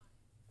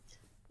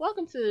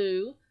Welcome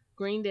to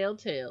Greendale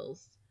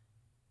Tales.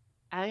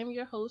 I am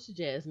your host,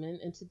 Jasmine,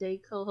 and today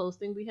co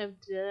hosting we have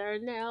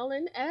Darnell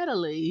and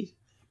Adelaide.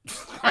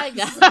 Hi,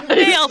 guys.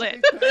 Nailed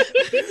it.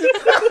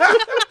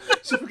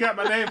 She forgot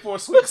my name for a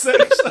sweet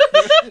second.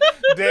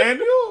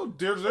 Daniel,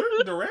 direct,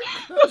 There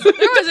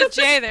was a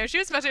J there. She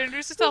was about to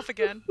introduce herself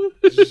again.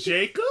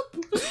 Jacob.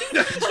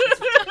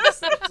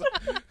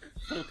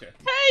 Okay.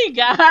 Hey,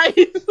 guys.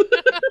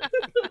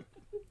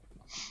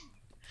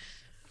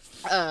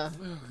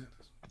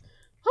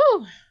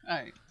 Whew. All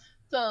right.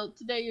 So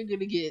today you're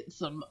gonna get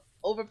some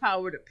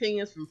overpowered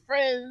opinions from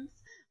friends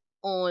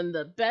on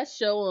the best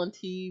show on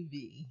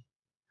TV.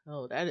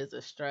 Oh, that is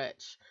a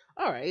stretch.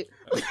 All right.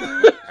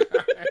 I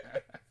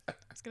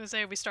was gonna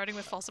say, are we starting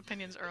with false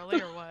opinions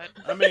early or what?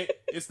 I mean,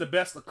 it's the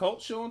best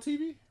occult show on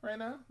TV right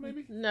now,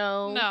 maybe?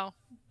 No, No,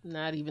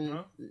 not even.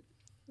 Huh?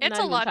 it's not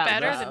a even lot top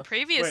better five. than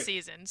previous Wait.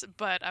 seasons,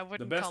 but I The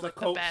wouldn't best call it the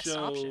occult best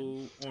show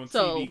option. on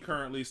So- TV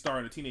currently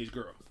starring a teenage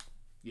girl.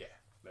 Yeah,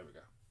 there we go.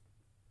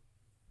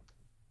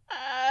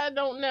 I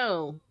don't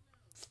know.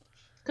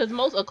 Because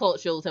most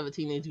occult shows have a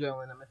teenage girl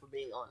in them, if we're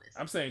being honest.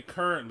 I'm saying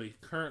currently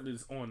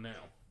it's on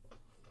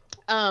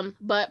now.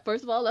 But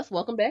first of all, let's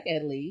welcome back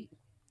Adelaide.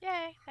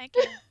 Yay, thank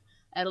you.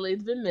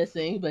 Adelaide's been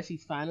missing, but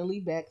she's finally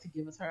back to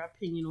give us her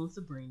opinion on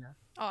Sabrina.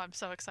 Oh, I'm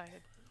so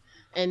excited.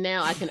 And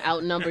now I can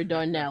outnumber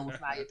Darnell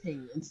with my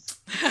opinions.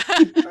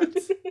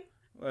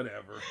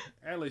 Whatever.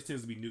 Adelaide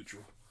tends to be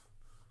neutral.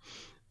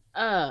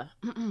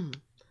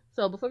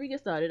 So before we get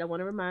started, I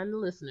want to remind the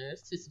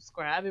listeners to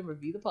subscribe and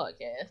review the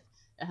podcast.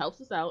 It helps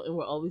us out, and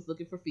we're always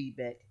looking for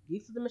feedback.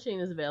 Geeks of the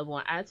Machine is available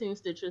on iTunes,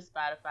 Stitcher,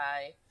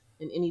 Spotify,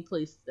 and any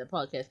place that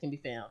podcasts can be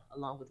found,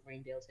 along with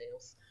Greendale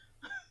Tales.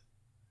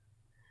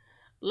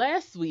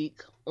 Last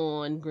week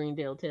on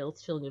Greendale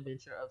Tales, Chilling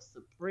Adventure of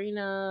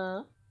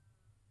Sabrina,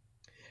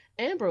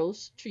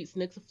 Ambrose treats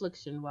Nick's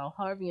affliction while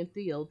Harvey and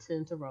Theo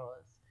tend to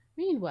Roz.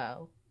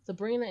 Meanwhile,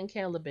 Sabrina and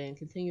Caliban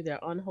continue their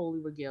unholy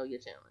regalia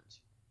challenge.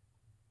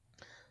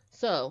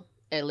 So,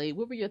 Adelaide,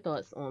 what were your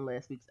thoughts on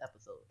last week's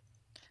episode?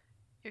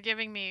 You're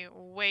giving me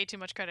way too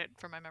much credit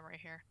for my memory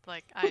here.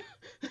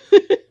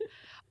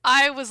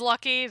 I was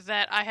lucky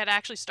that I had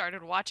actually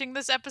started watching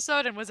this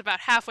episode and was about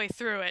halfway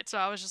through it, so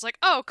I was just like,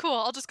 oh, cool,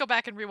 I'll just go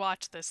back and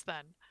rewatch this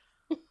then.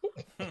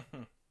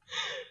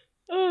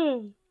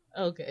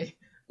 Okay.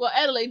 Well,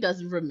 Adelaide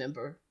doesn't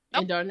remember,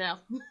 and Darnell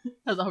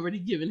has already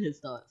given his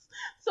thoughts.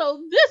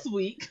 So this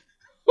week,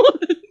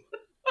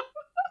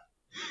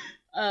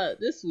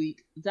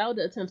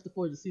 Zelda attempts to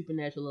forge a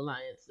supernatural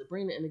alliance.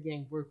 Sabrina and the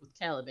gang work with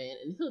Caliban,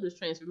 and Hilda's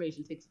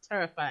transformation takes a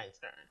terrifying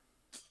turn.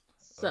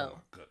 So, Oh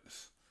my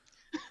goodness.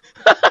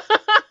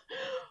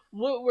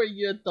 what were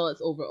your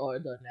thoughts overall,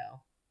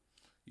 Darnell?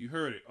 You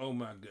heard it. Oh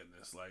my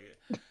goodness.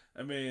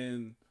 I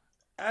mean,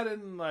 I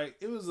didn't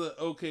it was an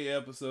okay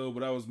episode,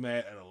 but I was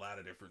mad at a lot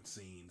of different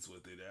scenes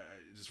with it.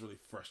 It just really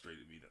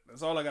frustrated me.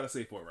 That's all I got to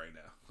say for it right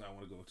now. I don't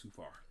want to go too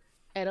far.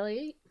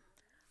 Adelaide?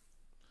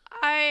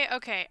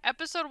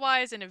 Episode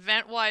wise and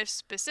event wise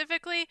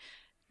specifically,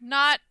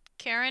 not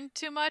caring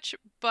too much,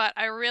 but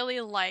I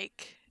really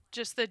like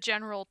just the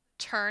general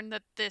turn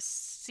that this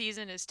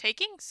season is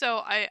taking.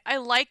 So I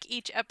like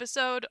each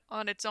episode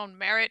on its own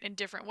merit in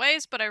different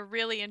ways, but I'm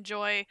really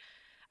enjoying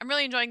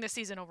this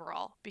season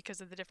overall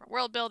because of the different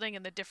world building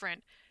and the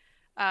different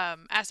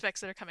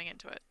aspects that are coming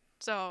into it.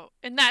 So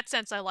in that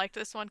sense, I like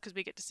this one because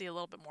we get to see a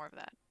little bit more of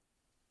that.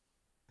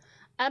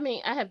 I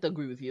mean, I have to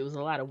agree with you. It was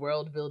a lot of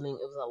world building. It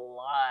was a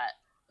lot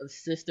of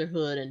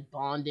sisterhood and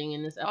bonding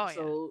in this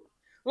episode.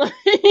 Oh,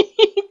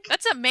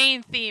 that's a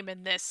main theme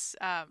in this.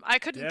 I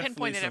couldn't Definitely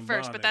pinpoint it at some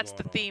first, but bonding that's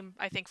the going on. theme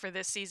I think for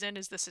this season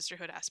is the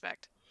sisterhood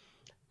aspect.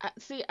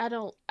 I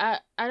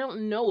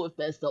don't know if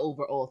that's the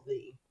overall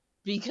theme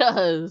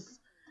because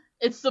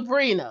it's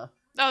Sabrina.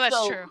 Oh, that's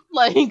So, true.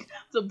 Like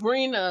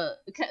Sabrina,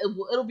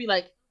 it'll be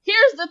like,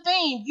 here's the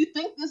theme. You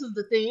think this is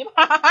the theme?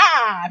 Ha ha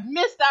ha!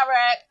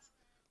 Misdirect.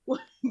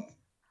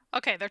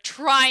 Okay, they're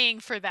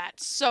trying for that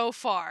so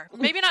far.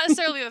 Maybe not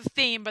necessarily the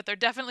theme, but they're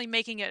definitely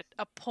making it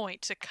a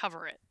point to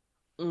cover it.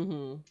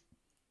 Mm-hmm.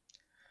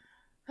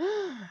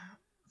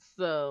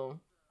 So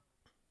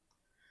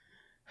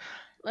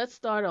let's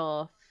start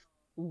off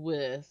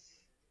with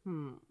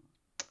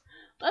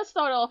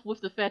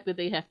the fact that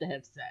they have to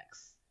have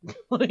sex.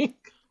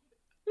 Like,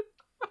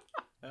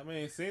 I mean,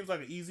 it seems like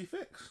an easy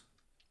fix.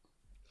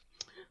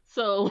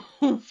 so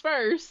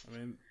first I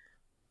mean,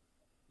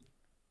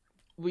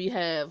 we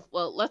have,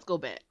 well, let's go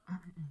back.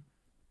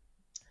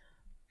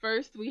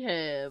 First we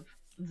have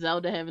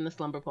Zelda having a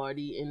slumber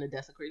party in the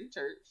desecrated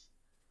church.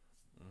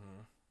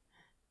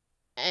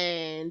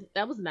 And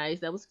that was nice.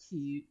 That was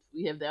cute.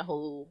 We have that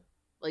whole,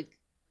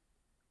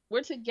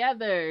 we're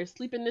together,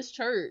 sleep in this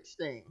church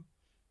thing.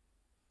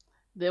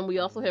 Then we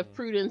also have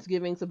Prudence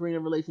giving Sabrina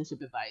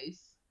relationship advice.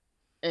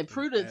 And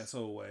Prudence,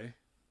 asshole way.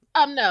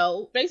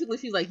 no. Basically,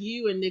 she's like,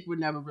 you and Nick were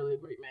never really a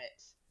great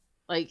match.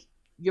 Like,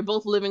 you're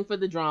both living for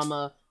the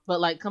drama,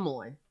 but, come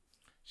on.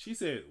 She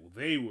said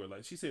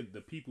she said the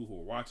people who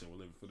were watching were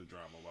living for the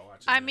drama while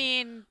watching. I them.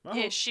 mean, My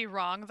whole- is she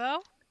wrong,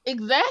 though?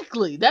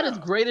 Exactly. That is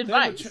great They were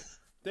advice.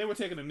 they were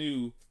taking a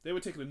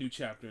new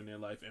chapter in their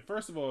life. And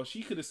first of all,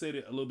 she could have said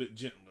it a little bit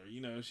gentler.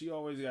 You know, she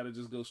always got to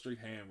just go straight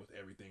ham with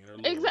everything. In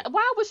her Exactly.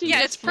 Why would she?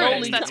 Yeah, just it's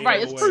prudence, slowly- that's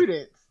right. It's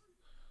prudence.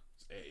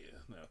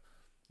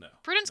 No.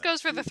 Prudence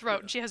goes for the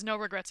throat, and she has no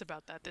regrets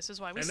about that. This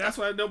is why we. And stop. that's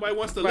why nobody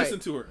wants to Right. listen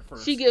to her at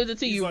first. She gives it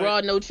to He's you like- raw,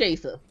 no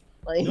chaser.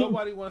 Like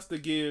Nobody wants to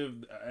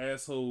give the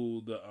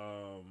asshole the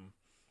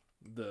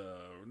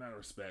not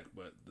respect,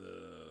 but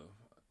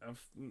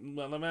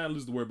I might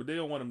lose the word, but they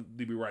don't want them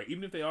to be right.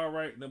 Even if they are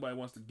right, nobody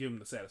wants to give them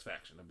the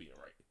satisfaction of being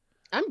right,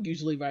 I'm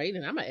usually right,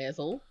 and I'm an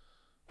asshole.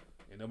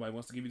 and nobody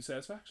wants to give you the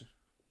satisfaction.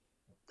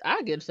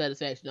 I get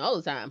satisfaction all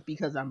the time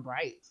because I'm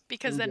right.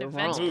 Because and then you're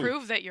events wrong.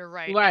 prove that you're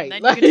right. Right,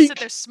 And then you can just sit like-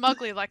 there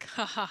smugly like,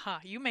 ha ha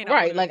ha, you may not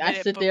Right, want to like, I admit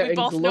it, sit but there we and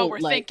both know gloat, we're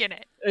like- thinking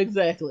it.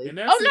 Exactly. In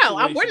that Oh no,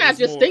 we're situation, not it's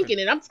just more thinking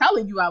it. I'm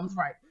telling you I was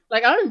right.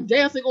 Like I'm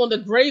dancing on the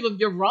grave of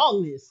your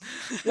wrongness.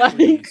 Like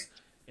Please.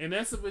 In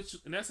that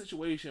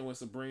situation with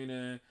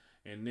Sabrina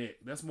and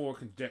Nick, that's more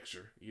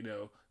conjecture. You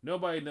know,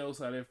 nobody knows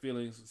how they're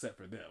feeling except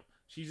for them.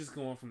 She's just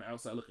going from the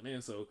outside looking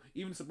in. So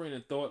even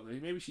Sabrina thought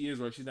like, maybe she is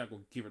right. She's not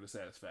going to give her the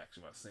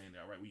satisfaction by saying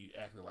that, right? When you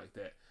acting like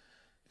that,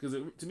 because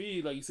to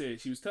me, like you said,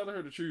 she was telling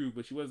her the truth,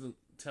 but she wasn't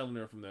telling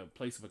her from the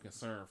place of a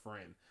concerned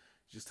friend.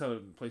 She's just telling her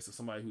from the place of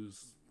somebody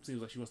who's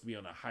seems like she wants to be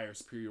on a higher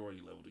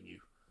superiority level than you.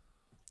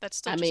 That's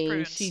still I just mean,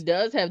 prudence. she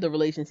does have the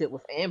relationship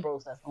with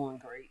Ambrose that's going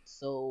great.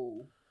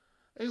 So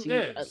She-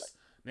 Yes.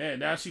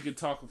 Now she can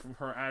talk from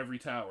her ivory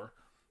tower.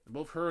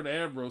 Both her and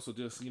Ambrose are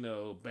just,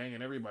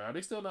 banging everybody. Are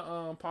they still in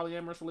a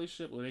polyamorous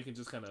relationship, or they can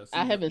just kind of?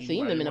 I haven't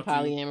seen them in a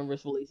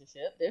polyamorous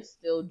relationship. They're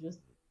still just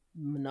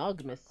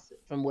monogamous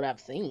from what I've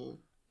seen.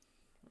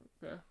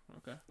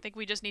 Okay. I think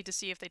we just need to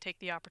see if they take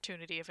the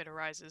opportunity if it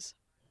arises.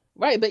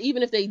 Right, but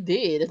even if they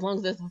did, as long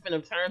as that's within the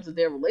terms of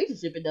their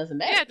relationship, it doesn't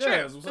Yeah, matter. true.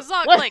 Yeah, it's- As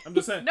long, What? like, I'm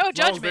just saying. no as long as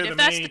judgment. they're If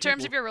that's main the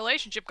terms of people. your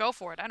relationship, go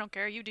for it. I don't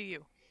care. You do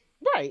you.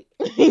 Right.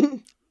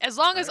 As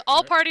long as Right,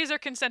 all right. parties are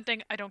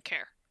consenting, I don't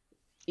care.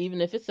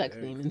 Even if it's sex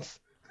There you go. demons.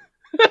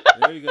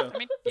 There you go. I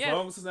mean, As yeah.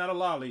 long as it's not a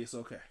lolly, it's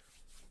okay.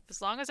 As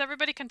long as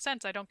everybody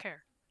consents, I don't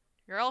care.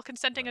 You're all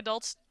consenting Right.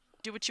 adults.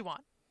 Do what you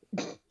want.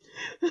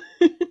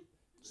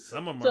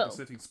 Some of them So- are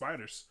consenting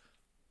spiders.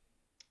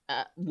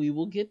 We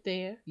will get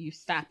there. You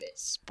stop it.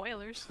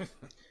 Spoilers.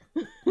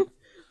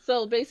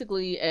 So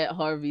basically, at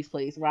Harvey's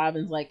place,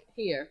 Robin's like,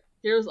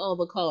 here's all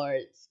the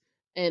cards.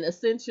 And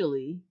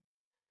essentially,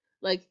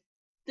 like,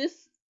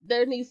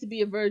 there needs to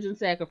be a virgin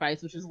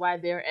sacrifice, which is why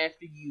they're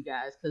after you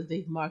guys, because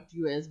they've marked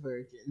you as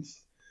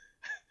virgins.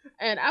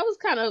 And I was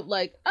kind of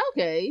like,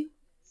 okay,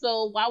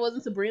 so why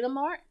wasn't Sabrina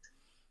marked?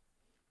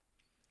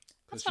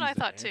 That's 'Cause what I she's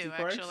the thought too,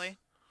 Antichrist. actually.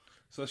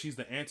 So she's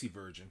the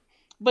anti-virgin.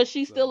 But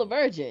she's still a So-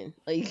 virgin.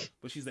 Like,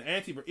 But she's the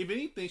anti-virgin. If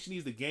anything, she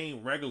needs to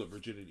gain regular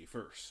virginity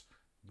first.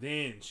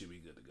 Then she'll be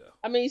good to go.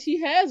 I mean, she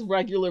has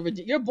regular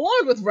virginity. You're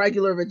born with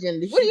regular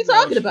virginity. What are you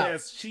talking about?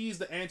 She's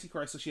the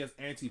Antichrist, so she has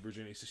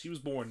anti-virginity. So she was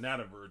born not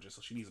a virgin,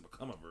 so she needs to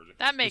become a virgin.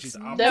 That So makes she's the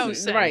no opposite That's of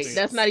sense. right. everything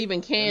That's else. not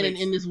even canon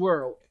makes- in this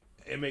world.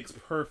 It makes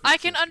perfect I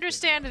sense can if you think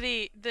understand about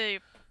it. the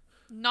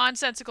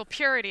nonsensical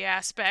purity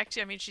aspect.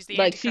 I mean, she's the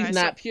Like, Antichrist, she's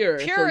so not pure.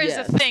 pure so is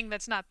yes. a thing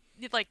that's not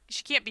like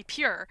she can't be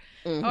pure.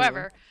 Mhm.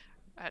 However,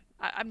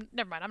 I'm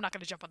never mind. I'm not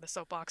going to jump on the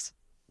soapbox.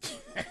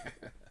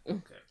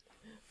 Okay.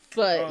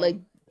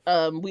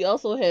 But we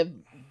also have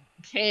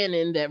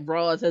canon that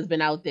Roz has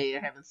been out there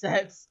having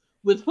sex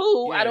with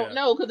who I don't Yeah.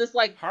 know because it's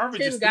like Harvey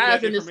 10 just threw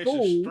guys that in the information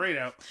school, straight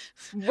out.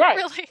 right?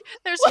 Really,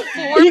 there's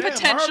Damn, four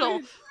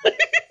potential, Harvey.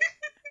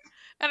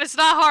 and it's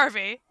not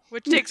Harvey,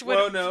 which takes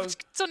Well, no.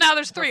 So now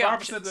there's three Her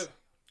father said options. that-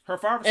 Her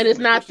father And said it's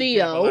the not Christian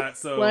camp a Theo. lot,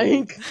 so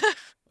Like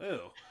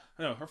ew.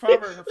 No, her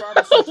father sent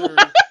her.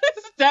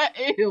 that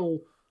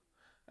ew.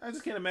 I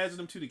just can't imagine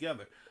them two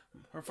together.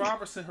 Her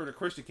father sent her to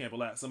Christian camp a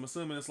lot, so I'm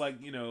assuming it's like,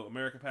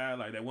 American Pie,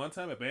 like that one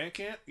time at band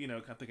camp,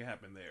 I think it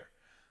happened there.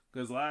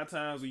 Because a lot of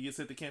times when you get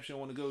sent to camps you don't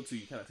want to go to,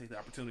 you kind of take the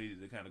opportunity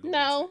to kind of go.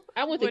 No,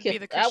 I went to Would be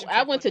camp, the Christian I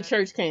camp, went to wouldn't it?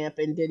 church camp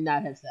and did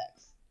not have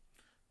sex.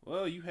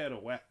 Well, you had a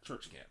whack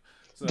church camp,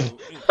 so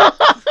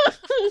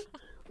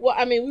Well,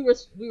 I mean, we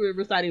were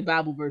reciting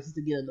Bible verses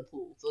to get in the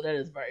pool, so that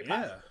is very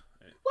yeah. possible.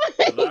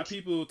 A lot of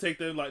people take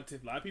them like a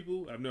lot of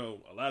people. I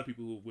know a lot of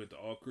people who went to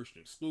all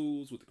Christian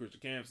schools with the Christian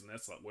camps, and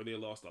that's like where they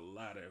lost a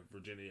lot of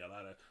virginity, a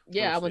lot of.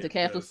 Yeah, I went to first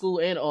Catholic because- school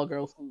and all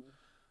girls school.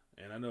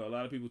 And I know a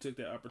lot of people took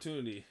that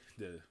opportunity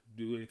to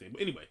do anything.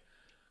 But anyway,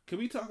 can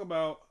we talk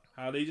about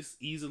how they just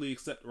easily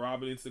accept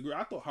Robin into the group?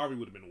 I thought Harvey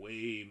would have been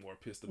way more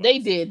pissed about They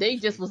the did. They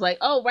situation. just was like,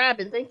 "Oh,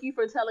 Robin, thank you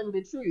for telling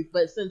the truth.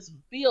 But since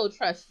Theo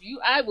trusts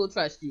you, I will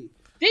trust you."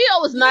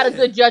 Theo is not a Yeah.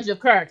 good judge of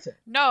character,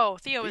 No,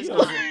 Theo is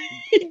Theo's,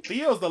 not.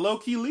 Theo's the low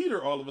key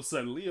leader all of a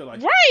sudden. Leo like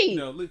right?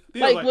 Theo's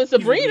Like, when he's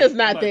Sabrina's the-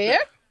 not like, there.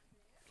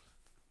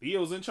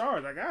 Theo's in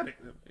charge. I got it.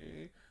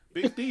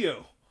 Big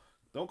Theo.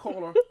 Don't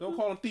call him Theo.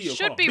 Call Should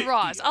him be Big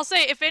Roz. Theo. I'll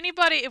say if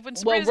anybody, when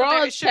Well, Sabrina's not there,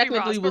 it Roz should be technically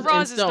Roz, was but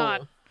Roz in is not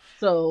stone,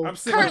 so I'm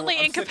sick of- currently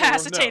I'm sick of Roz.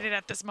 incapacitated No.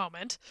 at this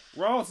moment.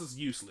 Roz is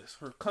useless.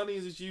 Her cunning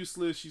is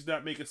useless. She's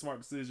not making smart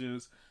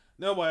decisions.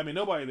 Nobody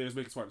there is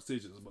making smart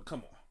decisions. But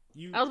come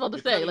on, I was about to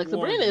your say, cunning like,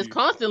 Sabrina warns is you.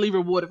 constantly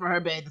rewarded for her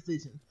bad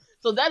decisions.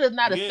 So that is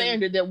not a Again,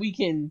 standard that we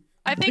can.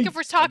 I think if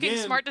we're talking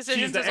Again, smart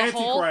decisions she's the as a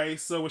whole,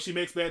 Antichrist, so when she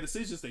makes bad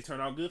decisions, they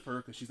turn out good for her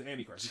because she's the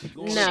Antichrist. She keep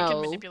going. she can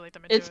No. manipulate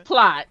them into It's it.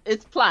 plot.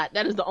 It's plot.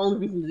 That is the only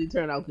reason they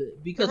turn out good.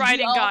 The Because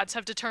writing we all, gods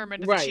have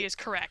determined that Right. she is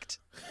correct.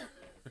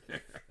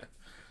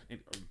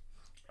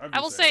 I'm I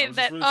will just say saying, I was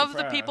that just really of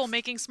the people surprised.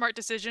 making smart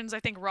decisions,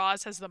 I think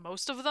Roz has the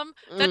most of them.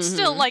 That's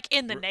still Mhm. like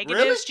in the R- negative.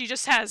 really? She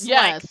just has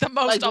Yes, like the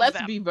most like of let's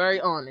them. be very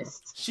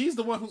honest. She's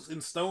the one who's in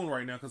stone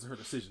right now because of her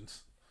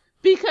decisions.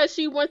 Because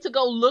she went to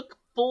go look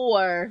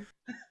for,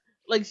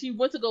 like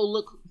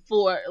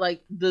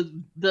like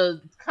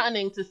the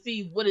cunning to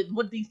see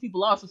what these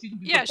people are, so she can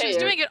be Yeah, prepared. she was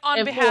doing it on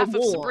and behalf of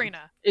forewarned.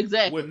 Sabrina.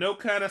 Exactly. With no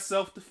kind of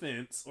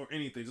self-defense or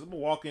anything. Just I'm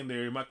gonna walk in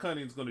there and my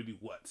cunning's gonna do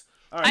what?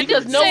 All right, I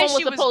because didn't no say one was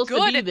she was supposed to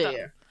good be at them.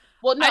 there.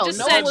 Well, I no, just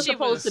no said one was she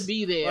supposed was- to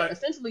be there. Like,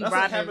 Essentially, that's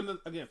like Robin. having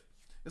again.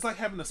 It's like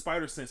having the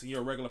spider sense and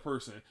you're a regular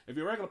person. If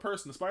you're a regular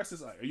person, the spider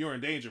sense, like, you're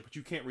in danger, but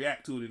you can't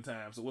react to it in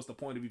time. So what's the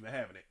point of even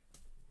having it?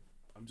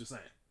 I'm just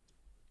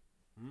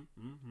saying.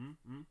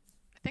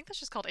 I think that's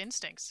just called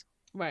instincts.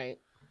 Right.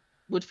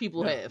 Which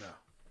people No, have. no.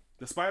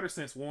 The spider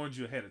sense warns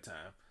you ahead of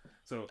time.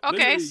 So Okay,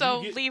 literally, so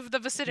you get- leave the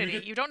vicinity.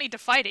 get- You don't need to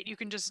fight it. You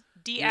can just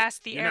de-ass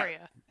the you're not-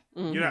 area.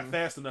 you're not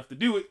fast enough to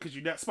do it because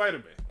you're not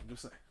Spider-Man. I'm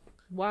just saying.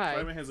 Why?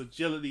 Spider-Man has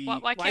agility.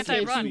 Why can't I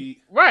run?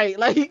 speed. Right,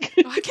 like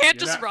I can't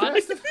You're just not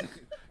run. fast.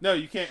 No,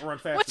 you can't run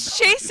fast.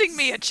 What's enough. chasing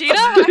me? A It's- cheetah?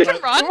 I can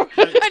Like- run. like,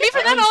 And even then, all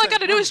I understand,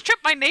 gotta do run. is trip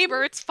my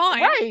neighbor. It's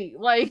fine. right,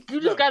 like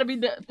you just No. gotta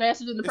be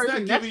faster than the It's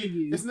person not next giving to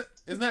you.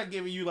 It's not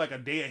giving you like a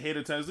day ahead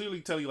of time. It's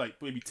literally telling you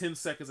like maybe 10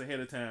 seconds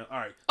ahead of time. All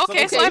right.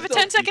 Okay, so I have a so-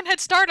 10-second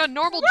head start on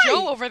normal Right.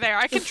 Joe over there.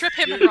 I can trip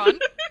him and run.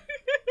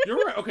 You're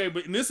right. Okay,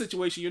 but in this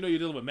situation, you know you're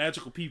dealing with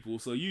magical people,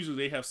 so usually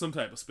they have some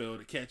type of spell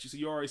to catch you. So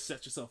you already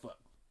set yourself up.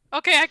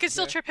 Okay, I can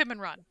still Okay. trip him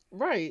and run.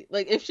 Right,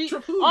 like if she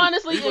Trip who?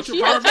 honestly, You gonna if trip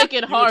she had Harvey? taken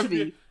You gonna trip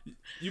Harvey,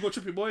 You gonna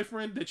trip your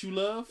boyfriend that you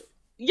love?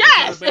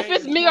 yes, You got a if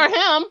it's bang me this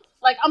or him,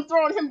 like I'm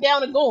throwing him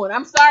down and going.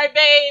 I'm sorry,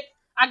 babe.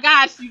 I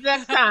got you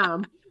next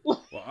time.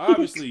 Well,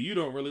 obviously you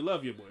don't really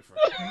love your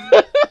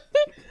boyfriend.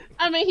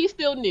 I mean, he's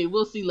still new.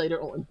 We'll see later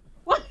on.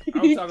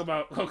 I'm talking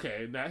about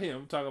not him.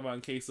 I'm talking about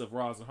in case of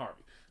Roz and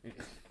Harvey.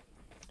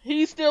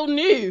 He's still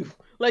new.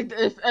 Like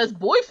as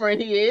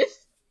boyfriend, he is.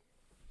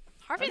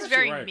 Harvey's guess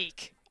very you're right.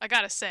 meek, I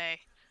gotta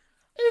say.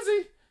 Is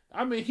he?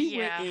 I mean, he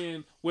Yeah. went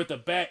in with a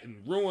bat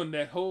and ruined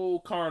that whole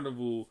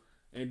carnival,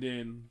 and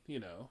then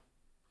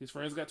his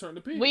friends got turned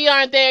to pigs. We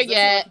aren't there That's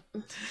yet.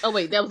 it. Oh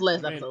wait, that was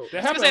last I mean, episode. that I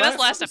was happened gonna say, that's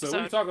last What are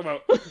you episode. talking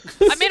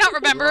about? I may not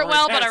remember it We're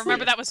well, already but I past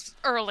remember it. that was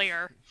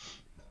earlier.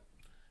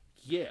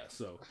 Yeah.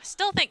 So I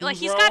still think like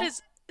Who's he's got wrong?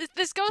 his.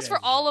 This goes Yeah, for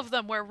he's all wrong. of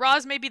them. Where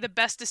Roz may be the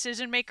best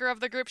decision maker of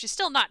the group, she's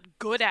still not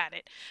good at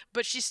it,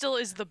 but she still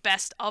is the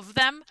best of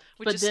them,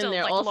 which But is then still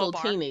they're like also low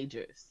bar.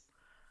 teenagers.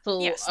 So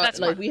Yes, that's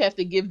like part we have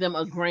to give them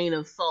a grain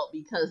of salt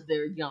because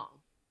they're young.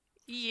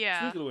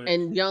 Yeah, speaking of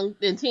which,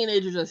 And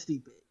teenagers are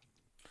stupid.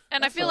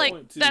 and I That's feel the like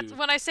point, that too.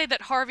 when I say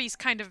that Harvey's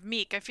kind of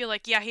meek, I feel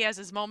like yeah he has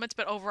his moments,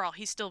 but overall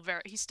he's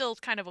still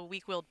kind of a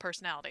weak-willed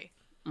personality.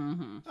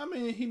 Mm-hmm. I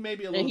mean, he may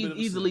be a And little he's bit of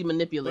a easily simp,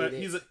 manipulated.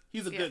 but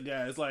he's a Yeah. good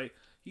guy. It's like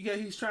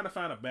he's trying to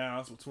find a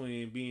balance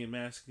between being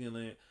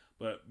masculine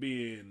but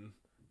being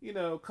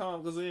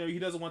calm because he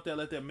doesn't want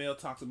let that male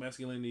toxic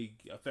masculinity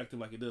affect him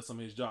like it does some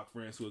of his jock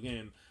friends who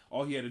again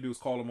all he had to do was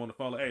call him on the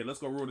phone like, hey, let's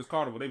go ruin this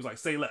carnival. They was like,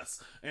 say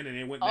less, and then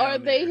they went down Are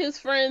they there. his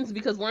friends?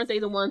 Because weren't they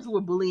the ones who were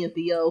bullying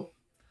Theo?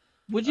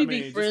 Would you I mean,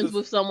 be just friends 'cause-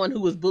 with someone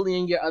who was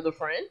bullying your other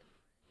friend?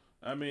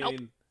 I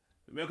mean,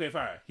 okay,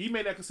 fine. He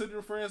may not consider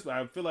them friends, but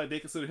I feel like they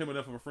consider him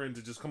enough of a friend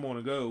to just come on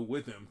and go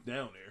with him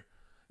down there.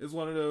 It's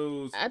one of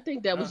those. I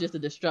think that was Uh. just a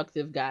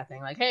destructive guy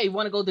thing. Like, hey,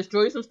 want to go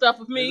destroy some stuff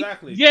with me?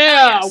 Exactly. Yeah,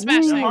 Yeah,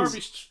 smash woo.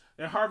 things.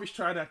 Harvey's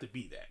trying not to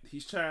be that.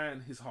 He's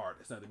trying his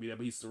hardest not to be that,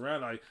 but he's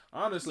surrounded. Like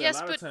honestly, Yes, a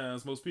lot but- of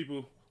times, most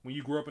people when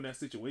you grow up in that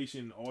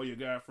situation, all your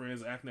guy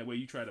friends are acting that way.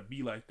 You try to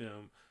be like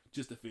them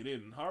just to fit in.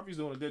 And Harvey's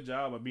doing a good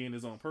job of being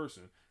his own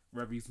person,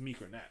 whether he's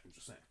meek or not. I'm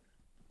just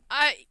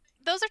saying.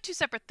 Those are two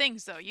separate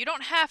things, though. You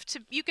don't have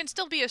to. You can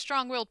still be a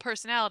strong-willed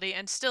personality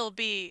and still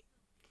be,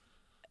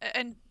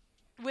 and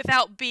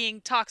without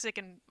being toxic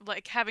and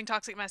like having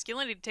toxic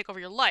masculinity to take over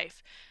your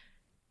life.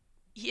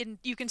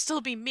 You can still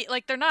be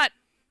like they're not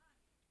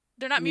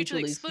mutually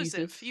Mutually exclusive.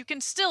 exclusive. You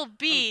can still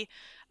be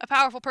a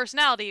powerful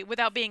personality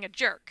without being a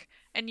jerk,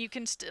 and you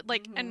can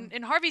and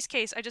in Harvey's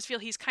case, I just feel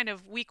he's kind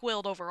of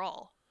weak-willed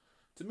overall.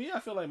 To me, I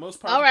feel like most.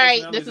 All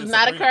right, personalities this is in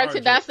not a Sabrina character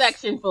are jerks.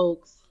 dissection,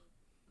 folks.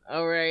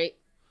 All right.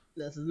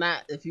 This is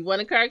not. If you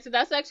want a character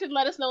dissection,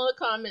 let us know in the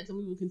comments, and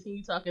we will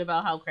continue talking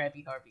about how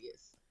crappy Harvey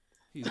is.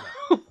 He's not.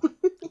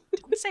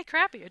 Didn't say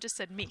crappy. I just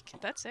said meek.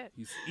 That's it.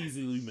 He's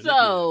easily manipulated.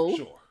 So- For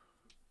sure.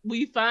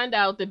 We find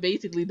out that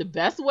basically the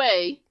best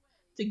way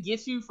to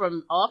get you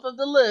from off of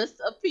the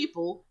list of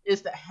people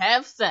is to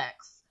have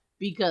sex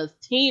because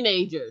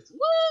teenagers,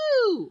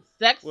 woo,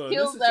 sex Well,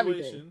 kills in this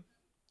everything. situation,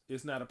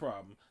 it's not a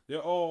problem. they're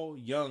all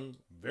young,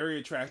 very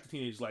attractive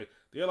teenagers. Like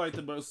they're like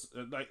the most,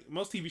 like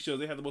most TV shows,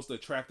 they have the most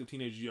attractive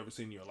teenagers you ever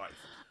seen in your life.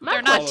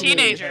 They're not All of them are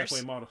teenagers.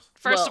 halfway models.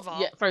 First of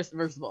all, yeah, first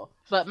of all.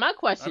 But my I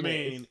question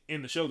mean, is,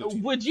 in the show, they're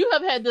teenagers. would you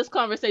have had this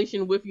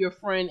conversation with your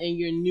friend in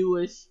your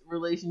newish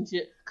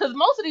relationship? Because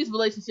most of these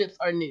relationships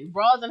are new.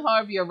 Bras and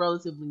Harvey are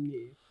relatively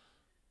new.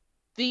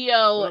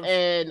 Theo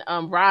and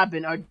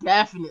Robin are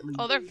definitely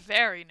oh, new. they're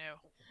very new.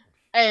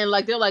 And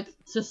like they're like,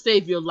 to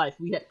save your life.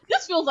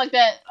 This feels like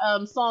that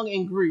song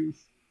in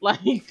Grease, like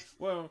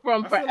from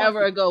I feel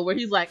forever like ago, where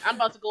he's like, I'm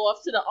about to go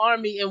off to the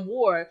army in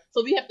war,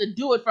 so we have to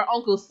do it for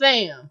Uncle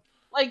Sam.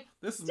 Like,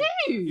 this is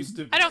dude, you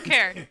stupid. I don't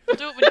care. Do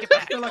it when you get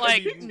back. feel like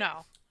Like, it'd be-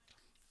 no.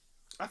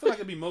 I feel like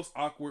it'd be most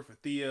awkward for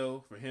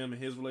Theo, for him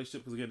and his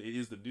relationship, because again, it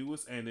is the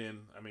newest, and then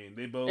I mean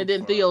they both. and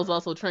then are- Theo's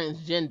also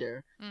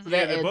transgender, so Yeah, that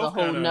they're adds a both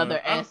whole kinda- nother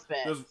I don't-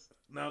 aspect.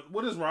 Now,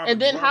 what is Robin?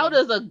 And then how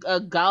Robin- does a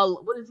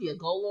golem? What is he? A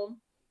golem?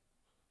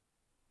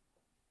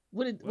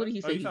 What did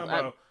he Oh, say? you talking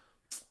about?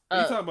 You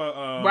talking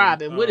about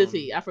Robin? What is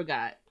he? I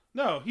forgot.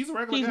 No, he's a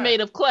regular He's guy.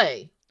 made of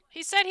clay.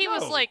 He said he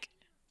was No. like.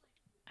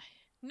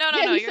 No,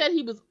 yeah, he you're- said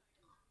he was.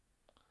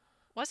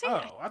 Was he?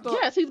 Oh, I thought.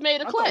 Yes, he's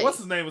made of I clay. thought what's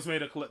his name was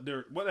made of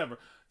dirt. Whatever.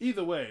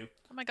 Either way.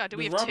 Oh my god, do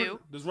we does have Robin, two?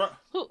 Does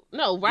Who?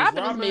 No,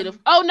 Robin is made Robin- of.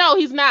 Oh no,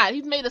 he's not.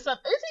 He's made of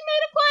something. Is he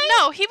made of clay?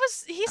 No,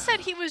 he said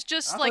he was I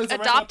just thought like he was a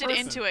regular adopted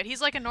person. into it.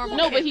 He's like a normal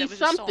No, kid but that he's was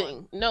just stolen.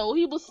 something. No,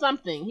 he was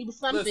something. He was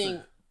something.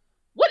 Listen,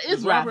 What is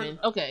does Robin? Robin-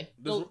 Okay,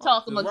 does, go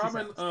talk does amongst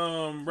Robin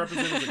yourselves.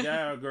 represent as a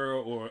guy or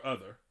girl or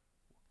other?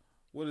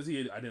 What does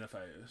he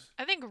identify as?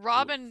 I think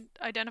Robin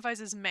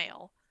identifies as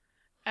male.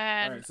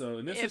 And Alright, so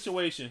in this if-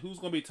 situation, who's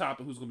gonna be top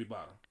and who's gonna be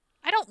bottom?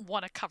 I don't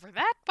want to cover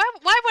that.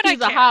 Why would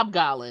He's I a care?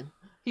 hobgoblin.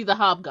 He's a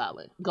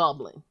hobgoblin.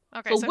 Goblin.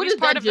 Okay, So so what he's is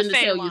part that of the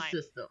Fey genitalia line.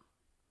 system?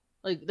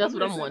 Like that's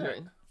What what is I'm that?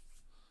 wondering.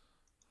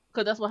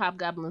 Because that's what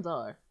hobgoblins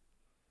are.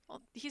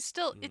 Well, he's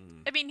still.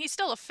 I mean, he's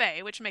still a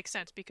Fey, which makes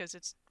sense because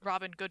it's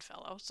Robin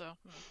Goodfellow. So.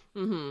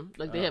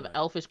 Like they have Alright.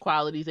 elfish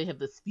qualities. They have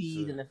the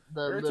speed So, and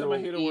the Every little time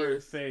I hear the word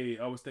ears. Fae,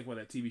 I always think about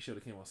that TV show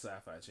that came on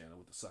Sci-Fi Channel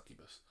with the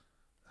succubus.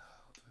 Oh,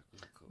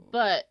 that was cool.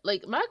 But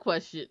like my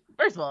question,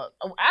 first of all,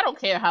 I don't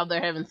care how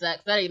they're having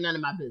sex. That ain't none of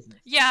my business.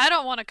 Yeah, I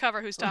don't want to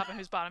cover who's top and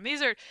who's bottom.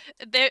 These are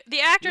the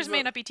actors These may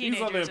are- not be these are the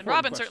teenagers, and important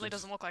Robin certainly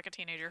questions. doesn't look like a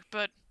teenager.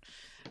 But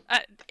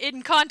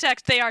in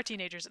context, they are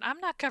teenagers, and I'm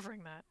not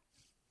covering that.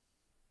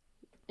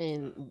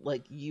 And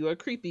like you are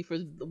creepy for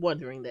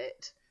wondering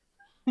that.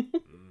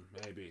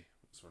 Maybe.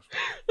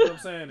 What I'm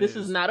saying This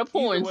is not a either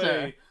porn, way,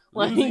 sir.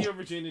 Like- losing your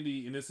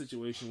virginity in this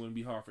situation wouldn't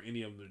be hard for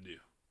any of them to do.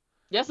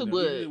 Yes, You it know,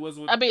 even if would. it was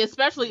with- I mean,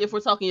 especially if we're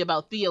talking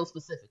about Theo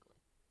specifically.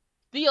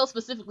 Theo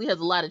specifically has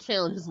a lot of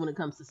challenges when it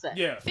comes to sex.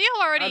 Yeah. Theo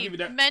I'll already give you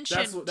that.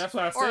 mentioned That's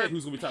why I or said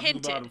who's gonna be top and who's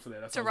hinted bottom for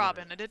that. That's to what I was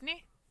Robin, didn't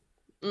he?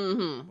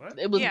 Mm-hmm. What?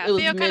 It was. Yeah, it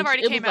was Theo kind of mentioned-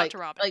 already it came was out like, to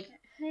Robin. Like,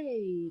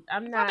 hey,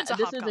 I'm not. Robin's a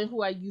This hobgoblin. isn't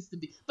who I used to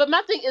be. But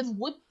my thing is,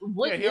 what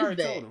Yeah, he is already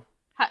that? told him.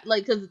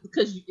 Like,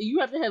 because you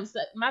have to have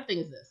sex. My thing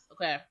is this,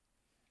 okay?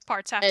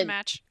 Parts have to And-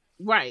 match.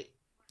 Right.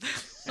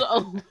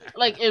 So,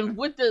 like, and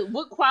what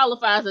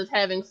qualifies as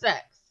having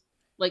sex?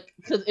 Like,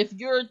 because if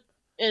you're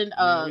in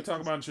we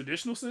talking about in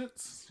traditional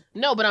sense.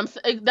 no, but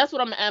that's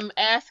what I'm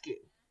asking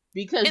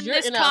because In you're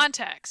this in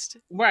context,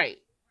 right.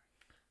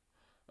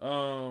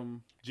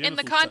 in the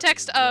Genital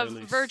context sex, at of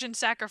least. virgin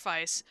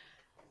sacrifice,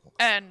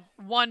 and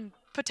one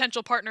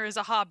potential partner is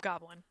a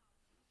hobgoblin.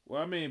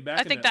 Well, I mean, back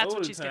I in think the that's what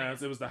older she's getting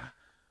times, it was the.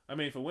 I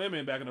mean, for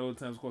women back in the older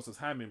times, of course, it's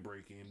hymen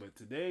breaking. But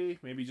today,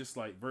 maybe just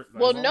like.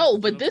 Well, as long no, as the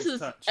but this genitals is,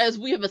 touch. as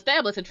we have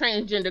established, a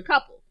transgender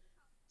couple.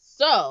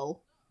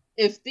 So,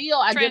 if Theo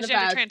Transgender,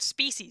 identifies trans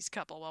species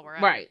couple. While we're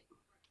at it. right,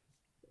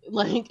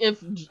 like if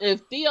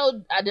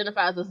Theo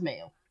identifies as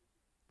male,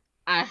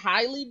 I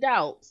highly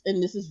doubt,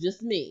 and this is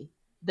just me,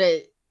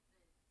 that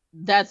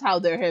that's how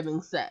they're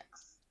having sex.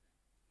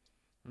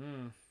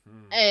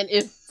 And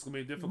if It's gonna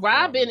be difficult.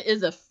 Robin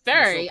is a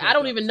fairy, so I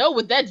don't cut even up. know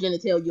what that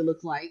genitalia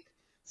looks like.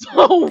 It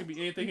So, can be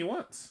anything he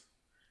wants.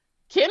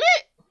 can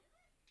it?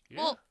 Yeah.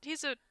 Well,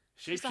 he's a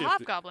Shapeshifted.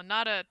 hobgoblin,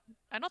 not a.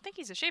 I don't think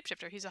he's a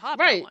shapeshifter. He's a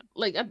Right,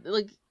 hobgoblin.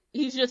 like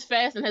he's just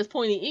fast and has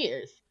pointy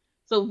ears.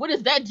 So what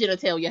is that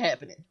genitalia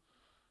happening?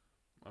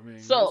 I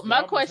mean, So most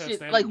my goblins have question,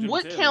 standard like,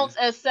 what genitalia. counts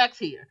as sex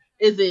here?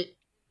 Is it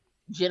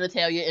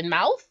genitalia in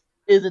mouth?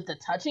 Is it the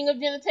touching of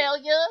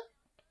genitalia?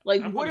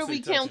 Like, I'm what gonna are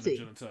we say touching the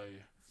counting?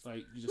 genitalia.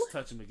 Like you just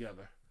touch them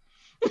together.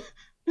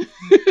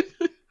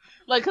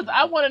 Like, cause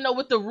I want to know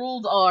what the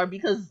rules are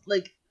because,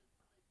 like,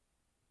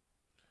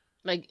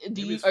 do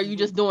Maybe you it's are you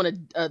just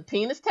doing a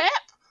penis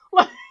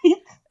tap?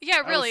 Yeah,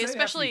 I would really, say it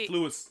has to be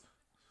especially.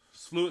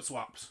 fluid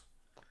swaps.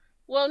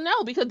 Well,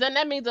 no, because then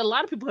that means a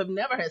lot of people have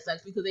never had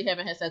sex because they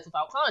haven't had sex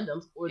without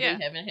condoms or Yeah.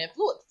 they haven't had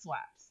fluid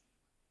swaps.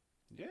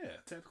 Yeah,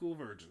 technical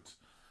virgins.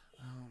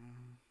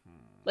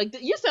 Like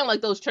you sound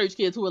like those church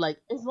kids who are like,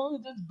 as long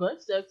as it's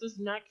butt sex, it's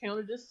not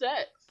counted as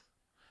sex.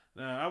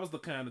 Now I was the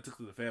kind that took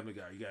to the Family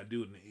Guy. You gotta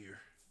do it in the ear.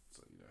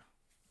 So you know.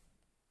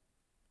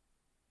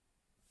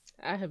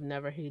 I have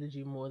never hated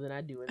you more than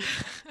I do.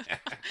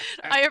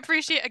 I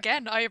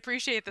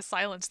appreciate the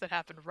silence that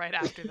happened right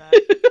after that.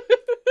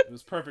 It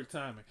was perfect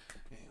timing.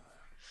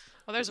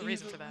 Well, there's a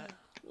reason for that.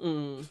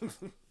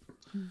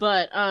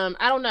 But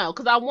I don't know,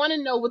 because I want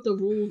to know what the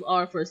rules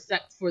are for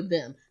sex for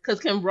them. Because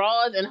can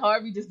Roz and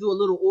Harvey just do a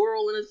little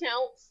oral in his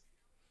counts?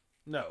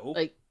 No,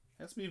 like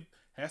has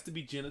to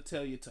be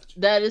genitalia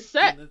touching. That is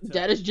sex.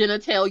 That is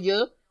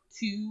genitalia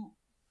to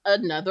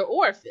another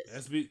orifice.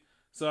 Has to be.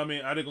 So I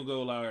mean, I didn't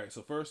go all right.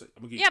 So first, I'm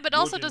gonna get yeah, but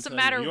also doesn't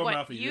matter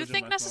what you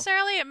think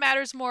necessarily. It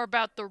matters more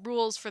about the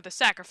rules for the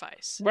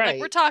sacrifice. Right. Like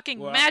we're talking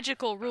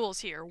magical rules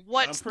here.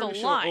 What's the line? I'm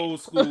pretty sure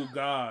old school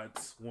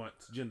gods want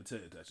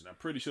genitalia touching. I'm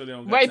pretty sure they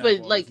don't. Got right, time but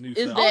for like, new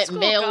is stuff. that old school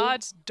male?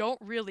 Gods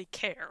don't really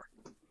care.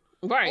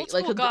 Right, old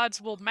school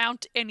gods will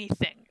mount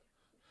anything.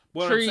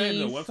 What trees, I'm saying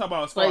though, what I'm talking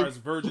about as far as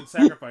virgin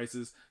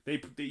sacrifices,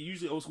 they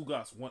usually old school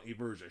gods want a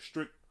virgin, a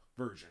strict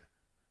virgin,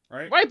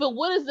 right? Right, but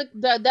what is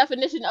the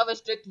definition of a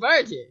strict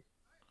virgin?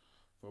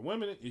 For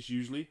women, it's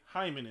usually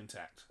hymen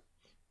intact.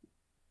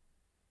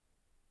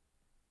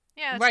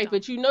 Yeah, right, dumb.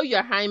 but you know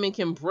your hymen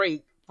can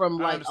break from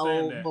like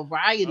a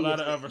variety a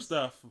lot of other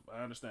stuff.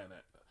 I understand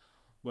that,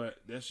 but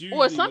that's usually.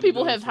 Or some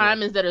people have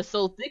hymens that are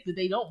so thick that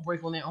they don't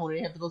break on their own.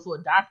 They have to go to a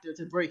doctor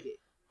to break it.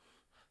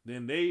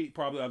 Then they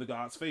probably are the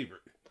god's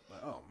favorite.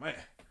 Like, oh man,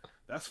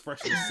 that's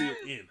freshly sealed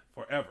in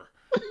forever.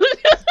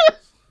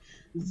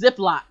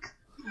 Ziploc.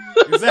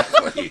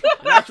 Exactly.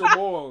 Natural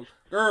boy,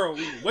 girl,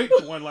 we wait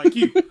for one like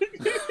you.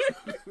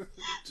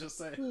 Just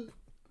saying.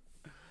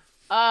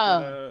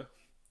 Yeah.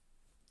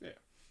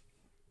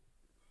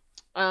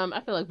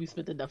 I feel like we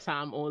spent enough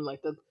time on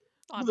like the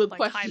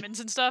like hymens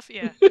and stuff.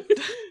 Yeah.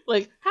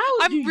 Like how?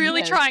 I'm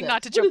really trying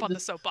not to jump on the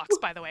soapbox.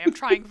 By the way, I'm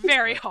trying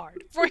very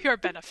hard for your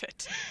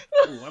benefit.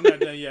 Ooh, I'm not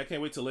done yet. I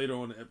can't wait till later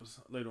on the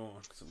episode. Later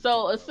on.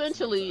 So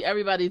essentially,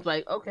 everybody's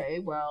like, okay,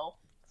 well,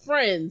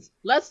 friends,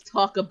 let's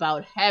talk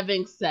about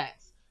having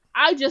sex.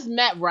 I just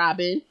met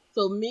Robin,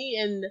 so me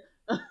and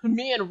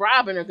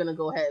Robin are gonna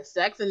go have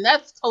sex, and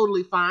that's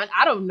totally fine.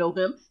 I don't know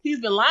him.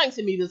 He's been lying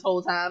to me this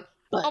whole time.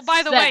 But oh,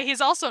 by the way,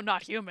 he's also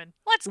not human.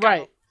 Let's go.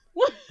 Right.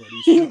 But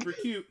he's super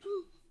cute.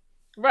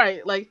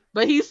 Right, like,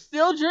 but he's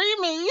still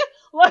dreamy.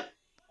 Like,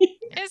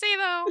 is he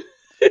though?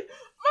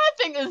 My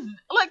thing is,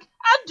 like,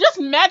 I just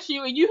met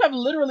you and you have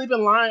literally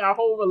been lying our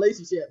whole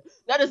relationship.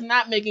 That is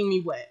not making me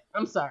wet.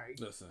 I'm sorry.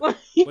 Listen, but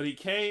he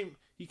came,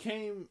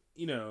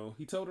 you know,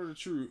 he told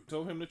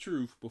him the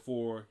truth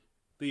before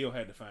Theo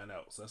had to find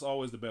out. So that's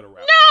always the better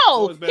route.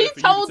 No! He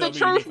told the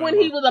truth when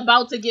he was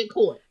about to get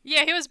caught.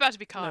 Yeah, he was about to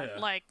be caught.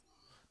 Yeah. Like,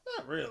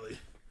 not really.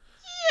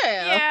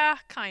 Yeah. Yeah,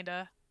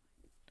 kinda.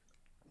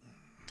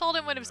 Told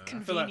him when it was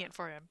convenient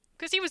for him.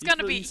 Because he was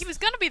gonna be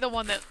the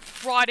one that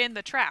brought in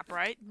the trap,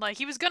 right? Like,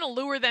 he was gonna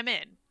lure them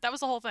in. That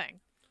was the whole thing.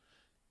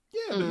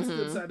 Yeah, but he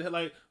still decided,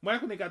 like,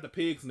 when they got the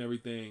pigs and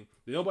everything,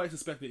 nobody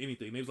suspected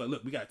anything. They was like,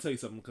 look, we gotta tell you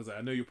something, because I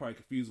know you're probably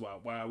confused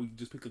why we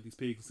just picked up these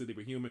pigs and said they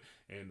were human.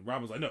 And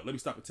Robin was like, no, let me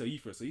stop and tell you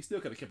first. So he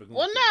still kind of kept it going.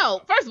 Well,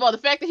 no. First of all, the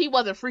fact that he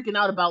wasn't freaking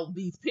out about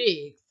these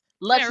pigs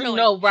lets you really.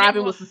 know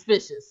Robin was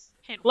suspicious.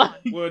 Well,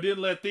 it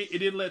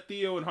didn't let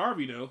Theo and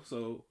Harvey know,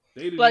 so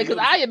they didn't. Like,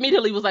 because I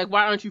immediately was like,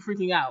 why aren't you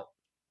freaking out?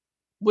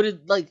 Would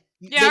it, like...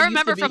 Yeah, I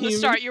remember from the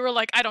start, you were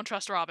like, I don't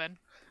trust Robin.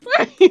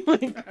 Because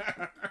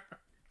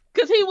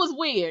he was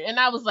weird, and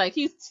I was like,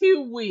 he's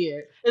too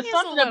weird. It's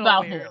something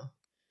about him.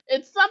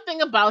 It's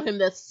something about him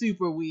that's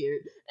super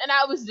weird. And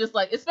I was just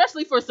like,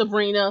 especially for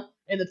Sabrina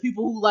and the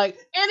people who, like,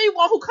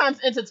 anyone who comes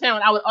into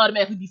town, I would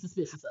automatically be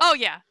suspicious of. Oh,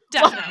 yeah,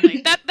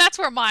 definitely. That's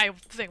where my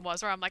thing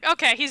was, where I'm like,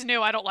 okay, he's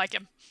new, I don't like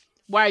him.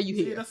 Why are you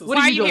here?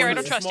 Why are you here? I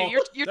don't trust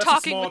you. You're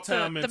talking with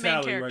the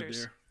main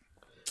characters.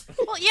 Right,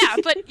 well, yeah,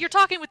 but you're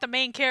talking with the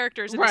main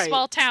characters in right. a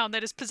small town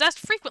that is possessed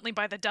frequently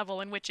by the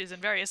devil and witches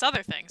and various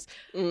other things.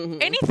 Mm-hmm.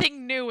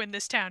 Anything new in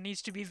this town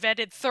needs to be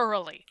vetted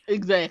thoroughly.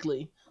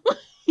 Exactly.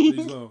 He's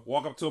gonna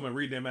walk up to him and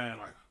read their mind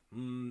like,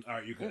 all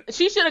right, you good.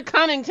 She should have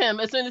cunninged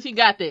him as soon as he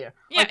got there.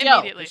 Yeah, like,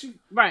 immediately.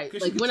 Right,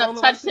 like when I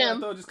touched him. I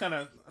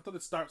thought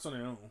it starts on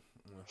their own.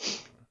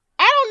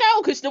 I don't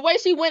know, because the way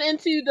she went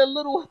into the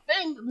little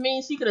thing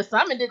means she could have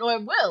summoned it or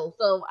it will,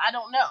 so I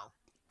don't know.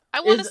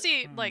 I want to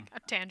see, like, a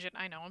tangent,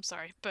 I know, I'm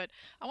sorry, but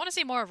I want to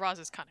see more of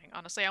Roz's cunning,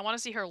 honestly. I want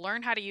to see her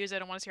learn how to use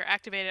it, I want to see her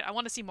activate it, I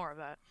want to see more of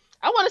that.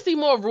 I want to see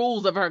more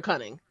rules of her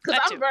cunning,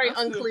 because I'm very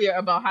That's unclear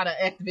about how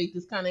to activate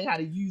this cunning, how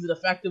to use it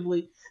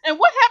effectively, and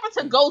what happened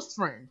to Ghost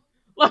Friend?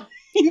 Like,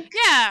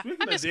 yeah,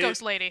 I miss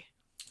Ghost Lady.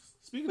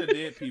 Speaking of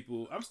dead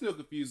people, I'm still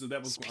confused if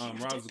that was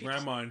Roz's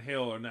grandma in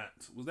hell or not.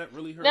 Was that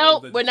really her?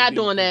 No, we're not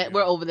doing that.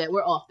 We're over that.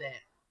 We're off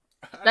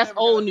that. That's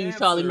old news,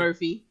 Charlie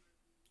Murphy.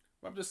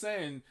 I'm just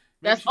saying.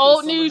 That's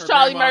old news,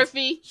 Charlie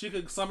Murphy. She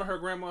could summon her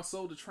grandma's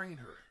soul to train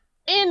her.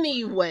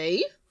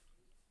 Anyway.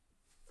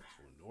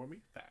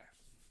 Normie 5.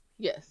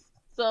 Yes.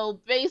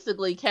 So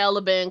basically,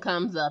 Caliban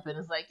comes up and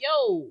is like,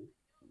 "Yo,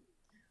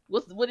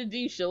 what did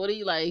you,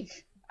 shorty?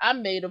 Like,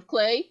 I'm made of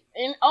clay,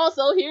 and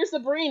also here's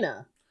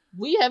Sabrina.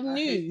 We have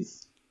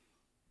news."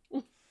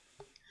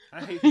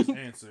 I hate this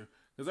answer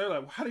because they're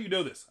like, well, "How do you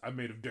know this? I'm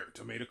made of dirt.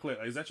 I'm made of clay.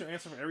 Like, is that your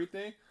answer for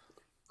everything?"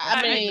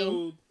 I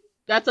mean,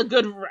 that's a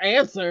good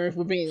answer if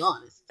we're being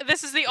honest.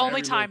 This is the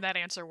only time that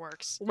answer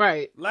works.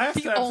 Right. Last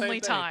the time,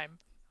 only time.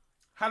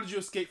 How did you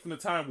escape from the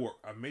time warp?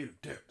 I'm made of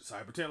dirt. So I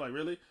pretend like,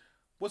 really?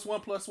 What's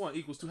 1 + 1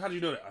 = 2? How did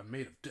you know that? I'm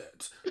made of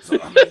dirt. So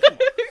I mean, come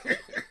on.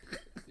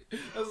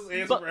 That's his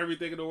answer for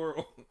everything in the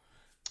world.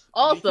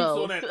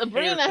 Also,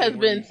 Sabrina has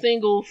been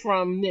single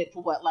from Nick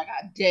for what, like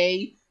a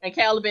day? And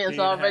Caliban's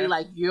already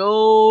like,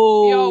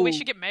 yo, we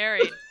should get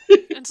married.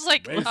 It's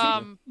like,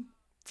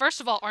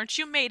 first of all, aren't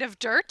you made of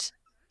dirt?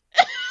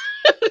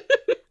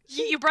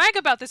 You brag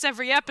about this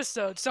every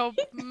episode, so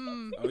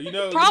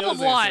problem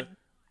one.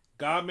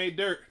 God made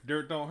dirt.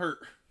 Dirt don't hurt.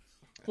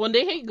 When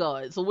they hate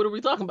God, so what are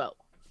we talking about?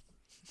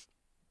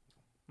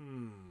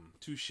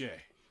 Touche.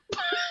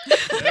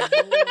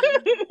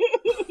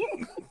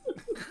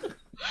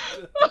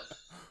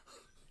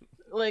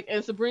 Like,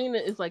 and Sabrina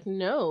is like,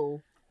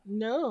 no,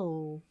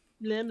 blah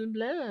blah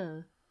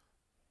blah.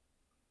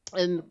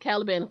 And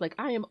Caliban is like,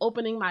 I am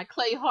opening my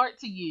clay heart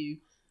to you.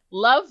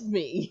 Love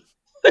me.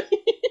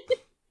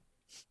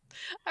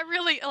 I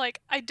really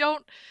I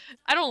don't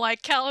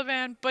like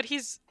Caliban, but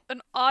he's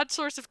an odd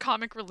source of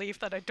comic relief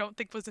that I don't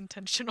think was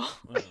intentional.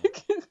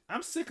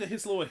 I'm sick of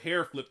his little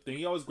hair flip thing.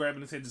 He always grabbing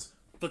his head, just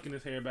flicking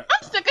his hair back.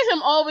 I'm sick of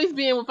him always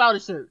being without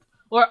a shirt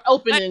or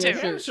opening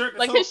his shirt.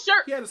 Like his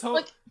shirt, he had his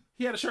whole.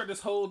 He had a shirt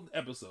this whole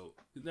episode.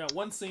 Now,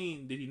 one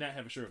scene did he not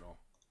have a shirt on?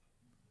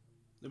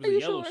 It was a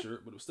yellow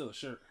shirt, but it was still a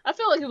shirt. I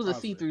feel like it was a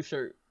see-through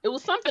shirt. It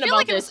was something about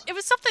like this. It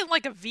was something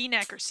like a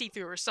V-neck or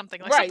see-through or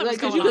something. Like right,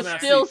 because you could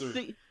still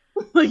see.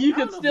 Like you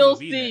could still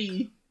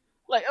see.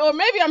 Like, or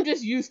maybe I'm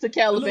just used to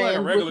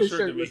Caliban with his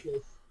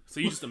shirtlessness. So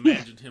you just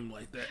imagined him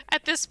like that.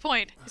 At this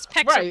point, his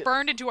pecs are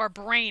burned into our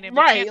brain and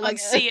we can't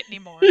unsee it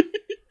anymore.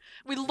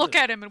 We look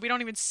at him and we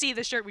don't even see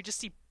the shirt. We just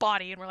see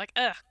body and we're like,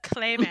 ugh,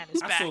 Clayman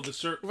is back. I saw the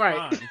shirt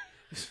fine.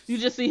 You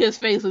just see his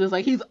face and it's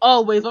like, he's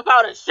always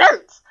without a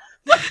shirt.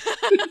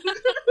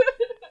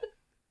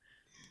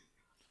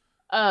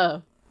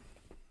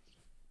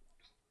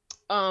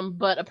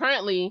 But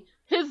apparently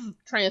his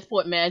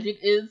transport magic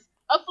is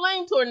a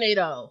flame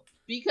tornado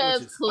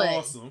because Clay.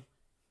 Awesome.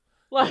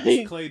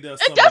 Like, Clay does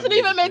it doesn't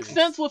even make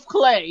sense with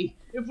Clay,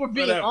 if we're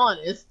being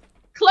honest.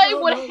 Clay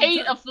would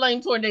hate a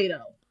flame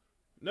tornado.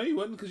 No, you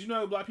wouldn't, because you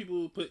know black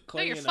people put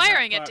Clay. No, you're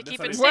firing it to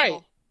keep it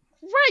stable.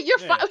 Right.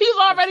 He's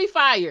already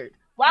fired.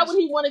 Why would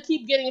he want to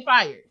keep getting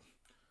fired?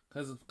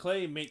 Because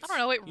Clay makes. I don't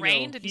know. It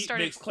rained and he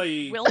started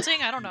Clay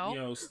wilting. I don't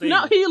know.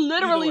 No, he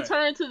literally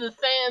turned to the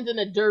sands and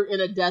the dirt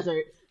in a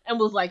desert and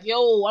was like,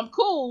 "Yo, I'm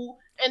cool."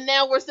 And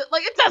now we're still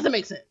like, it doesn't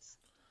make sense.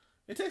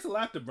 It takes a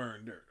lot to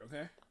burn dirt.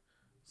 Okay.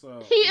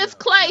 So he is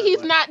clay.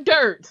 He's not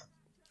dirt.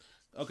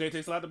 Okay, it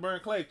takes a lot to burn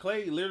clay.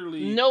 Clay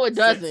literally. No, it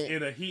doesn't.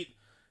 In a heat.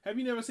 Have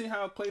you never seen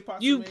how clay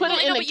pots? You put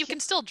it in, but you can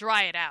still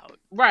dry it out.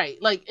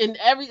 Right, like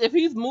if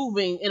he's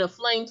moving in a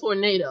flame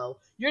tornado,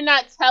 you're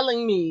not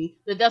telling me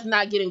that that's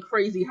not getting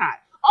crazy hot.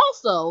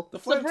 Also, the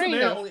flame Sabrina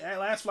tornado only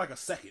lasts for like a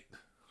second.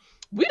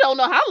 We don't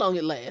know how long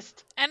it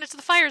lasts. And it's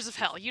the fires of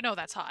hell. You know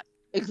that's hot.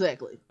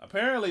 Exactly.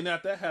 Apparently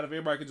not that hot. If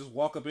everybody could just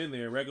walk up in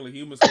there, regular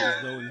humans could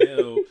just go in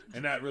hell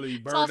and not really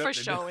burn up. It's all for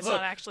show. It's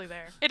not actually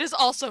there. It is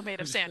also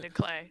made of sand and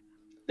clay.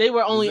 They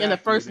were only in the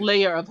first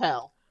layer of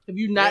hell. Have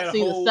you not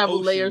seen the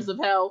several layers of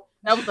hell?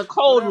 That was the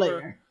cold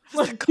layer.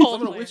 The cold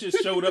Some of the witches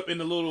showed up in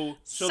the little,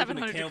 showed up in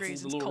the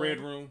council, the little red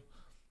cold. room.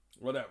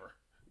 Whatever.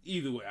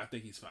 Either way, I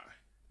think he's fine.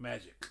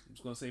 Magic. I'm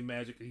just going to say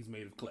magic, and he's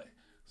made of clay.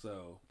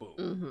 So, boom.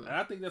 Mm-hmm. And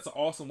I think that's an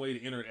awesome way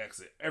to enter and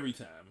exit every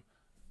time.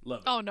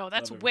 Love it. Oh, no,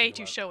 that's way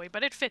too showy,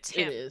 but it fits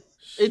him. It is.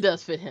 It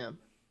does fit him.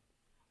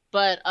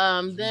 But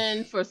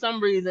then, for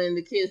some reason,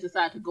 the kids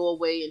decide to go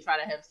away and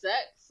try to have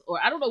sex. Or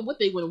I don't know what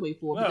they went away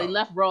for, but they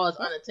left Roz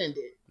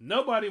unattended.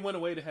 Nobody went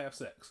away to have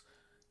sex.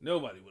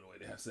 Nobody went away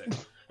to have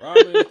sex.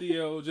 Robin and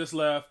Theo just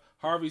left.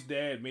 Harvey's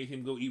dad made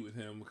him go eat with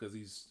him because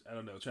he's, I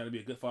don't know, trying to be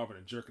a good father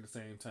and a jerk at the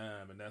same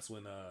time. And that's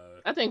when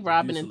I think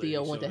Robin and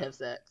Theo went to have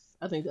sex.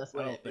 I think that's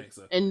what I don't think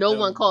so. And no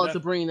one called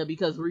Sabrina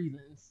because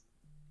reasons.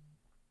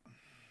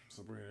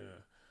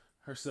 Sabrina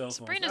herself.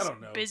 Sabrina's I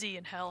don't know. busy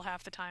in hell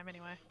half the time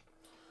anyway.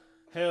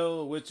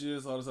 Hell,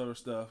 witches, all this other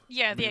stuff.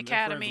 Yeah, the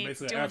academy,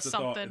 doing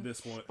something. At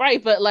this point.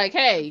 Right, but like,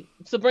 hey,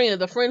 Sabrina,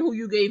 the friend who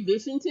you gave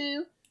vision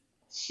to,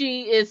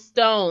 she is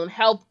stoned.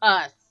 Help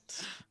us.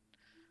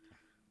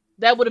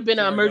 That would have been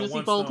an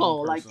emergency phone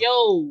call. Like,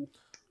 yo.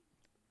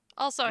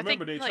 Also, I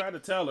think they tried to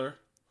tell her,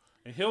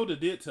 and Hilda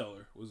did tell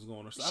her what was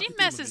going on. So she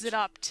messes it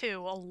up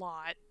too a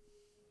lot.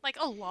 Like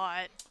a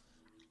lot.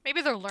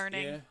 Maybe they're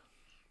learning. Yeah.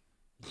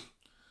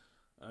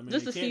 I mean,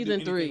 this is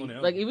season 3.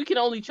 Like, we can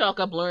only chalk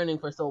up learning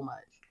for so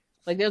much.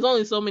 Like, there's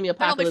only so many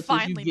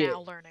apocalypses you get.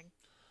 Now learning.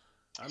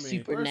 I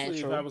mean, personally,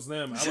 if I was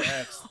them, I would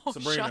ask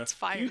Sabrina,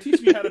 can you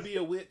teach me how to be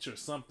a witch or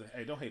something?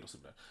 Hey, don't hate on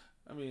Sabrina.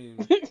 I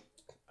mean,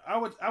 I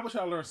would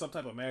try to learn some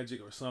type of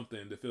magic or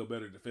something to feel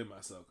better to defend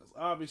myself. Because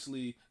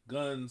obviously,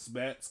 guns,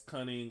 bats,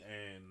 cunning,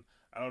 and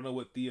I don't know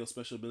what Theo's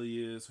special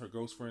ability is. Her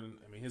ghost friend,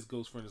 his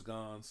ghost friend is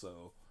gone,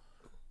 so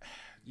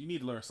you need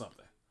to learn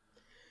something.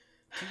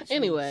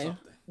 Anyway,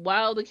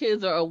 while the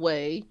kids are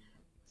away,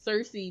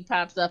 Cersei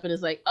pops up and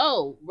is like,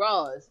 "Oh,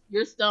 Roz,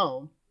 you're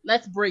stoned.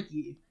 Let's break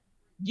you.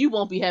 You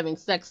won't be having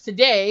sex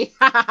today."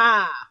 Ha ha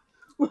ha.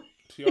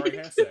 She already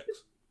has sex.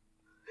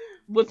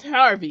 with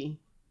Harvey,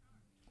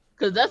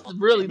 because that's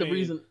really I the mean,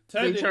 reason they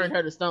technically- turned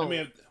her to stone. I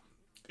mean,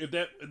 if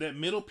that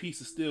middle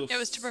piece is still It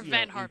was to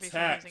prevent Harvey from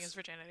intact, losing his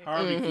virginity.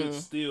 Harvey Mhm. could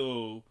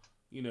still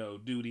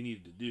do what he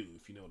needed to do,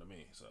 if you know what I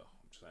mean. So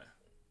I'm just saying.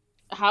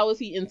 How is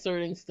he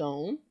inserting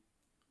stone?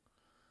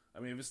 I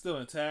mean, if it's still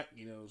intact,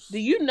 Do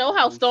you know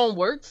how stone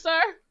works,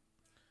 sir?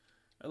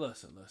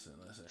 Listen.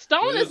 Stone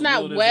Well, is there's a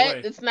not will, there's a wet.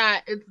 way. It's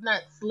not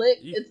slick.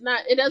 You- It's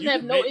not. It doesn't You have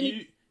can no make- any.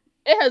 you-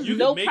 It has you can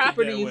no make it that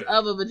properties way.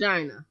 of a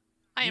vagina.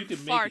 I You am can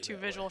make far it too that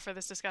visual way. for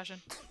this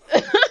discussion.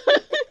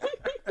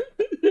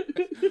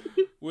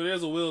 Where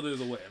there's a will,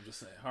 there's a way. I'm just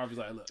saying. Harvey's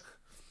like, look,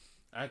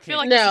 I can't. I feel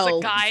like this is No.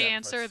 a guy Sacrifice.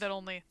 answer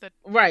that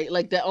Right,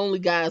 like that only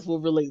guys will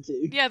relate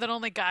to. that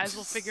only guys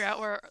will figure out,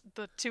 where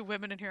the two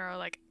women in here are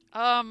like,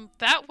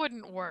 that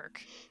wouldn't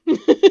work.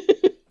 Gotcha.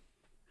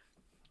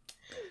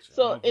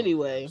 So, I'll go with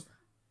anyway.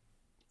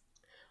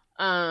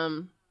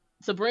 that.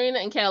 Sabrina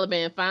and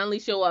Caliban finally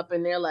show up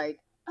and they're like,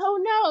 "Oh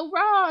no,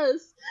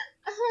 Roz!"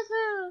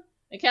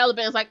 And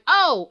Caliban's like,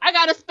 "Oh, I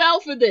got a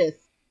spell for this.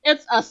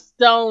 It's a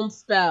stone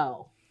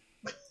spell.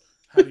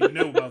 How do you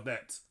know about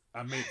that?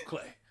 I made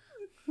clay.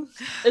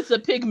 It's a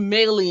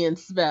Pygmalion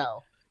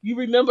spell. You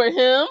remember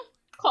him?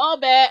 Call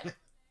back."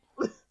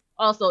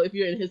 Also, if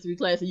you're in history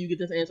class and you get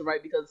this answer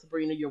right because of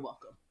Sabrina, you're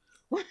welcome.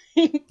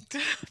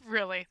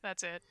 Really,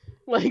 that's it.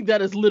 Like,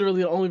 that is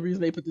literally the only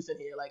reason they put this in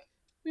here. Like,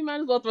 we might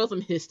as well throw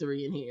some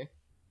history in here.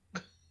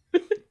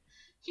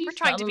 We're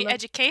trying to be telling us-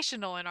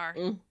 educational in our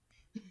Mm.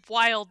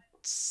 wild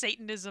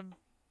Satanism,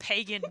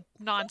 pagan,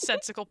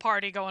 nonsensical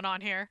party going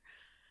on here.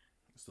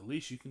 It's the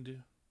least you can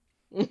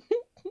do.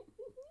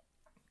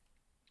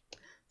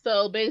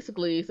 So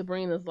basically,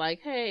 Sabrina's like,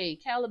 "Hey,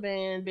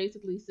 Caliban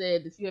basically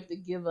said that you have to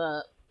give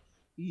up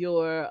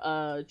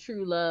your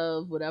true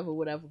love, whatever,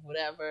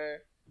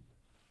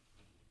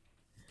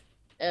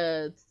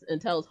 and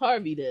tells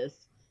Harvey this,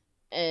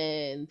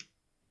 and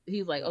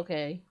he's like,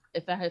 okay,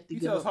 if I have to He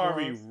give tells up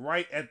Harvey Roz-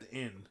 right at the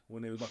end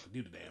when they was about to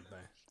do the damn thing.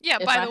 Yeah,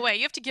 If by I- the way,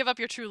 you have to give up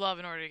your true love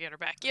in order to get her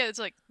back. Yeah, it's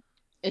like,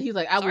 and he's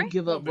like, I Sorry? will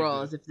give No up big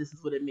Roz deal. if this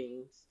is what it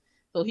means.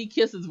 So he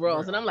kisses Roz,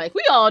 Right. and I'm like,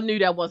 we all knew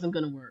that wasn't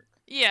gonna work.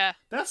 yeah,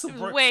 That's it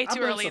was Sabri- way I too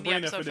blame early in the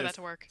Sabrina episode for this. that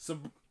to work.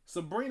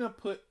 Sabrina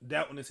put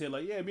doubt in his head,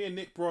 like, yeah, me and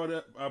Nick broke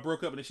up,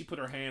 and then she put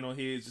her hand on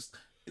his, just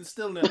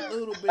instilling that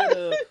little bit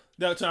of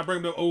doubt, trying to bring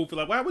him up over.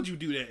 Like, why would you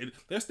do that? And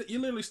you're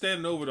literally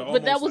standing over the.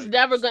 But that was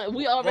never gonna.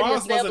 We already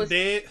Ross wasn't established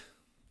dead.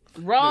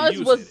 Roz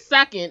you was said it.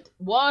 second.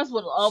 Roz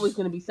was always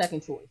going to be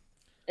second choice,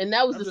 and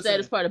that was I'm the just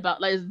saddest saying. part about.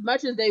 Like, as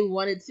much as they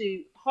wanted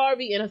to,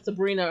 Harvey and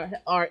Sabrina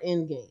are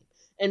in game,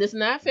 and it's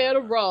not fair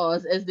to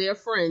Roz as their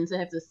friends to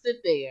have to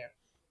sit there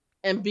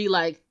and be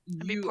like,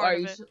 be "You part are of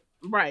you it.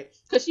 right?"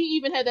 Because she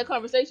even had that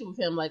conversation with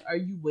him, like, "Are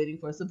you waiting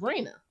for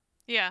Sabrina?"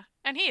 Yeah,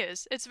 and he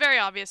is. It's very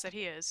obvious that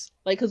he is,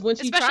 Like, because when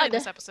she especially tried in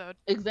this to episode.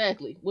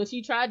 exactly when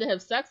she tried to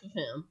have sex with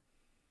him,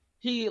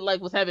 he like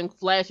was having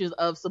flashes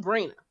of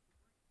Sabrina.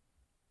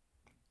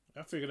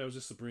 I figured that was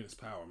just Sabrina's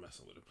power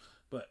messing with him.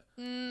 But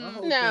my Mm,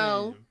 whole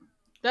No. thing,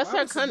 That's why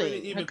her would Sabrina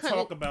cunning. even Her cunning.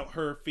 talk about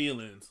her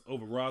feelings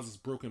over Roz's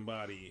broken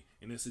body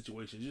in this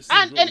situation? It just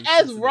And, seems really and as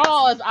insensitive to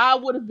Roz, me. I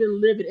would have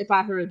been livid if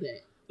I heard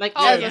that. Like,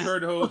 Oh, Yeah, as you a-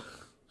 heard the whole.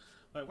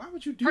 Like, why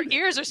would you do her that?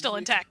 ears are still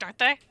intact, aren't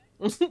they?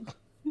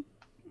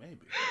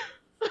 Maybe.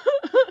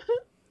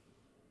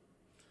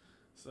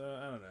 So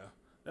I don't know.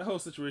 That whole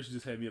situation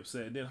just had me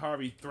upset. And then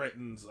Harvey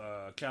threatens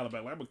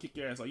Caliban, like, I'm gonna kick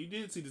your ass. Like, you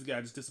did see this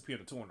guy just disappear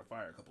in a tour in the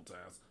fire a couple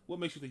times. What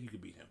makes you think you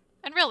could beat him?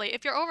 And really,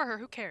 if you're over her,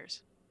 who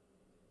cares?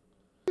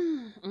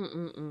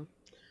 Mm-mm-mm.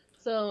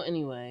 So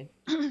anyway,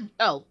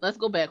 oh, let's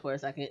go back for a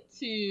second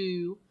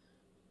to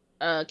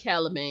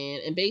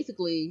Caliban, and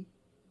basically,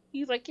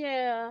 he's like,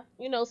 yeah,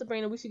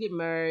 Sabrina, we should get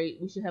married.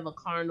 We should have a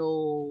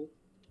carnal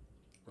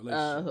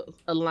Relationship.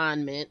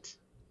 alignment.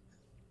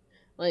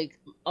 Like,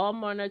 all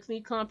monarchs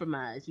need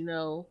compromise,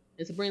 And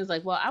Sabrina's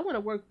like, well, I want to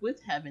work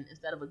with heaven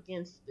instead of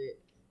against it.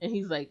 And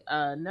he's like,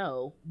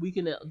 no, we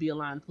can be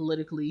aligned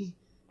politically,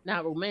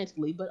 not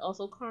romantically, but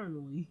also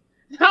carnally.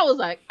 I was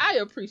like, I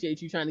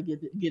appreciate you trying to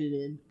get it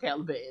in,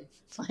 Caliban.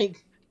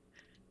 Like,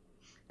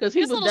 because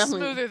he He's a was little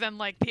definitely smoother than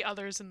like the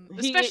others, and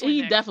he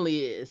especially Nick. definitely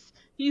is.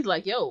 He's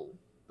like, yo,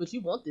 but you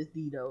want this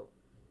D though.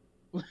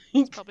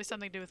 Probably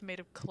something to do with made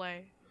of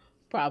clay.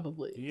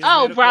 Probably. He is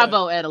Oh, made of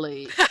bravo,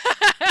 Adelaide. Just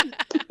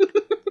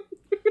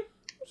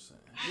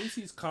saying. At least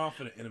he's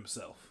confident in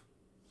himself.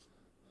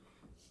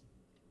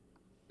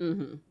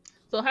 hmm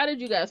So how did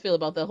you guys feel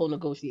about that whole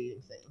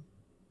negotiating thing?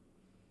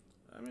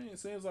 I mean, it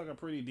seems like a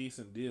pretty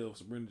decent deal if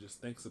Sabrina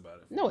just thinks about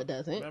it. No, it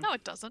doesn't. No,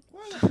 it doesn't.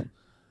 What?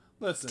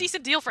 Listen.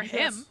 Decent deal for he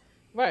him. does-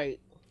 Right.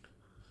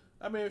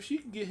 I mean, if she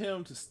can get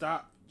him to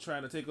stop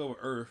trying to take over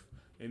Earth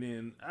and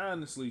then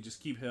honestly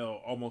just keep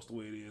Hell almost the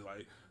way it is,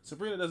 like,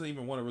 Sabrina doesn't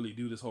even want to really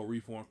do this whole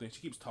reform thing.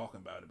 She keeps talking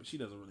about it, but she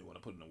doesn't really want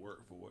to put in the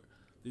work for it.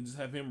 Then just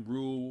have him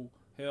rule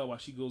Hell while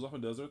she goes off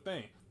and does her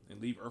thing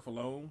and leave Earth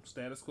alone,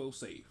 status quo,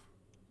 safe.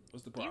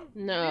 What's the problem?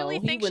 No, really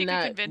he think would she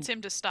not. could convince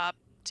him to stop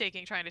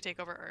trying to take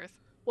over Earth?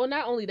 Well,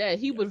 not only that,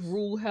 he would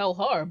rule hell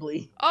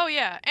horribly. Oh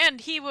yeah, and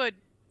he would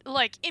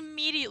like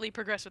immediately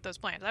progress with those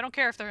plans. I don't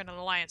care if they're in an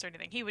alliance or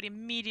anything. He would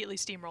immediately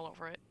steamroll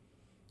over it.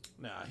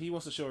 Nah, he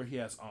wants to show her he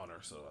has honor.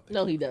 So I think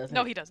No, he doesn't.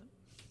 No, he doesn't.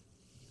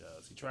 He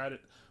does. He tried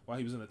it while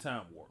he was in a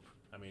time warp.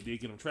 I mean, did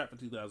get him trapped for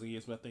 2,000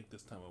 years, but I think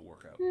this time it'll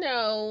work out.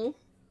 No.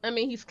 I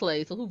mean, he's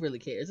Clay, so who really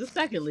cares? And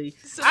secondly,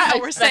 So I now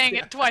we're saying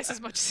expected- it twice as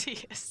much as he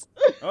is.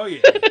 Oh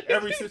yeah,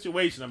 every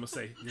situation I'm gonna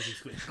say this is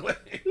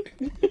Clay.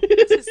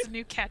 This is the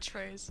new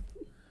catchphrase.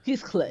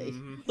 he's Clay.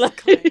 Mhm.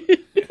 Like-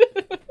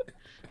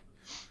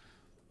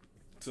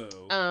 So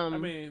Um, I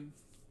mean,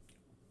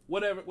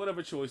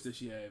 whatever choice that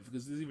she had,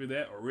 because it's either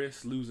that or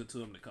risk losing to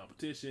him in the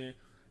competition.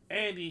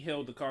 And he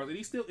held the cards, and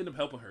he still ended up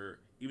helping her,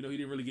 even though he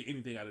didn't really get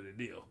anything out of the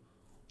deal.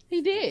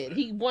 he did.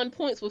 He won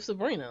points with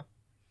Sabrina.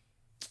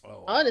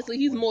 Oh, Honestly,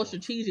 he's wow. more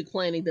strategic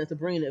planning than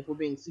Sabrina, if we're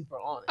being super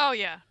honest. Oh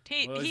yeah,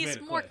 Well, he's he's made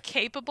it more Clay.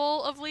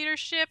 capable of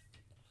leadership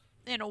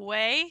in a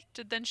way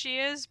than she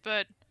is,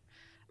 but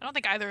I don't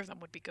think either of them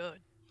would be good.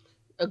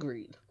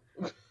 Agreed.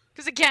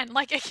 Because again,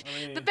 like I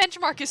mean, the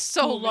benchmark is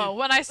so Well, I mean- low.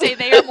 When I say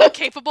they are more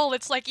capable,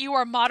 it's like you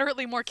are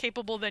moderately more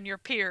capable than your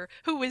peer,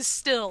 who is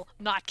still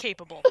not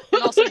capable.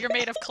 And also, you're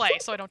made of clay,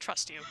 so I don't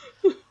trust you.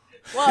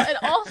 Well, and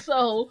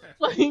also,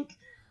 like,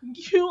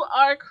 you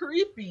are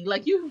creepy.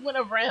 Like, you went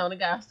around and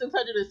got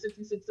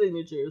 666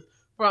 signatures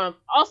from.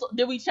 Also,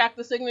 did we check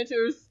the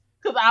signatures?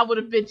 Because I would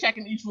have been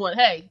checking each one.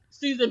 Hey,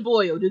 Susan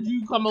Boyle, did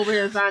you come over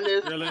here and sign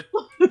this?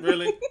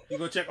 really? You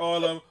gonna check all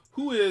of them?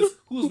 Who's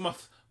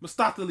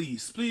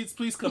Mastopheles?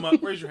 Please come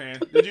up. Raise your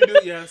hand. Did you do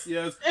it? Yes.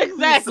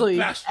 Exactly.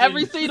 Sebastian?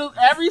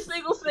 Every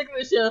single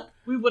signature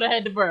we would have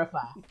had to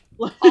verify.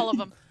 All of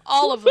them.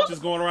 All of them.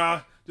 Just going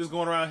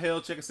around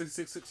hell checking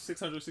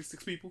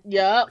 666 people.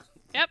 Yep.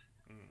 Yep.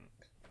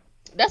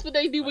 That's what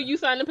they do when you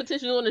sign a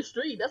petition on the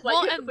street. That's why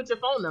Well, you have to and- put your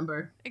phone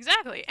number.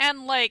 Exactly.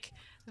 And like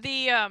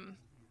the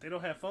They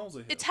don't have phones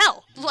in here. it's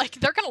hell. Like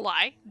they're gonna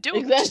lie. Just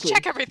Exactly.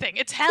 check everything.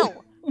 It's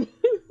hell.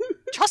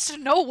 Trust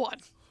no one.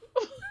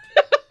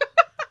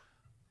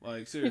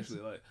 Like seriously,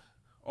 like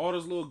all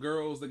those little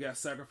girls that got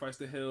sacrificed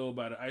to hell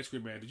by the ice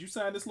cream man. Did you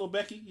sign this little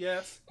Becky?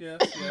 Yes.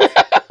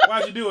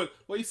 Why'd you do it?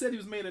 Well, he said he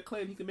was made of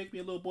clay and he could make me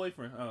a little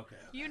boyfriend. Oh, okay.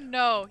 You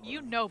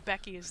know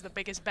Becky is the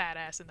biggest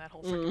badass in that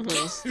whole freaking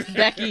place. Mhm.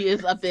 Becky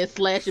is up there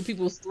slashing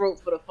people's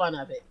throats for the fun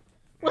of it.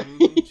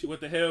 She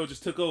went to hell,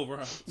 just took over,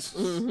 huh?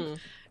 hmm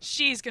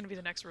She's gonna be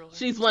the next ruler.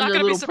 She's It's one not of the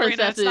gonna be little Sabrina. It's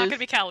princesses. not gonna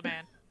be Caliban.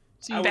 I would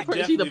She's the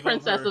definitely vote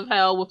princess her. of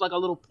hell with like a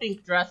little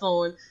pink dress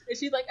on, and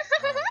she's like,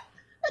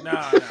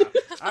 Nah.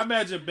 I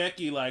imagine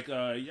Becky like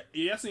y'all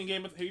seen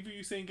have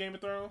you seen Game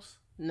of Thrones?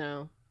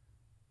 no.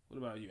 What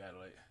about you,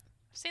 Adelaide?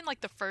 I've seen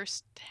like the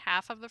first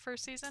half of the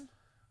first season.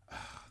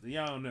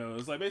 Y'all don't know.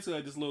 It's like basically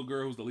like this little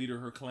girl who's the leader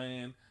of her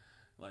clan.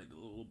 Like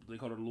they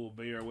called her the little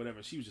bear or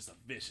whatever. She was just a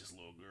vicious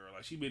little girl.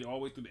 Like she made it all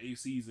the way through the 8th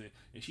season,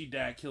 and she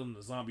died killing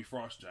the zombie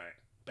frost giant.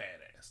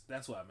 Badass.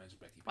 That's why I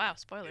mentioned Becky. Wow,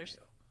 spoilers.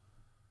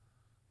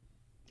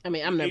 I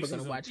mean, I'm never Eighth gonna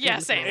season. watch. Yeah, Game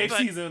of same. Thrones. Eighth But-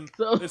 season.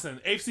 So-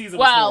 Listen, 8th season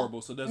was Wow.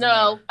 horrible, so it doesn't No.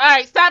 matter. All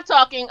right, stop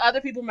talking. Other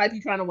people might be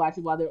trying to watch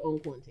it while they're on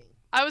quarantine.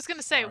 I was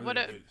gonna say, Oh, what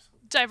yeah, a, it is.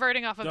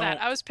 diverting off of that,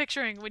 Don't- I was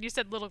picturing when you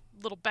said little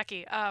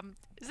Becky.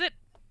 Is it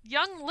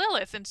young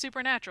Lilith in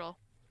Supernatural?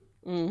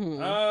 hmm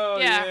Oh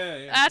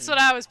yeah. That's what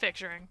I was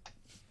picturing.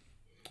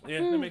 Yeah,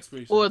 that makes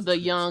pretty sense. Or the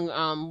young,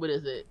 what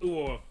is it?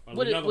 Or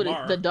What is, young what is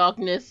Amara. the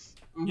darkness?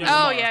 Mhm. Yeah.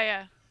 Oh Lamar.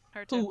 yeah.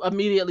 Her too. Who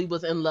immediately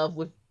was in love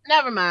with?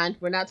 Never mind.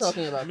 We're not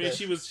talking about I mean, this.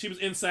 she was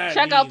inside.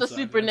 Check me, out the so I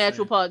can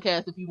Supernatural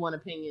understand. podcast if you want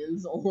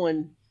opinions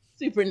on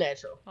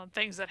Supernatural. On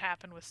things that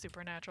happen with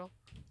Supernatural.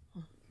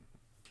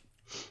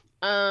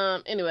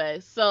 Anyway,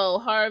 so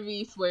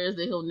Harvey swears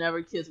that he'll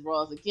never kiss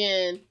Ross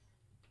again,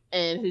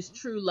 and his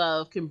true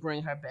love can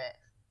bring her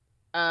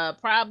back.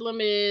 Problem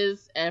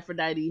is,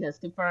 Aphrodite has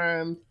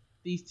confirmed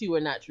these two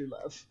are not true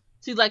love.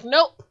 She's like,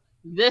 nope,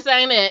 this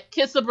ain't it.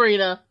 Kiss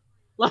Sabrina.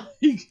 Like,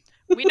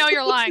 We know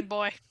you're lying,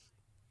 boy.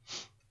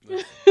 Am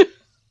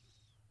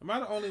I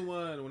the only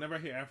one? Whenever I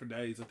hear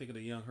Aphrodite, I think of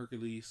the young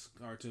Hercules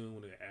cartoon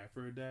with the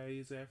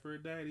Aphrodite.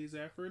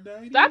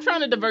 stop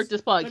trying to divert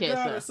this The podcast.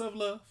 goddess Sir. of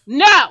love.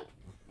 No.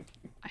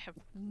 I have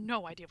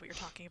no idea what you're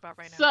talking about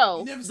right now. So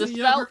You never the seen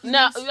Young spell.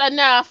 No, Hercules?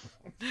 enough.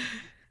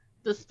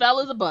 The spell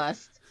is a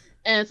bust.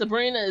 And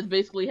Sabrina is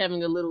basically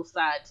having a little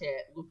side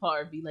chat with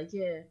Harvey, like,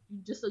 yeah,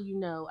 just so you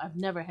know, I've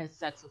never had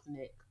sex with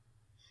Nick.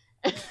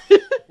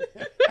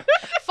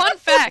 Fun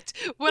fact,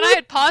 when I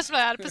had paused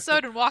that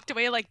episode and walked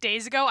away like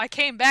days ago, I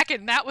came back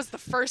and that was the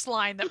first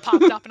line that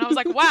popped up. And I was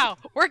like, wow,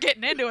 we're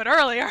getting into it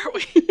early, aren't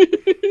we?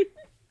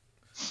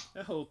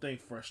 That whole thing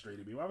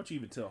frustrated me. Why would you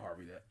even tell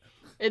Harvey that?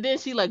 And then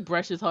she like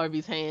brushes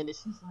Harvey's hand, and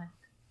she's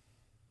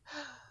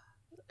like,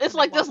 it's Oh,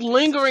 like this wow.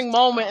 lingering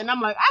moment, and I'm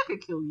like, I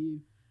could kill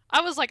you.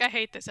 I was like, I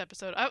hate this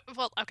episode.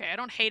 Well, okay, I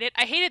don't hate it.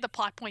 I hated the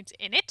plot points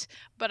in it,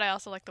 but I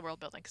also like the world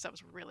building because that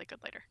was really good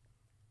later.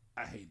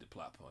 I hate the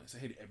plot points. I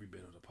hated every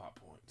bit of the plot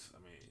points.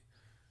 I mean,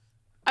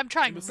 I'm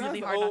trying Besides really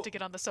the hard not old- to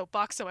get on the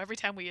soapbox, so every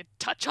time we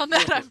touch on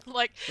that, Yeah, I'm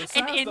like an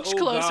besides the inch old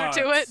closer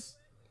to it. gods-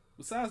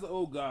 Besides the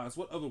old gods,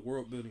 what other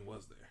world building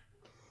was there?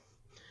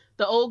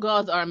 The old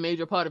gods are a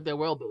major part of their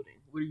world building.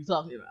 What are you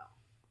talking about?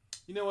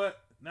 You know what?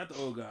 not the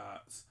old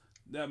gods.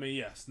 I mean,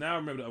 yes. Now I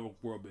remember the other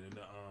world bending.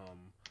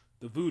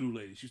 The voodoo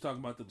lady. She was talking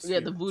about the spirits. Yeah,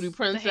 the voodoo The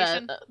princess,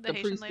 Haitian, the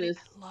Haitian lady.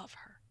 priestess. I love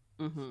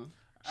her. Mm-hmm.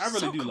 I really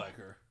So do cool. like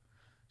her.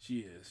 She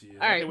is.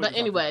 All right, but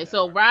anyway,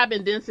 so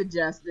Robin then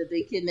suggests that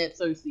they kidnap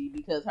Cersei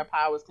because her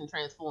powers can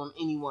transform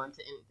anyone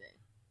to anything.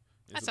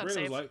 That Sabrina sounds was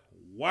safe. like,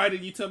 "Why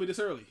didn't you tell me this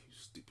early? You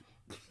stupid."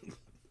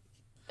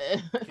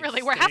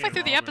 Really, we're halfway stand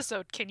through the Robin.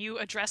 episode. Can you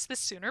address this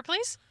sooner,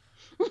 please?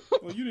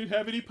 Well, you didn't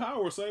have any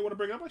power, so I didn't want to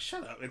bring it up. I'm like,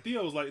 shut up. And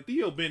Theo was like,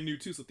 Theo been new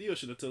too, so Theo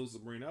should have told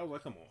Sabrina. I was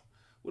like, come on,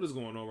 what is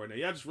going on right now?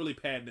 Y'all just really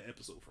padding the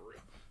episode for real.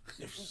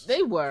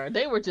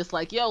 They were just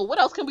like, yo, what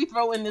else can we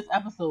throw in this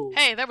episode?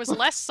 Hey, there was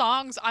less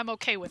songs. I'm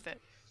okay with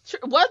it.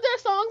 Was there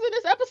songs in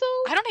this episode?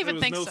 I don't There even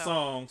was think no so.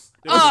 songs.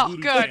 There was Oh,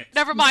 voodoo good. chants.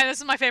 Never mind. This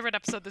is my favorite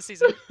episode this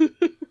season.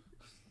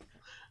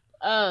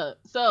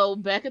 So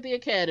back at the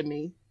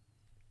academy,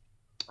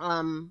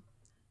 the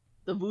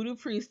voodoo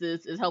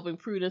priestess is helping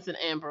Prudence and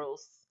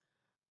Ambrose.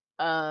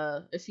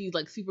 She's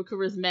like super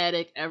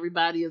charismatic.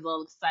 Everybody is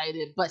all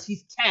excited, but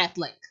she's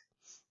Catholic,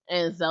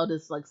 and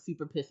Zelda's like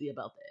super pissy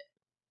about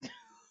that.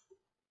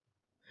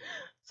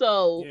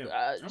 So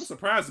Yeah, I'm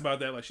surprised about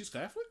that. Like, she's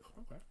Catholic?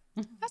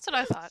 Okay. That's what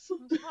I thought.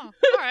 Oh,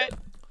 all right.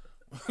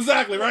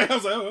 Exactly, right? I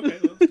was like, oh, okay,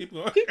 let's keep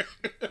going.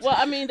 well,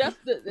 I mean,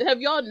 have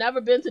y'all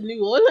never been to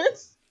New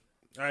Orleans?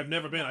 I've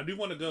never been. I do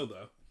want to go,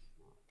 though.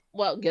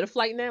 Well, get a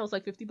flight now. It's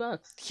like $50.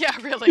 Yeah,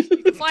 really.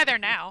 You can fly there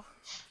now.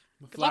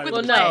 luck with Fly the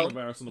to plague.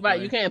 coronavirus on the Right,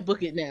 plane. you can't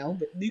book it now.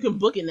 But you can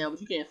book it now,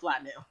 but you can't fly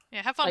now.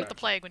 Yeah, have fun Like- with the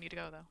plague when you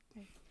go,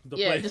 though. The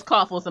Yeah, plane. just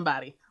cough on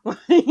somebody.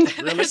 Really?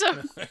 There's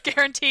a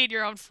guaranteed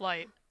your own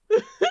flight.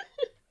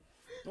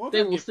 What They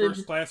if I will get send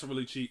first class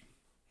really cheap?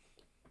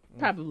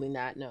 Probably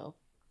not. No,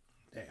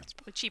 Damn. It's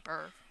probably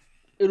cheaper.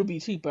 it'll be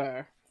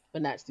cheaper,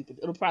 but not stupid.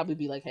 It'll probably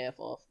be like half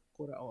off,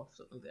 quarter off,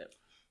 something like that.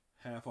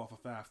 Half off of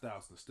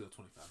 5,000 is still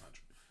 2,500.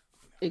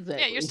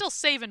 Exactly. Yeah, you're still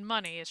saving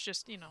money. It's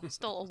just,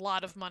 still a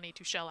lot of money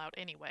to shell out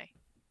anyway.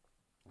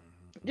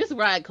 just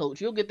ride coach.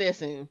 You'll get there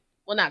soon.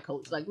 Well, not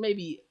coach. Like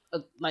maybe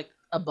like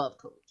above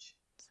coach.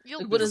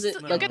 You'll, Like, what is it?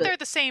 you'll Like get the- there at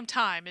the same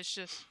time. It's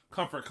just,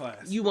 Comfort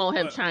class. You won't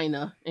have But-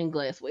 china and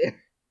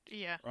glassware.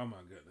 yeah. Oh my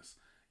goodness.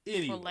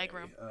 Anyway,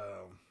 legroom.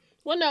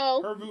 Well,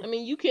 no. Her vo- I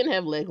mean, you can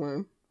have leg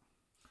room.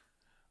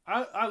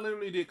 I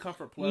literally did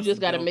Comfort Plus. You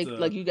just and gotta make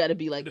Delta. like you gotta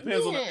be like. It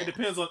depends on yeah. it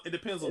depends on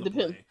the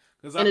depends- plane.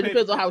 Because and it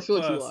depends on how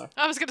short you are.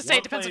 I was going to say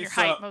it depends on your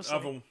height,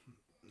 mostly.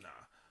 Nah,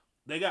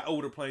 they got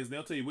older planes.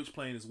 They'll tell you which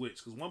plane is which.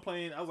 Because one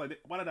plane, I was like,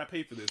 why did I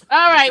pay for this?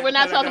 All right, The we're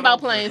not second plane talking I got about on-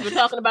 planes. We're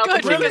talking about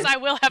Good, the because I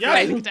will have Y'all-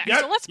 panic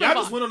attacks. So let's y'all move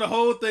just on. went on the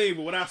whole thing,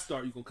 but when I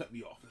start, you gonna cut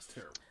me off. That's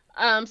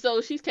terrible.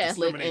 So she's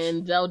Catholic, Discrimination.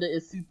 and Zelda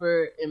is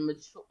super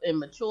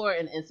immature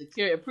and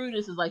insecure. And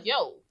Prudence is like,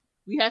 "Yo,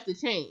 we have to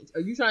change. Are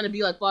you trying to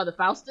be like Father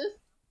Faustus?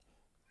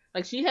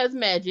 Like she has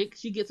magic.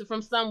 She gets it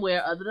from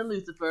somewhere other than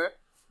Lucifer.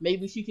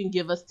 Maybe she can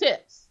give us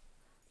tips."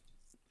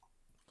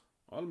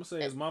 All I'm gonna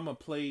say is, Mama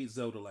played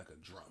Zelda like a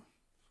drum.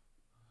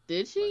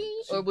 Did she,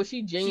 Like, she- or was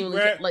she genuinely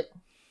grabbed- like?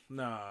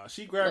 Nah,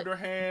 she grabbed her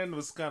hand,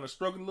 was kind of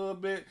stroking a little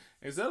bit,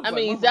 and Zelda. I Was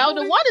mean, like,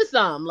 Zelda Mama, wanted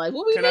some. Like,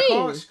 what we Can I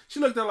call? mean? She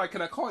looked at her like,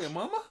 "Can I call your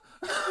mama?"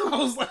 I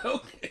was like,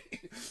 "Okay."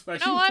 Like You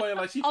she know was what? playing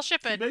like she. I'll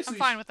ship she it. I'm basically-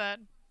 fine with that.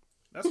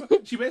 That's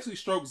what she basically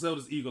stroked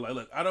Zelda's ego. Like,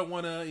 look, I don't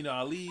want to,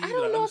 I'll leave. I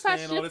don't know if I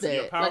understand all ship this.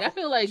 You're that. powerful. Like, I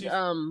feel like She's-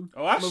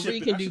 Marie I ship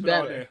it. can I do ship it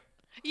all better. day.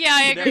 Yeah,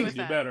 I She agree definitely with do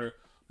that. better.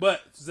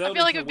 But Zelda I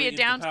feel like it would be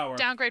a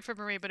downgrade for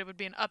Marie, but it would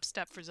be an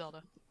upstep for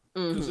Zelda.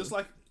 Because Mhm. just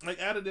like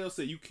Adadale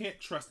said, you can't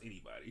trust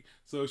anybody.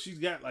 So she's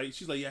got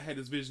she's like, yeah, I had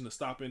this vision of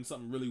stopping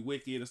something really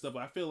wicked and stuff.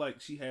 But I feel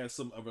like she has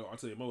some of her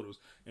ulterior motives,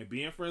 and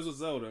being friends with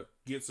Zelda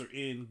gets her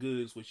in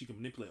goods where she can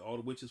manipulate all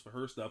the witches for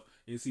her stuff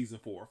in season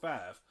 4 or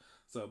 5.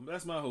 So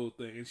that's my whole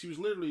thing. And she was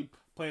literally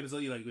playing as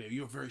like,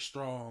 you're very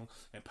strong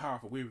and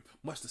powerful. We're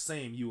much the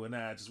same, you and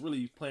I. Just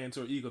really playing to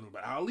her ego.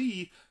 But I'll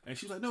leave. And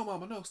she was like, no,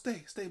 Mama, no,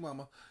 stay,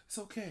 Mama. It's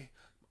okay.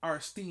 Our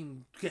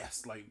esteemed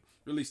guest,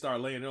 really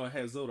started laying there and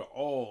had Zelda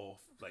all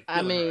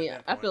I mean,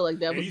 I feel like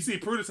that and was you see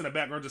Prudence in the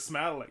background just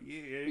smiling like,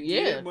 yeah,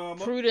 yeah.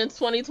 Mama. Prudence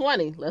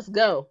 2020. Let's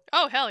go.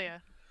 Oh, hell yeah.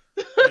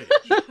 Hey,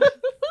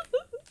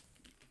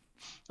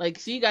 Like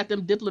she got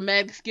them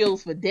diplomatic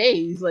skills for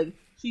days. Like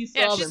she's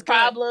Yeah, solving she's good.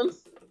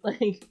 problems.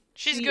 Like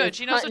She's she good. is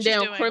She knows what hunting she's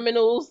down doing.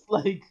 criminals.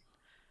 Like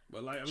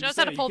but I'm She just knows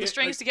how to saying, pull you the can't,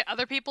 strings to get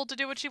other people to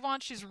do what she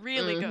wants. She's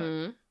really good.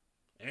 mhm.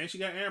 And she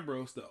got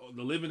Ambrose, the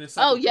living Oh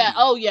encyclopedia. yeah.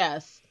 Oh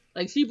yes.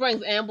 Like she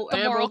brings Ambrose The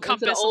moral into the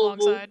compass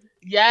Oval. alongside.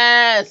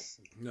 Yes.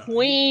 No,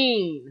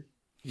 Queen.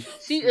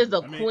 She is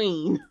a I mean,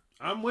 queen.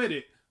 I'm with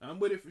it. I'm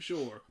with it for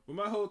sure. But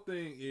my whole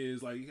thing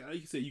is like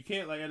you said, you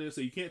can't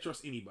you can't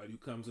trust anybody who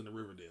comes into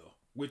Riverdale,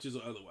 witches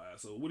or otherwise.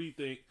 So what do you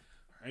think?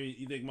 I mean,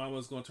 you think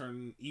Mama's gonna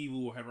turn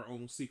evil or have her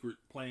own secret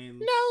plans?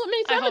 No, I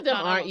mean I some of hope them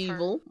not. I aren't love her.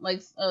 evil.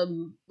 Like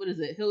what is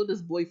it?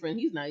 Hilda's boyfriend.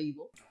 He's not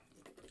evil.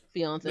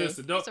 Fiance.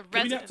 Listen, don't, It's a can we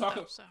not resident, talk?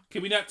 though, so.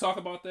 Can we not talk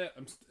about that?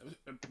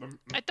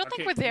 I don't think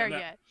can't- we're there I'm not-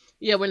 yet.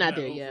 Yeah, we're I'm not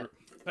there over yet. it.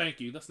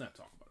 Thank you. Let's not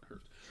talk about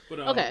her. But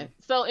Okay,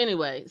 so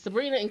anyway,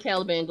 Sabrina and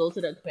Caliban go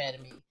to the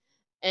academy,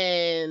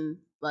 and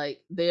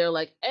like they're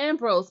like,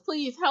 Ambrose,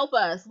 please help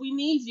us. We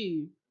need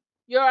you.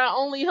 You're our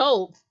only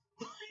hope.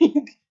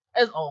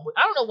 As always.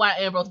 I don't know why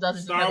Ambrose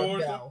doesn't Star just have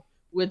Wars a bell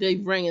where they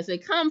ring and say,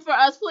 "Come for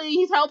us,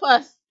 please help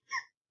us."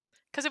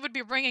 Because it would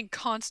be ringing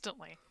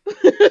constantly.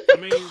 I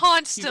mean,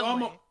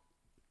 Constantly.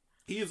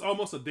 he is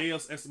almost a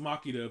Deus Ex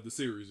Machina of the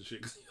series and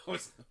shit.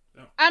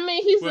 I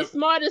mean, he's the But-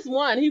 smartest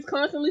one. He's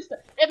constantly.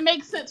 It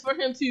makes sense for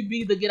him to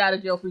be the get out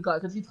of jail free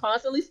card because he's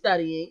constantly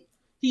studying.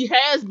 He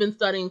has been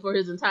studying for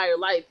his entire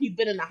life. He's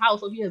been in the house,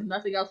 so he has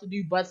nothing else to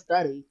do but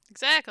study.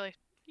 Exactly.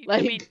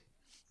 Like, I mean,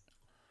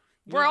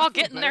 we're I all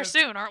feel getting there bad.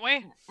 soon, aren't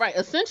we? right?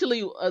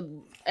 Essentially,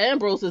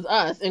 Ambrose is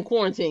us in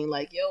quarantine.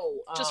 Like, yo,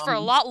 Just for a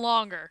lot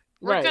longer.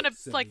 We're right. gonna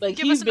like Like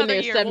give he's us been another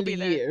there year. We'll 70 be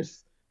there.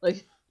 years.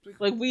 Like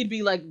we'd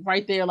be like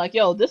right there. Like,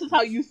 yo, this is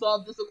how you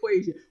solve this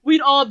equation.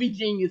 We'd all be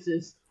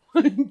geniuses.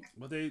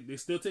 But they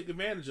still take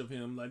advantage of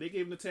him. Like, they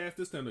gave him the task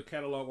this time to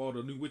catalog all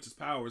the new witches'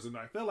 powers, and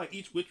I felt like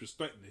each witch was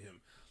threatening him.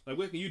 Like,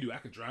 what can you do? I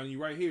can drown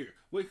you right here.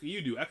 What can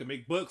you do? I can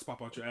make bugs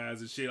pop out your eyes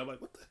and shit. I'm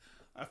like, what the?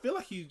 I feel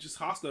like he's just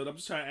hostile. I'm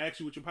just trying to ask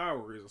you what your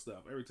power is and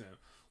stuff every time.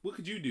 What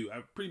could you do?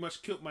 I pretty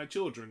much killed my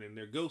children and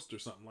their ghost or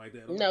something like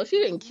that. I'm No, like, she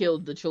didn't kill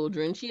the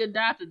children. She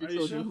adopted the Are you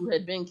children sure? who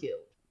had been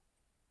killed.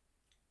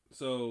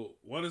 So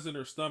one is in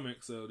her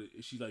stomach. So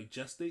is she like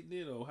gestating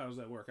it, or how does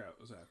that work out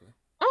exactly?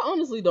 I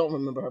honestly don't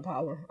remember her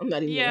power. I'm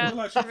not even. Yeah, feel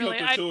like she really.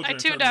 killed their children I in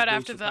tuned terms of out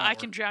after ghosts the of "I power.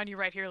 can drown you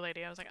right here,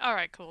 lady." I was like, all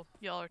right, cool.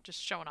 Y'all are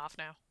just showing off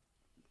now.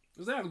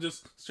 Exactly.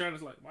 Just trying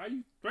to like, why are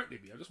you threatening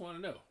me? I just want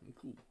to know. I'm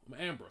cool. I'm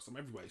Ambrose. I'm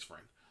everybody's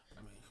friend. I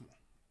mean, come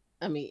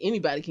on. I mean,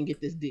 anybody can get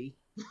this D.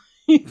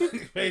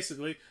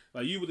 Basically,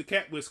 like you with the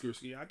cat whiskers.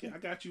 Yeah, I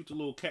got you with the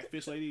little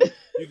catfish lady.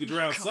 You could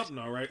drown something,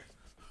 all right.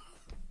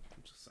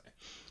 I'm just saying.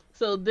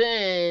 So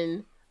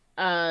then,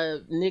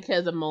 Nick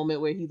has a moment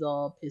where he's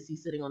all pissy,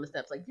 sitting on the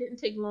steps, like, "Didn't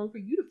take long for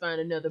you to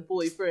find another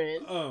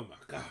boyfriend." Oh my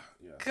god.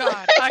 Yeah.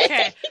 God.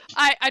 Okay.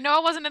 I know I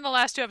wasn't in the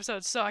last 2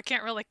 episodes, so I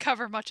can't really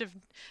cover much of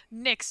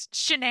Nick's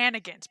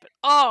shenanigans. But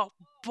oh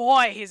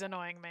boy, he's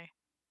annoying me.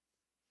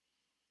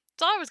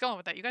 That's all I was going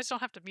with that. You guys don't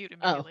have to mute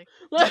immediately.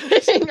 Like,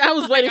 I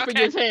was waiting for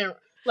Okay. your turn.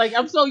 Like,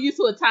 I'm so used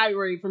to a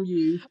tirade from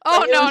you. Oh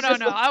Like, it no was no just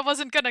no! like- I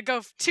wasn't gonna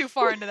go too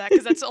far into that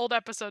because that's old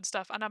episode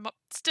stuff, and I'm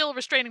still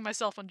restraining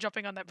myself on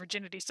jumping on that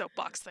virginity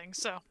soapbox thing.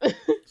 So So,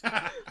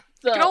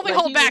 you can only like,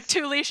 hold he back was-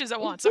 2 leashes at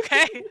once,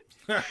 okay?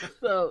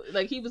 So,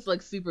 like, he was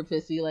like super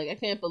pissy. Like, "I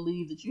can't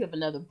believe that you have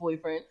another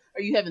boyfriend.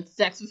 Are you having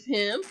sex with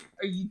him?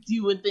 Are you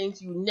doing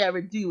things you would never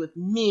do with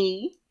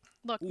me?"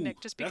 Look, Ooh,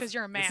 Nick, just that's- because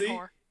you're a man see?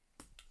 whore.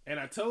 And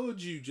I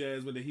told you,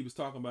 Jasmine, that he was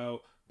talking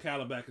about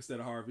Calabac instead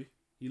of Harvey.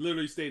 He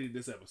literally stated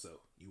this episode.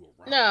 You were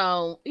wrong.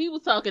 No, he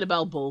was talking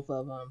about both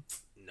of them.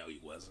 No, he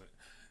wasn't.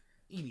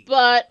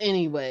 But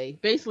anyway,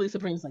 basically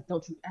Supreme's like,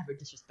 "Don't you ever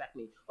disrespect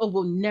me, or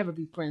we'll never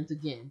be friends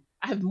again.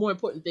 I have more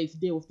important things to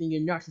deal with than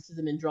your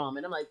narcissism and drama."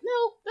 And I'm like,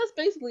 no, that's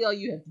basically all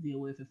you have to deal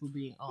with, if we're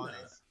being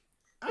honest.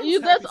 I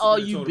was That's happy all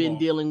Sabrina you've told him been off.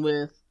 dealing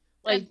with.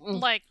 Like, And,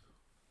 like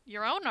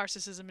your own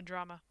narcissism and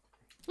drama.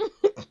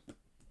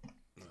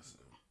 Listen,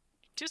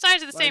 2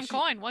 sides of the Like, same she-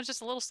 coin. One's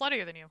just a little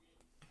sluttier than you.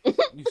 you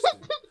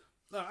stupid.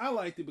 No, I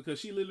liked it because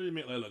she literally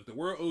meant, like, look, the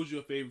world owes you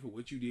a favor for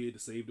what you did to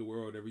save the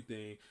world and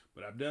everything,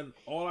 but I've done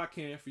all I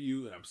can for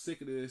you, and I'm sick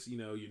of this. You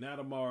know, you're not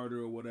a martyr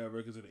or whatever,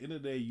 because at the end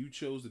of the day, you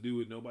chose to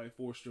do it. Nobody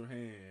forced your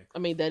hand. I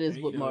mean, that is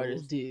And what he martyrs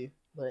knows. do.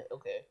 But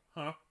okay.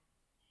 Huh?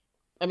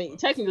 I mean,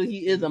 technically,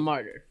 he is a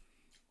martyr.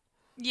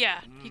 Yeah,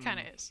 he kind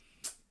of is.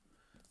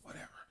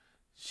 Whatever.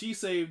 She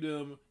saved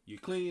him. You're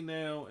clean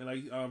now, and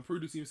like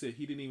Prudence even said,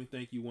 he didn't even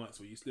thank you once,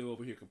 so you're still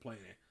over here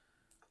complaining.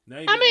 Now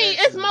you I gonna mean,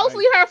 ask it's him,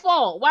 mostly like, her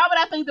fault. Why would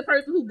I think the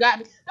person who got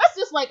me? That's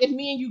just like if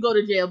me and you go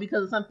to jail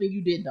because of something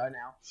you did,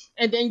 Darnell,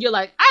 and then you're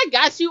like, "I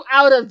got you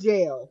out of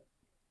jail."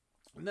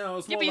 No,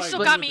 it's Yeah, more but you like still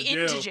we got went me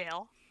to into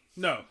jail.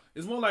 No,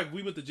 it's more like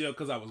we went to jail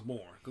because I was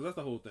born. Because that's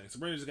the whole thing.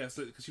 Sabrina just got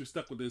sick because she was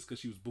stuck with this because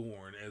she was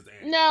born as the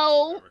Antichrist or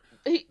No,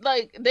 whatever.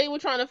 like they were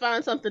trying to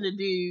find something to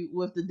do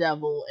with the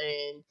devil,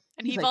 and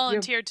And he's he like, "You're-"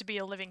 volunteered to be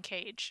a living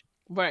cage.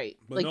 right,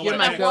 But like no you're one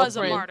my that was a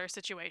girlfriend, martyr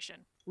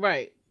situation.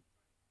 right?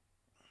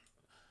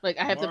 Like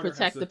I have to Martyr has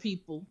protect to- the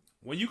people.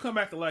 When you come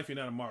back to life, you're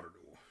not a martyr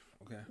no more.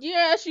 Okay.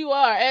 Yes, you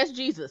are. Ask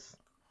Jesus.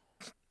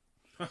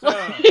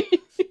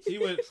 He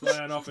went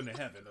flying off into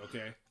heaven.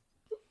 Okay.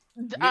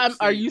 Are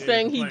stayed you there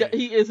saying complaining.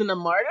 he isn't a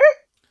martyr?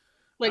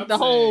 Like I'm the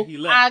saying whole, he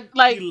left.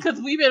 like, because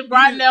we've been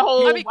riding did- that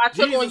whole, I mean, I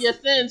took on Jesus- your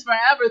sins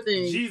forever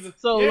thing. Jesus.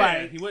 So, yeah,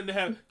 like- he wouldn't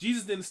have.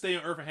 Jesus didn't stay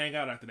on Earth and hang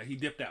out after that. He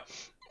dipped out.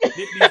 Nick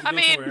needs to I go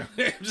mean,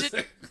 somewhere. Just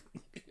did-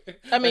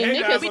 I mean, Hey,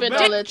 Nick guys, has I'm spent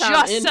back. all Did that time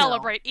just in hell.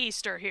 celebrate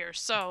Easter here,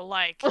 so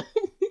like,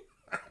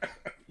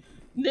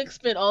 Nick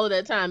spent all of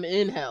that time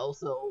in hell,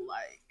 so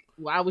like,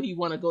 why would he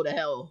want to go to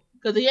hell?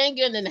 Because he ain't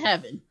getting into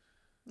heaven,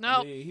 no.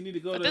 I mean, he need to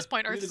go At to, this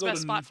point, he need Earth to is the go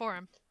best to- spot for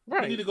him. You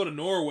need right? to go to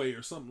Norway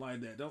or something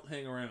like that. Don't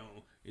hang around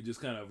and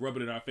just kind of rub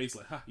it in our face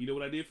like, "Ha, you know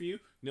what I did for you?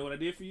 You know what I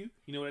did for you?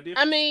 You know what I did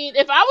for I mean,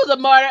 if I was a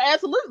martyr,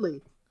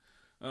 absolutely,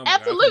 Oh my God, I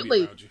couldn't be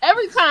absolutely. around you.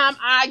 Every time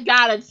I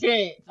got a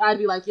chance, I'd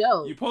be like,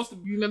 "Yo, You're supposed to.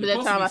 you remember you're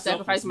that supposed to time be I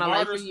sacrificed my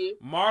life for Martyrs- you?"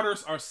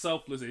 Martyrs are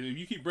selfless, and if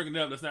you keep bringing it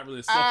up, that's not really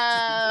a selfless.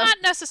 Not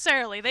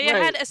necessarily. They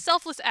Right. had a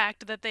selfless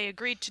act that they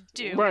agreed to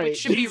do, Right. which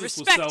should be Jesus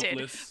was respected.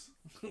 selfless.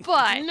 but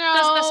doesn't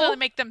No. necessarily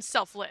make them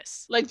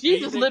selfless. Like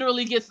Jesus think-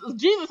 literally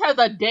Jesus has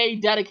a day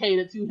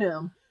dedicated to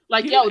him.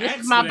 Like, He yo, didn't this ask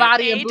is my for that.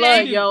 body and He blood,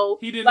 did. yo.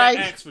 He did like,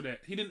 not ask for that.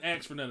 He didn't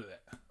ask for none of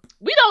that.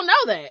 we don't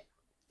know that.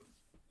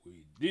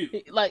 We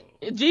do. Like,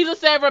 Jesus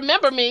said,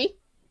 remember me.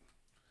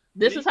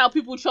 This Did is he? how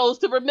people chose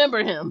to remember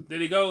him. Did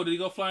he go? Did he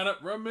go flying up?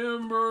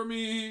 Remember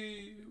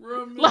me.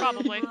 Remember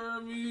Probably.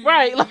 me.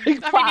 Right, like, I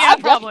mean, yeah,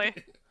 probably.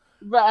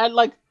 Right,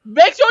 like,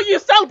 make sure you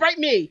celebrate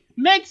me.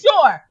 Make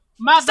sure.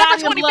 My December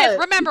body and 25th, blood.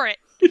 remember it.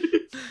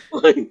 My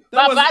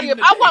wasn't body. even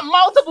a I day. want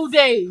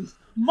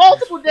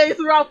multiple days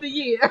throughout the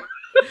year.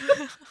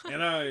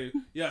 And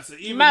so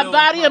even My though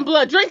body and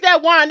blood. Drink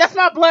that wine. That's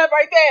my blood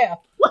right there.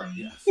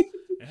 Yes.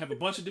 And have a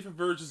bunch of different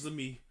versions of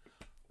me,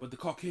 but the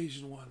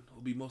Caucasian one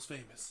will be most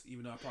famous,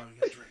 even though I probably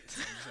got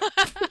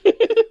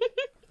dreads.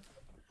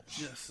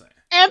 Just saying.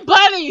 And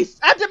bunnies.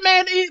 I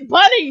demand eat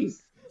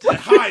bunnies. They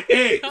hide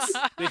eggs.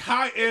 They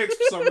hide eggs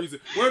for some reason.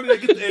 Where do they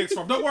get the eggs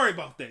from? Don't worry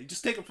about that. You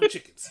just take them from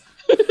chickens.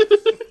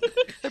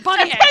 They're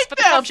bunny And eggs, take but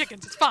they're from them.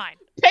 chickens. It's fine.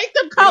 Take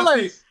the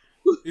colors.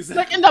 Exactly.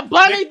 Like, and the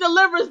bunny Make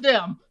delivers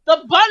them.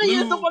 The bunny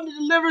is the Blue. one that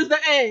delivers the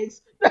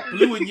eggs.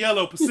 blue and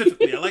yellow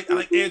specifically. I like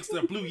eggs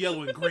that are blue,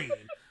 yellow, and green.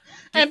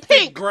 And Thick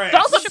pink. grass.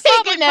 Those I are should pink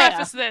probably in there.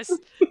 preface this.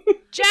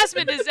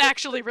 Jasmine is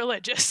actually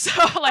religious, so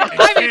like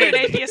I may be an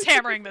atheist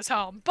hammering this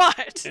home,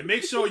 but And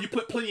make sure you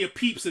put plenty of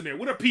peeps in there.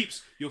 What are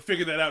peeps? You'll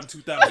figure that out in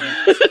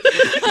 2000.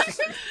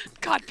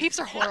 God, peeps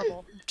are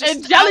horrible.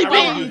 And jelly I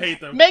really do beans. hate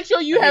them. Make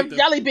sure you I hate have them.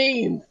 jelly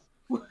beans.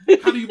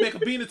 How do you make a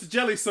bean into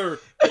jelly, sir?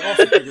 You'll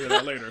also figure that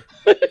out later.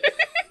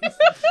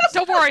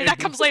 don't worry, that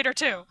comes later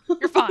too.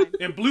 You're fine.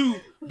 And blue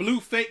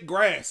fake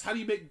grass. How do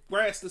you make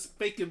grass that's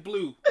fake and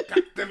blue?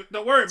 God damn it,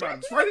 don't worry about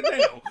it. Just write it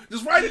down.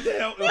 Just write it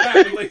down. It'll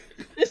happen later.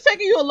 It's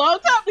taking you a long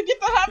time to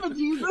get to heaven,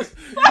 Jesus.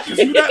 Because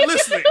you're not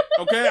listening,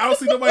 okay? I don't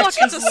see nobody Look,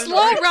 it's a chiseling, slow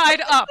right?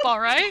 ride up, all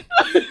right?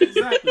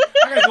 Exactly.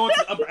 I gotta go into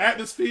the upper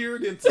atmosphere,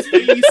 then to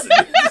space.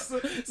 And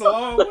it's a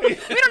long way.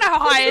 We don't know how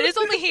high it is.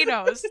 Only he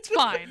knows. It's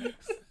fine.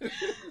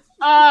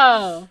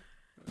 Oh.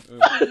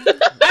 I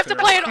have to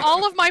plan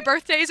all of my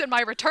birthdays and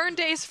my return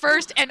days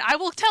first, and I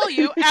will tell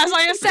you as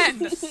I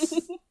ascend.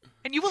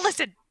 And you will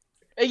listen.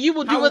 And you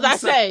will How do will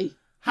as we I say.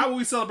 How will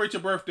we celebrate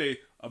your birthday?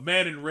 A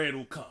man in red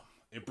will come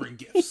and bring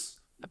gifts.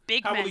 A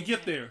big How man. will we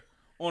get there?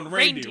 On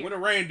reindeer. Reindeer. With a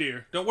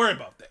reindeer. Don't worry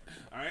about that.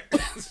 All right.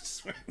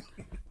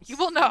 You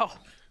will know.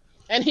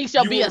 And he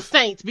shall You be will- a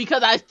saint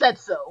because I said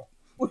so.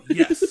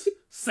 Yes.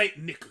 Saint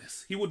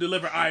Nicholas. He will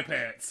deliver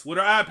iPads. With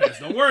our iPads.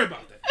 Don't worry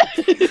about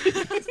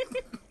that.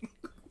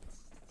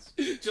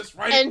 Just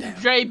write And it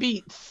down. Dre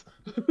Beats.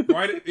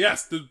 Write it.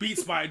 Yes, the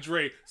Beats by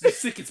Dre. It's the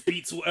sickest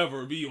beats will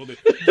ever be on it.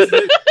 And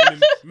then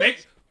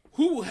make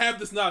who will have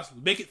this knowledge?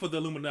 Make it for the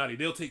Illuminati.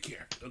 They'll take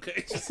care of it.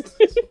 Okay.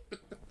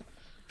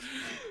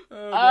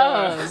 Oh,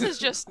 God. This is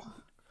just.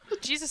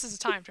 Jesus is a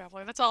time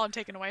traveler. That's all I'm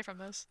taking away from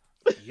this.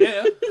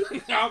 Yeah.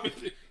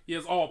 He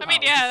has all I powers.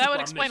 mean, yeah, He's that would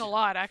super explain a omniscient.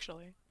 lot,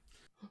 actually.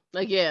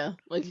 Like, yeah.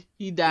 Like,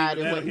 he died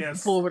Even and that, went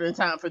yes. forward in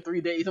time for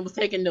 3 days and was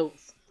taking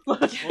notes. Or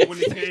when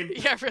he came,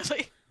 Yeah,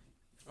 really.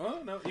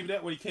 oh no, even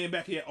that when he came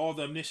back, he had all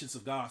the omniscience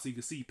of God, so he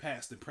could see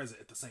past and present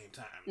at the same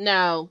time.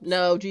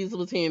 No, Jesus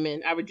was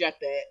human. I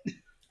reject that.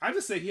 I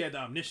just say he had the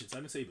omniscience. I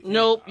didn't say he became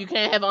Nope, God. you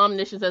can't have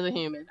omniscience as a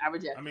human. I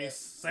reject I mean, that.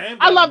 Sam.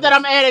 I got love that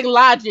I'm omniscience. adding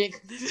logic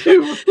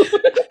to.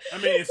 I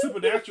mean, in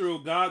Supernatural,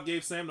 God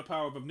gave Sam the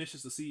power of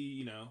omniscience to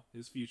see,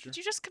 his future. Did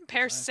you just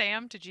compare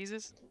Sam to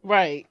Jesus?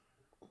 Right.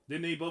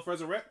 Didn't they both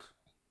resurrect?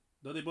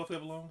 Don't they both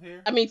have long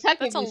hair? I mean,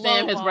 technically, low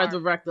Sam has bar.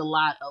 resurrected a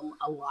lot.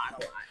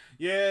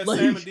 Yeah, Like-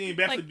 Sam and Dean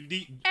definitely Like,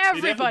 beat.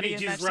 Everybody they in definitely beat that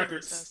Jesus' series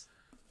records. does.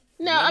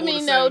 No, No I more mean,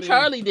 than no, 70.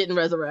 Charlie didn't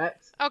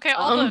resurrect. Okay,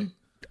 all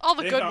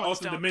the They good got ones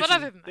alternate don't. dimension. But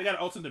other than They that, got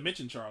an alternate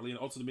dimension Charlie and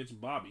an alternate dimension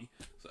Bobby.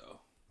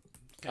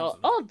 So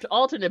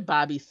Alternate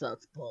Bobby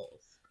sucks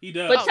balls. he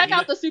does. But check He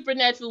out does- the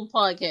Supernatural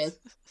podcast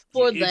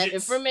for You that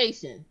idiots.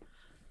 information.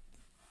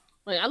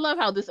 Like, I love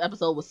how this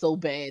episode was so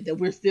bad that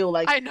we're still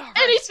like I know. Right?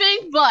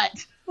 anything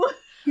but.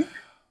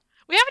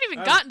 We haven't even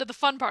I- gotten to the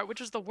fun part, which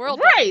was the world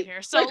Right. building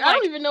here. So like, I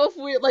don't even know if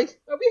we're like,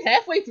 are we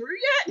halfway through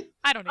yet?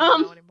 I don't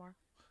even know anymore.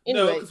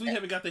 No, Anyway, because we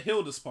haven't got the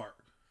Hilda part.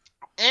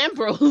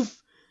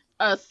 Ambrose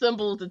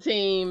assembles the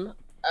team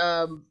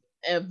of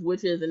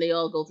witches, and they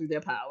all go through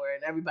their power,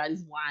 and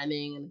everybody's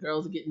whining, and the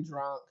girls are getting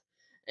drunk,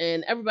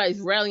 and everybody's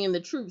rallying the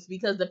troops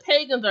because the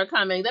pagans are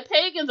coming. The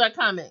pagans are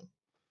coming.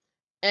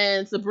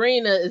 And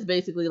Sabrina is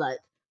basically like,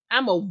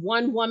 I'm a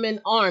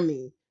one-woman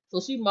army. So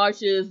she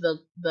marches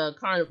the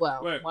carnival.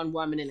 Well, Wait. one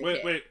woman in a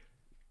Wait.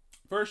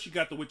 First, she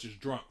got the witches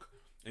drunk,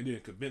 and then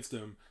convinced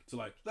them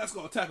to let's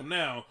go attack them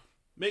now.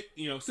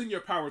 Send your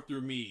power through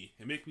me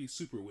and make me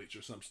super witch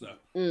or some stuff.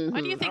 Mm-hmm.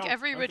 Why do you think I don't-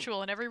 every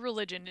ritual and every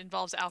religion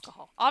involves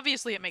alcohol?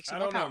 Obviously, it makes you I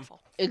more don't know.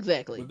 powerful.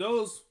 Exactly. But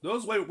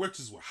those white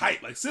witches were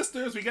hype. Like,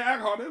 sisters, we got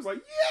alcohol. They was like,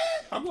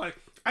 yeah. I'm like,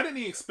 I didn't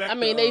even expect. I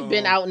mean, they've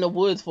been out in the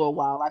woods for a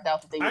while. I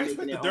doubt that they were I making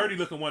expect it the home. dirty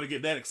looking one to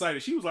get that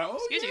excited. She was like, oh,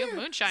 Excuse you, yeah.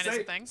 moonshine is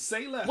a thing.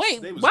 Say less.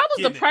 Wait, They why was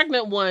the getting it.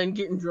 pregnant one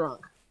getting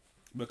drunk?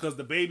 Because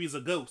the baby's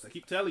a ghost. I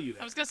keep telling you I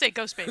that. was gonna say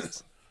ghost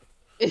babies.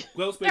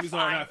 Ghost babies are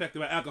fine. not affected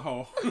by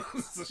alcohol.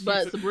 So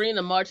But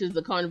Sabrina marches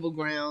the carnival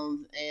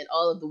grounds, and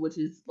all of the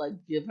witches like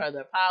give her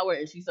their power,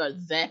 and she starts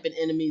zapping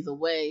enemies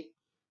away.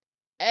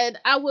 And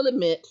I will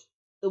admit,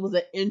 it was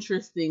an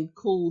interesting,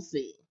 cool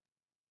scene.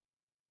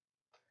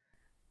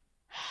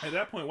 at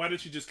that point, why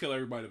didn't she just kill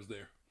everybody that was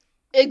there?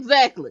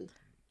 Exactly.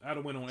 I'd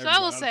have went on So everybody. I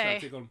will I'd have tried say, to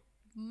take on...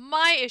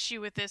 my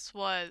issue with this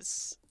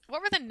was,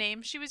 what were the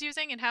names she was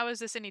using, and how is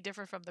this any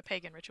different from the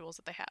pagan rituals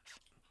that they have?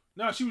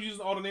 No, she was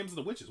using all the names of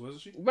the witches,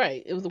 wasn't she?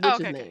 Right. It was the Oh,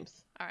 witches' okay.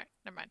 names. All right,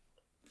 never mind.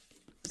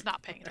 It's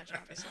not paying attention,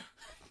 obviously.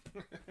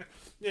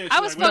 Yeah, I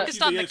she's was like,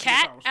 focused on the she has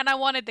cat, powers. and I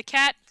wanted the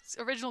cat's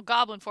original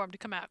goblin form to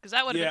come out, because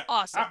that would have been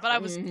awesome. But I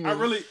was...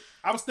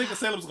 I was thinking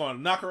Salem's going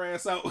to knock her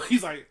ass out.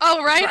 He's like,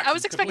 Oh, right? I attraction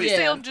was expecting complete.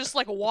 Salem just,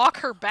 like, walk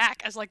her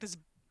back as, like, this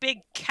big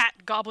cat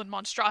goblin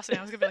monstrosity.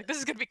 I was going to be like, this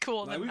is going to be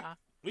cool. And Like, then,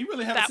 we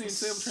really haven't That seen was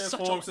Salem such a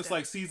transform since letdown.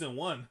 like season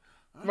 1.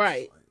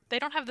 Right. they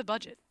don't have the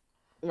budget.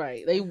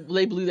 Right. They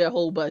blew their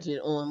whole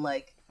budget on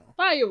like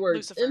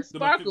fireworks Lucifer. and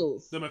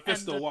sparkles. The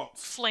Mephisto And the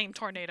waltz. flame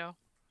tornado.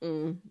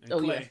 Mm. And Oh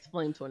clay. yes,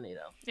 flame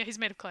tornado. Yeah, he's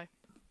made of clay.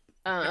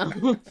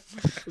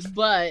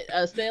 But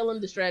Salem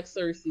distracts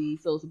Cersei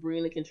so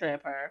Sabrina can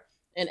trap her.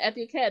 And at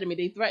the academy,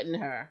 they threaten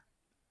her.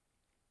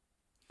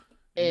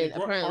 And And they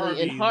brought apparently,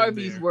 Harvey in in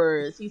Harvey's there.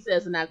 words, he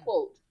says, and I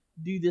quote,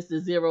 "Do this the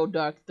Zero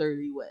Dark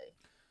 30 way."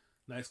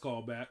 Nice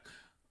callback.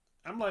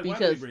 I'm like, why did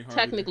Because they bring Harvey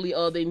technically,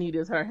 all they need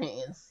is her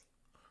hands.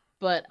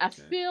 But I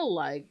Okay. feel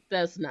like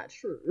that's not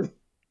true.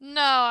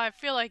 No, I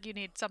feel like you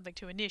need something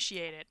to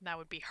initiate it, and that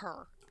would be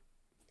her.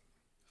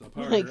 there? So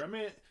part of Like- her. I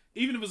mean,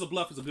 even if it's a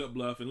bluff, it's a good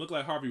bluff. And it looked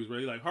like Harvey was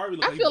ready. Like Harvey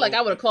looked I like feel like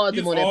I would have called he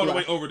him was on that all the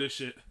bluff. way over this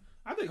shit.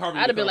 I think Harvey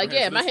I'd have would been like, cover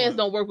yeah, hands my for this hands one.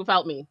 don't work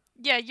without me.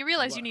 Yeah, you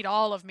realize you What? need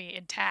all of me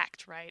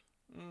intact, right?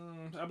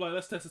 I'm like,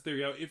 let's test this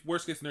theory out. If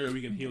worst case scenario,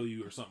 we can heal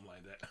you or something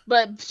like that.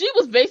 But she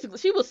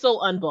was so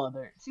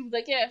unbothered. She was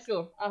like, yeah,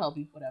 sure, I'll help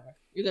you, whatever.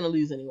 You're going to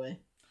lose anyway.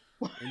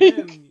 And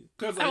then,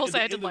 because I will at say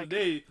I the did end of like the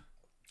day,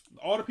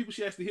 all the people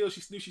she has to heal,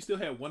 she knew she still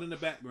had one in the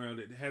background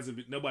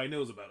that nobody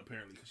knows about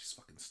apparently because she's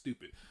fucking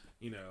stupid,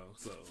 you know.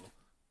 So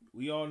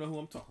we all know who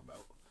I'm talking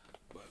about.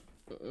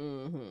 But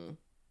Mm-hmm.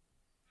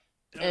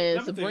 another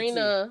And thing,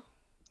 Sabrina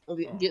Oh.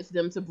 gets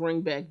them to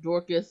bring back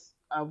Dorcas,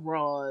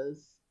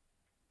 Roz.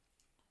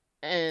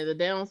 And the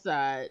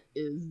downside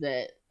is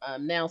that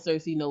now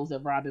Cersei knows that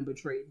Robin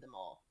betrayed them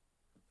all.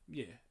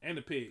 yeah, and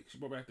the pigs. She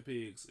brought back the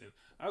pigs, and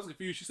I was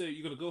confused. She said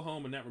you're gonna go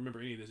home and not remember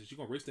any of this. Is she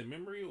gonna erase their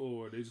memory,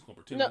 or are they just gonna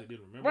pretend No, they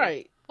didn't remember?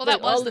 Right. Well, Like,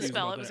 that was all the the-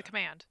 spell. about It was a that.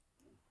 command.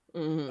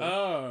 Mm-hmm.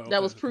 Oh, okay,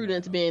 That was okay.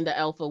 Prudence being the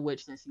alpha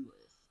witch that she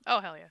was. Oh,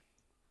 hell yeah.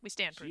 We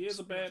stand for She is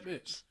a bad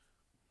bitch.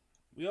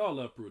 We all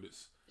love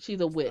Prudence. She's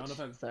a witch, know if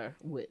I- sir.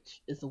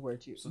 Witch is the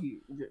word you're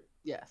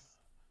yes.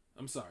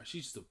 I'm sorry,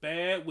 she's just a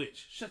bad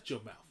witch. Shut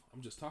your mouth.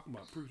 I'm just talking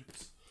about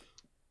Prudence.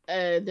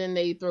 And then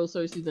they throw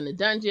Cersei in the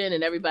dungeon,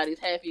 and everybody's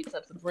happy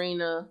except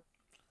Sabrina,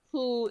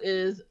 who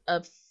is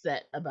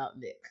upset about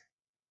Nick.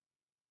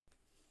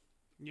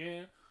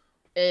 Yeah.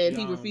 And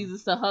he Yeah.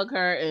 refuses to hug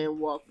her and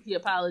walk. He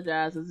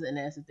apologizes and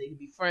asks if they can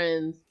be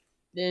friends.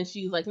 Then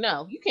she's like,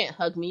 "No, you can't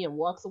hug me," and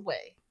walks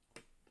away.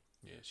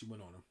 Yeah, she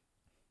went on him.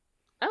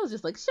 I was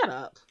just like, "Shut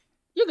up!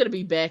 You're gonna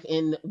be back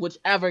in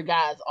whichever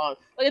guy's on."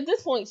 Like at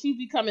this point, she's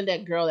becoming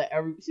that girl that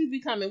she's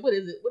becoming. What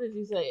is it? What did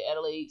you say,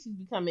 Adelaide? She's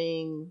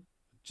becoming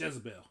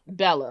Jezebel.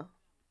 Bella.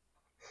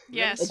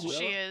 Yes, Bella?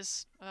 she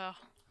is. Ugh.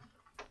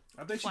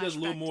 I think she does a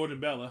little Flashback. more than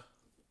Bella.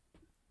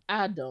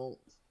 I don't.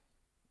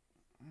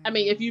 I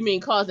mean, if you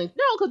mean causing,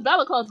 no, because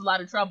Bella caused a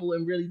lot of trouble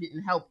and really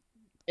didn't help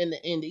in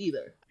the end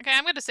either. Okay,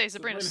 I'm going to say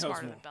Sabrina's Sabrina helps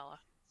smarter more. than Bella.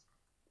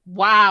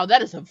 Wow,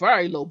 that is a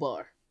very low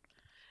bar.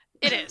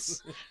 It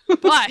is.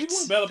 But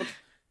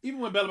even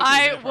when Bella became a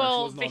I vampire, she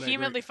will wasn't all that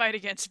vehemently great. fight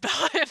against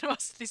Bella in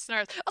most of these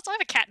scenarios. Also, I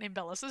have a cat named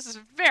Bella, so this is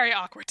very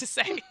awkward to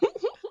say.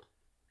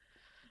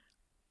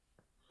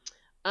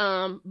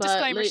 But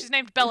Disclaimer: she's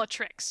named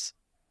Bellatrix.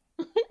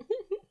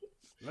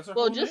 That's her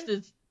well, full just name?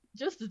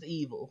 as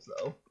evil.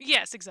 So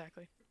Yes,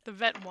 exactly. The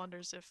vet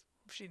wonders if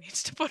she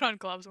needs to put on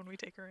gloves when we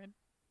take her in.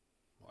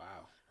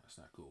 Wow, that's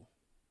not cool.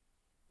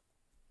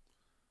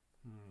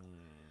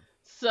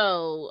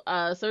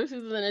 Cersei's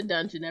in a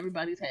dungeon.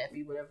 Everybody's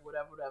happy. Whatever.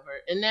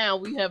 And now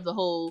we have the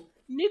whole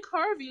Nick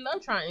Harvey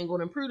love triangle,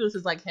 and Prudence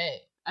is like,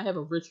 "Hey, I have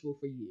a ritual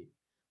for you.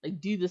 Like,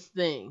 do this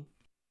thing,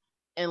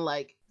 and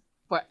like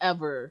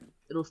forever."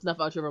 It'll snuff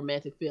out your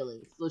romantic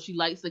feelings. So she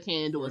lights the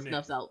candle For and Nick.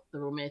 snuffs out the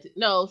romantic.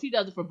 No, she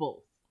does it for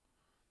both.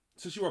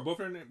 So she wrote both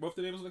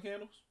the names on the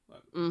candles?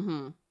 Like,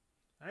 Mm-hmm.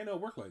 I didn't know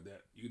it worked like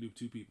that. You could do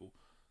two people.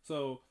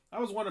 So I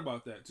was wondering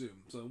about that too.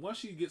 So once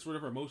she gets rid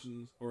of her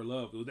emotions or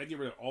love, would that get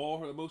rid of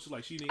all her emotions?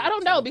 Like she I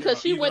don't know because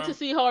she went to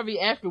see Harvey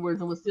afterwards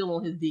and was still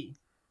on his D.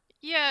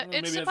 Yeah, Well, maybe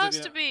it's that's supposed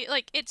like to be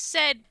like it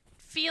said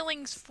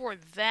feelings for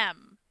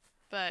them,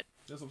 but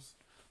Like,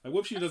 what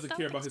if she I doesn't don't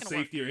care think about it's his gonna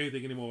work. safety or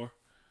anything anymore?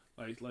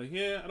 Like,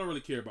 yeah, I don't really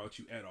care about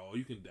you at all.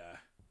 You can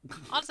die.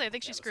 honestly, I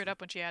think she That was screwed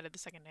up when she added the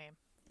second name.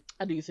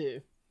 I do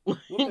too. What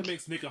if that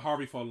makes Nick and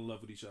Harvey fall in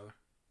love with each other?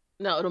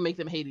 No, it'll make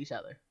them hate each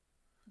other.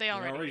 They They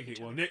already hate each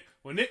hate. other.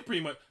 Well, Nick pretty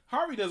much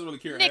Harvey doesn't really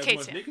care Nick as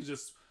hates much. him.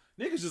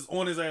 Niggas just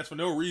on his ass for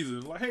no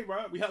reason. Like, hey,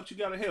 bro, we helped you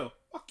get out of hell.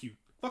 Fuck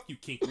you,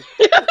 Kinkle.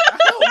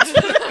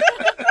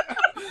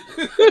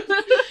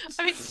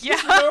 I mean, For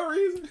yeah. no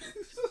reason.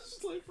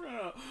 It's like,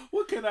 bro,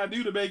 what can I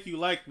do to make you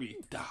like me?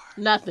 Die.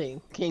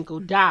 Nothing.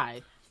 Kinkle,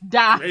 die.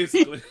 Die.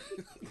 Basically.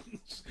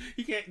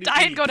 He can't do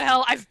Die and go to anything.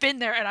 hell. I've been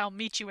there, and I'll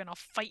meet you, and I'll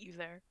fight you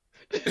there.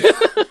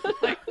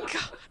 Like,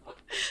 God.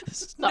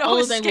 There's The no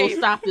only thing will escape.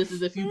 stop this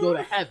is if you go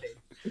to heaven.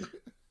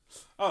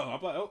 Oh,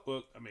 I'm like, oh,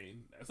 well, I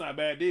mean, that's not a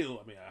bad deal.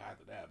 I mean, I have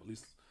to die, but at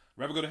least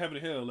rather go to heaven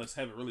and hell, unless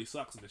heaven really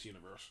sucks in this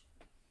universe.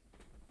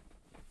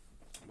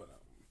 But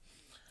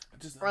I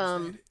just don't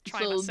understand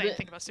Trying not to say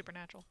anything about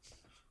Supernatural.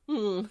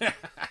 Hmm. it.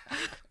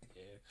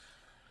 Yeah.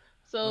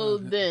 So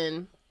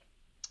then,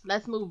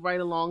 let's move right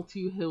along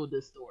to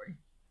Hilda's story.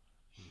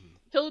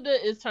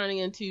 Hilda is turning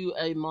into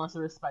a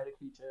monstrous spider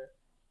creature,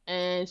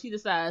 and she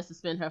decides to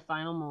spend her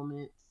final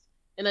moments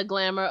in a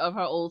glamour of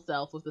her old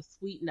self with a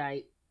sweet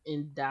night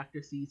in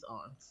Dr. C's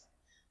arms.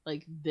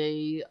 Like,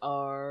 they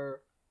are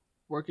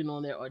working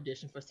on their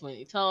audition for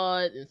Sweeney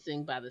Todd and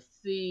Sing by the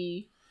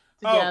Sea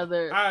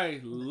together. Oh, I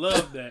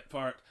love that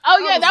part. Oh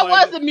yeah, that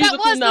like, was the musical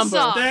That was number.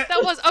 the song. That-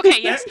 That was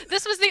okay. Yes,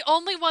 this was the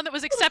only one that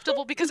was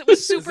acceptable because it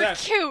was super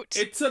Exactly. cute.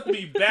 It took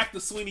me back to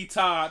Sweeney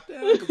Todd.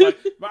 'Cause, like,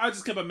 I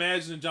just kept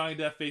imagining Johnny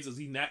Depp face as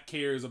he not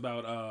cares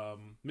about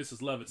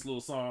Mrs. Lovett's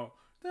little song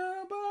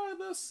 "Down by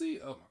the Sea."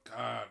 Oh my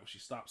God, when she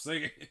stopped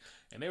singing,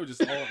 and they were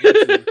just all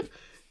into it.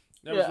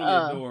 That was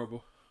really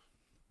adorable.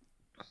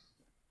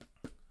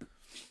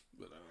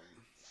 But,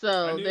 So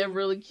I they're knew-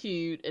 really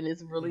cute and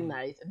it's really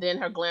nice. And then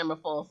her glamour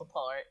falls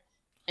apart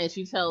and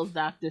she tells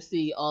Dr.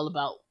 C all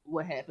about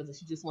what happens and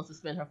she just wants to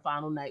spend her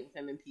final night with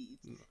him in peace,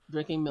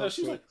 drinking no, milkshakes.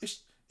 she's like,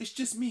 it's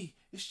just me.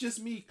 It's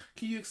just me.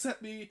 Can you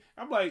accept me?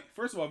 I'm like,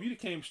 first of all, if you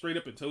came straight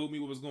up and told me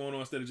what was going on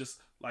instead of just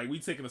like we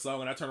taking a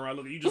song and I turn around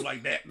looking at you just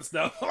like that and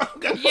stuff.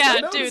 Yeah,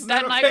 No, dude, it's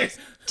that not night okay. was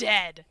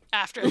dead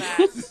after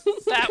that.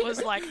 That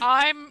was like,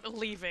 I'm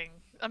leaving.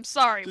 I'm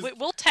sorry. Just-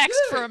 We'll text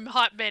yeah. for a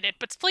hot minute,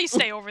 but please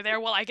stay over there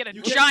while I get a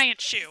You can't-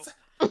 giant shoe.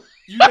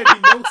 You gave me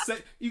no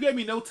you gave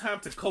me no time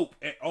to cope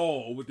at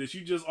all with this.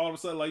 You just all of a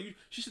sudden like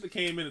she should have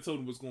came in and told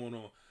me what's going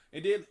on.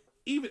 And then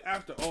even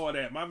after all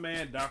that, my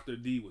man Dr.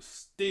 D was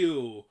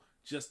still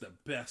just the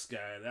best guy.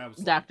 And I was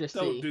Dr. like,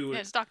 don't C. do it. Yeah,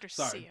 it's Dr.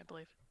 Sorry. C, I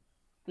believe.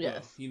 Yes.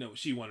 Well, you know,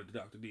 she wanted the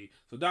Dr. D.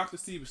 So Dr.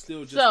 C was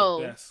still just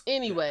So the best.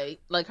 anyway,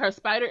 like her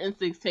spider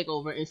instincts take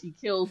over and she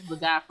kills the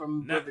guy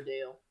from Nah.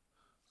 Riverdale.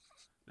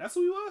 That's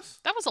who he was?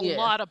 That was a Yeah.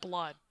 lot of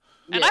blood.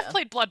 And Yeah. I've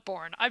played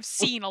Bloodborne. I've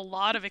seen a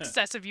lot of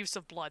excessive use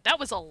of blood. That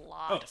was a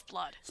lot Oh. of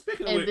blood.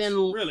 Speaking of And which,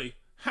 then- really,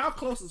 how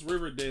close is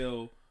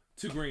Riverdale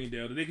to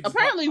Greendale? Did they just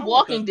Apparently I want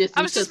walking the- distance.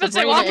 I was just because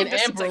about to say Sabrina walking and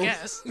distance, I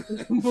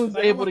Ambrose guess. was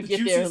Like, I able want to the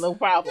get there juices. no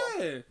problem.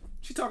 Yeah.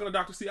 She talking to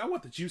Dr. C. I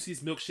want the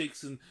juices,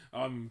 milkshakes, and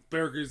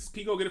burgers.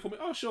 Can you go get it for me?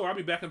 Oh, sure. I'll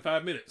be back in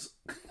 5 minutes.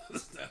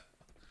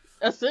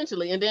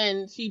 Essentially, and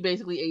then she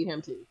basically ate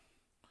him too.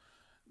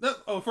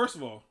 No, first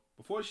of all,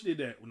 before she did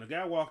that, when the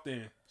guy walked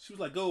in, she was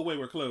like, "Go away,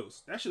 we're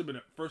closed." That should have been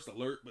a first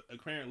alert, but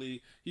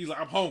apparently he's like,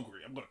 "I'm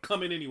hungry. I'm gonna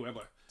come in anyway." I'm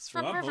like, It's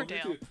from "Well, I'm hungry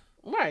Riverdale. too."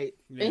 Right.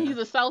 Yeah. And he's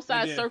a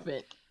Southside And then-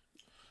 serpent.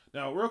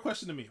 Now, real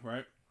question to me,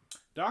 right?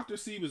 Dr.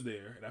 C was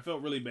there, and I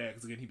felt really bad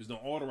because again, he was doing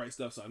all the right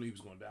stuff, so I knew he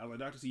was going to die. I was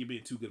like, "Dr. C, you're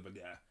being too good of a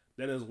guy.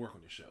 That doesn't work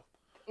on your show."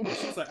 And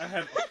she was like,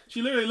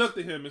 She literally looked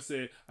at him and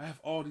said, "I have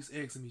all these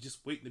eggs in me,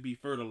 just waiting to be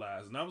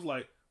fertilized." And I was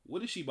like,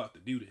 "What is she about to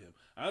do to him?"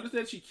 I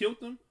understand she killed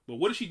him, but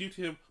what did she do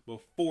to him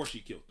before she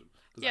killed him?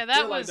 'Cause Yeah, I that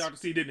feel was- like Dr.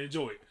 C didn't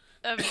enjoy it.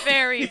 A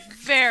very,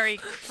 very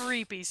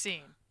creepy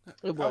scene. It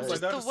I was was. like,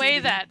 the Dr. C, way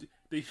did that- you-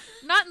 did-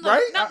 Not in the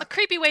Right? not in the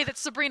creepy way that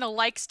Sabrina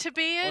likes to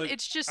be in. Like,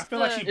 It's just I feel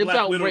the like she It black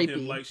felt widowed rapey.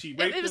 him, like she It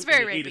raped was him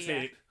very and ate his rapey, yeah.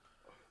 head.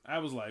 I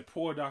was like,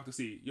 poor Dr.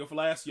 C. Your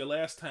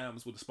last time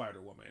was with the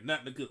Spider Woman, and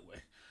not in a good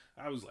way.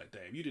 I was like,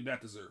 damn, you did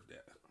not deserve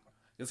that.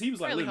 Because he was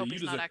like, Really literally, hope you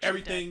he's not deserve actually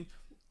everything.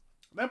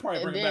 That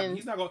probably And bring him back. then-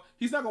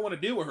 He's not gonna want to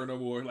deal with her no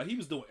more. Like he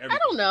was doing everything. I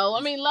don't know.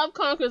 I mean, love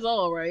conquers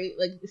all, right?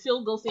 Like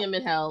she'll go see him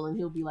in hell, and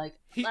he'll be like,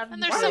 He- "Love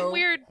And you, there's bro." some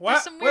weird, Why-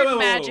 there's some wait, weird wait, wait,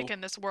 magic wait.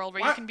 in this world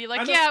where Why- you can be I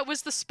like, know- yeah, it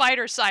was the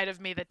spider side of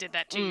me that did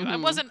that to you.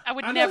 Mhm. I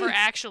would I know never he-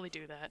 actually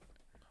do that.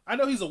 I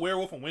know he's a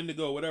werewolf from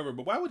Wendigo or whatever,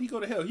 but why would he go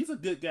to hell? He's a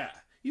good guy.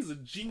 He's a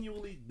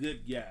genuinely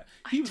good guy.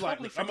 He I was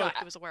totally like, I'm forgot like,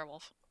 he was a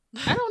werewolf.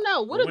 I don't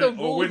know. What Or are the Wen-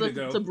 or rules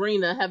Wendigo. of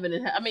Sabrina heaven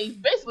and hell? I mean,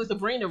 basically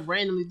Sabrina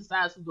randomly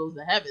decides who goes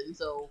to heaven.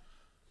 So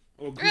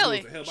oh, who Really?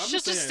 goes to hell? But I'm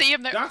Just to saying, see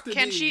him there- Dr.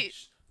 can D, she-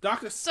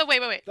 Dr. So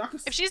wait. Dr.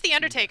 If she's the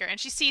Undertaker and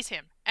she sees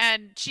him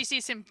and she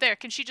sees him there,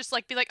 can she just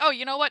like be like, oh,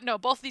 you know what? No,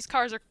 both of these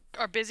cars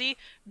are busy.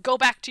 Go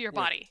back to your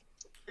Right. body.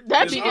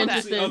 that'd There's be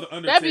obviously interesting.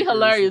 other That'd be Undertakers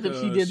hilarious if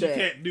she because did that. She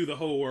can't do the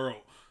whole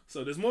world.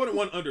 So there's more than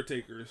one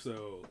Undertaker.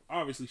 So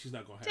obviously she's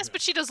not gonna have. Yes, him.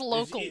 but she does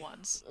local it-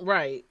 ones.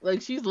 Right.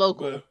 Like she's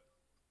local. But,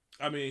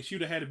 I mean, she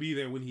would have had to be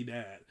there when he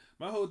died.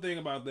 My whole thing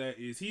about that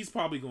is he's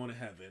probably going to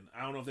heaven.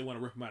 I don't know if they want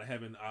to rip him out of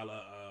heaven, a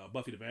la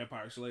Buffy the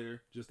Vampire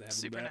Slayer, just to have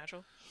him back.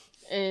 Supernatural.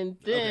 And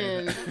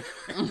then,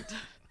 Okay.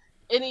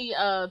 any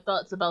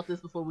thoughts about this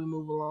before we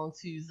move along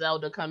to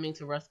Zelda coming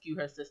to rescue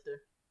her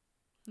sister?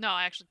 No,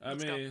 actually, I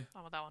let's mean, go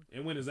on with that one.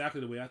 it went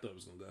exactly the way I thought it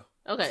was gonna go.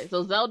 Okay,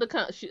 so Hilda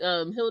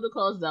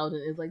calls Zelda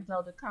and is like,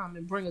 Zelda, come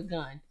and bring a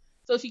gun.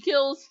 So she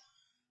kills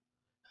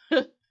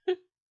her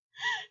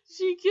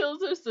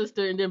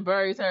sister and then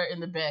buries her in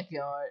the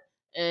backyard.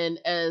 And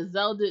as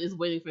Zelda is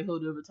waiting for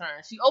Hilda to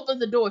return, she opens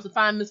the door to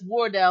find Miss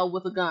Wardell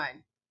with a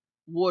gun.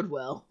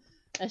 Wardwell.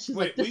 And she's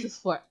like, this is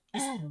for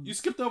Adam. You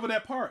skipped over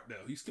that part,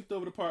 though. You skipped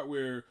over the part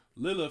where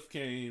Lilith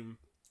came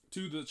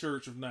to the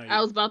Church of Night.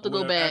 I was about to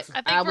go back.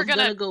 I think we're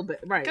gonna go back.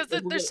 Right.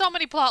 Because there's so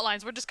many plot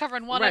lines. We're just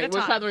covering one at a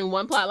time. We're covering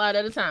one plot line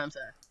at a time,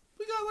 sir.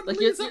 We got what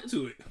leads up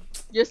to it.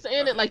 You're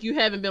saying it like you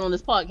haven't been on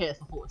this podcast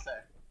before,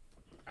 sir.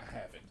 I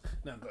haven't.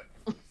 No, go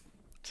ahead.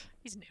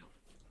 He's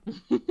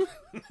new.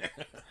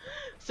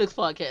 6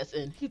 podcasts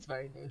in. He's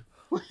very new.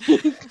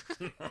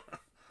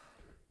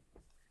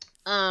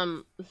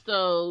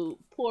 So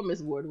poor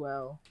Miss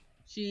Wardwell.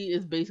 She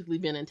is basically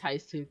been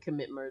enticed to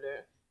commit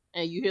murder.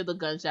 And you hear the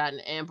gunshot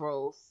and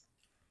Ambrose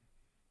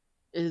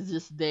is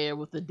just there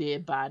with the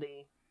dead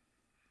body.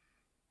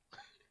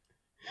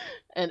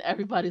 And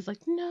everybody's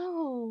like,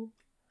 no.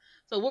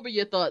 So what were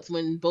your thoughts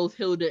when both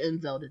Hilda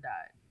and Zelda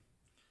died?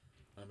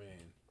 I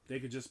mean, they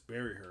could just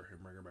bury her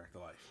and bring her back to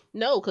life.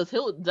 No, because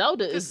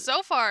Zelda is...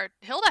 so far,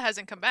 Hilda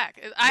hasn't come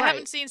back. I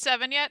haven't seen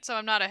 7 yet, so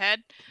I'm not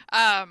ahead.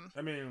 I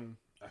mean,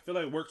 I feel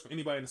like it works for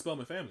anybody in the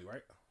Spellman family,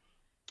 right?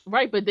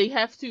 Right, but they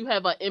have to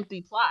have an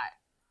empty plot.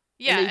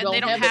 Yeah, and they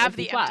don't have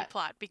the empty plot.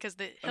 plot because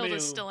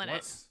Hilda's still in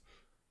it.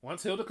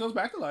 Once Hilda comes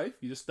back to life,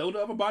 you just throw the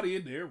other body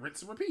in there,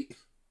 rinse and repeat.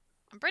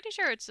 I'm pretty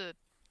sure it's a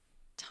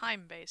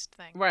time-based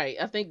thing. Right.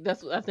 I think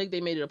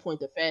they made it a point.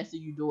 The faster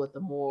you do it, the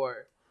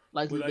more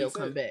likely they'll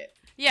come back.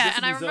 Yeah, this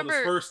and I remember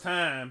Zelda's first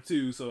time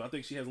too, so I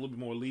think she has a little bit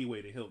more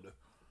leeway than Hilda.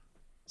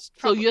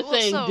 So you're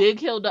saying dig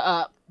Hilda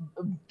up,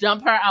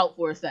 dump her out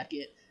for a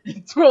second,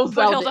 throw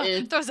Zelda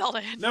in. Throw Zelda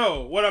in.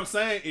 No, what I'm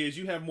saying is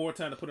you have more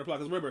time to put her plot.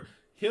 Because remember,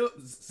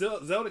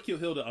 Zelda killed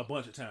Hilda a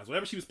bunch of times.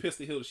 Whenever she was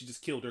pissed at Hilda, she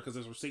just killed her because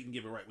that's where Satan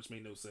gave her right, which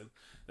made no sense.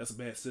 That's a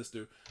bad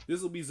sister.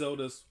 This will be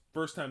Zelda's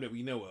first time that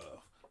we know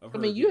of. I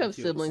mean, you have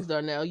siblings,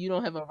 Darnell. You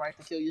don't have a right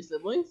to kill your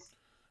siblings.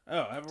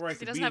 Oh, I have a right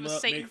to beat them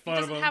up, make fun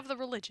of them. He doesn't have the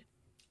religion.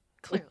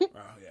 Clearly. Oh,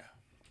 yeah.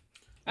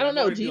 I don't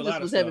know. Jesus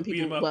was having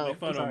people.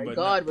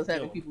 God was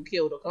having people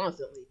killed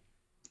constantly.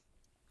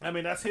 I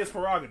mean, that's his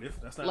prerogative.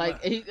 That's not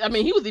like. He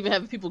was even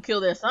having people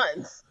kill their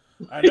sons.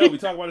 I know. We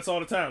talk about this all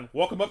the time.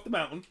 Walk them up the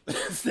mountain,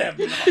 stab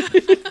them.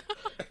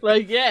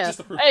 Like, yeah.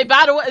 Hey,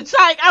 by the way,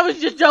 Tyke, I was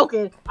just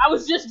joking. By the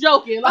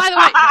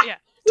way, yeah.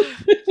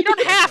 You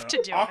don't have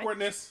to do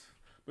awkwardness.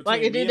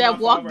 Like, and then that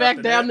walk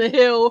back down the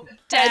hill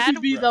had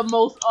to be the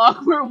most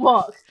awkward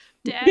walk.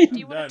 Dad, do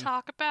you want to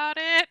talk about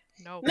it?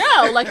 No.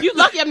 No, like, you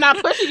lucky I'm not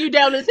pushing you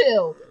down this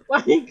hill.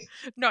 Like,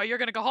 no, you're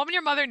gonna go home to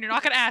your mother and you're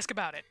not gonna ask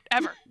about it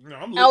ever.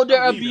 No,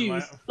 elder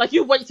abuse. Like,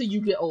 you wait till you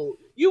get old.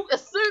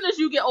 As soon as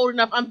you get old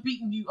enough, I'm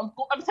beating you.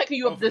 I'm taking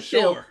you up this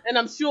hill, and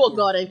I'm sure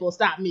God ain't gonna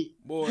stop me.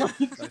 Boy,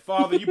 like,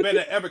 Father, you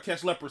better ever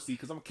catch leprosy,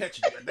 because I'm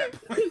catching you at that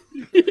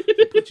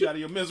point. Put you out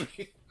of your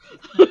misery.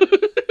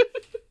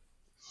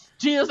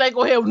 Jesus ain't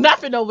gonna have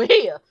nothing over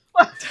here.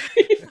 I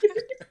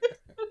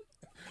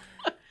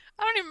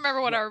don't even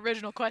remember what our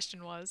original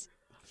question was.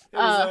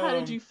 How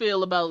did you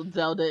feel about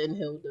Zelda and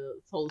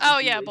Hilda's whole situation? Oh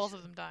yeah, both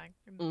of them dying.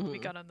 Mm-hmm. We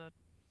got on the.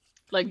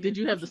 Like, did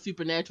you have the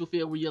supernatural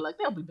feel where you're like,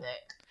 they'll be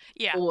back?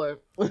 Yeah. Or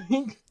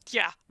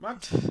yeah. My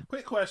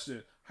quick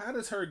question: how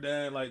does her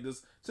dad, like,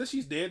 this? Since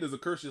she's dead, does the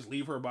curse just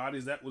leave her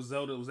body? Was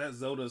that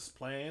Zelda's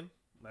plan?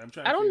 Like, I'm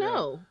trying. I don't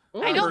know.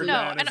 I don't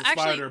know. And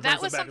actually,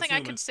 that was something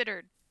I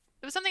considered.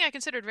 It was something I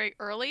considered very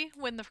early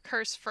when the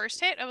curse first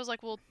hit. I was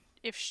like, well,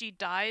 if she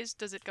dies,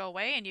 does it go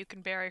away and you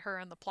can bury her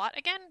in the plot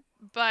again?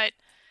 But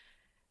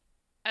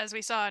as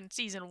we saw in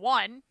season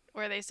 1,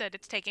 where they said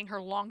it's taking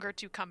her longer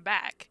to come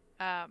back,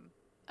 I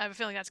have a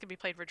feeling that's going to be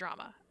played for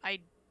drama. I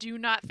do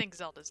not think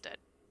Zelda's dead,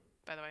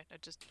 by the way.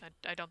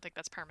 I don't think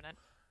that's permanent.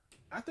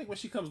 I think when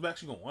she comes back,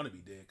 she's going to want to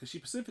be dead, because she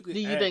specifically do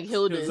you think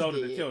Hilda is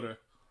Zelda dead? to kill her.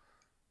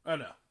 Oh,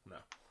 no.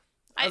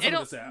 I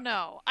don't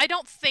know. I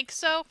don't think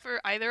so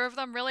for either of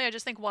them, really. I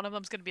just think one of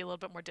them's going to be a little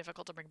bit more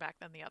difficult to bring back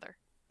than the other.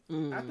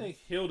 I think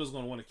Hilda's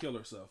going to want to kill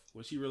herself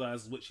when she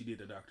realizes what she did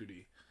to Dr.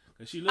 D.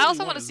 I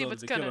also want to see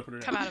what's going to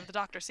come out of the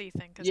Dr. C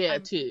thing, because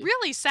I'm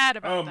really sad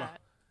about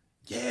that.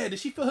 Yeah, did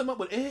she fill him up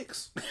with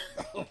eggs?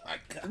 Oh my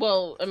god.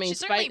 Well, I mean,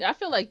 I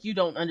feel like you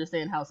don't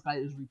understand how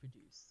spiders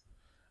reproduce.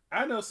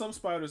 I know some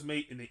spiders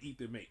mate and they eat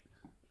their mate.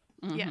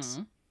 Mm-hmm. Yes.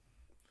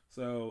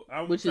 So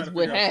I'm which trying is to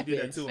what figure out if she did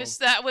happens. that to him.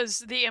 That was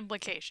the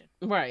implication.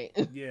 Right.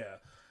 Yeah.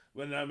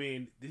 But I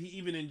mean, did he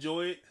even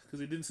enjoy it?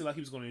 Because it didn't seem like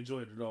he was going to enjoy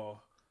it at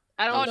all.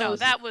 I don't know. No,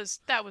 that was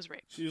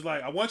rape. She was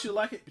like, I want you to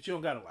like it, but you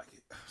don't got to like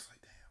it. I was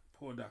like, damn,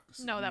 poor Dr.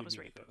 C. No, that was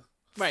rape.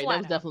 Right, that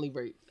was definitely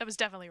rape. That was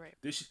definitely rape.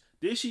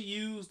 Did she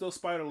use those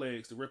spider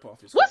legs to rip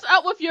off his What's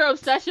up with your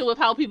obsession with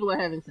how people are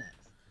having sex?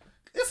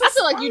 I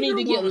feel like you need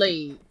to get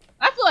laid.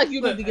 I feel like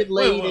you need to get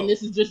laid, and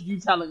this is just you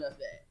telling us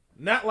that.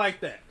 Not like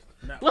that.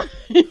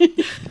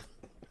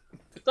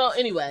 So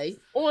anyway,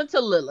 on to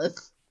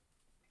Lilith.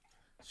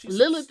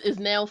 Lilith is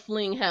now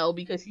fleeing hell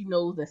because she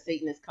knows that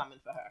Satan is coming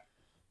for her.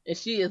 And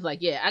she is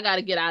like, yeah, I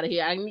gotta get out of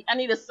here. I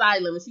need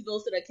asylum. And she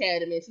goes to the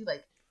academy and she's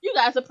like, you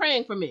guys are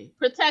praying for me.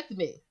 Protect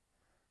me.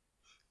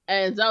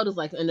 And Zelda's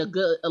like, and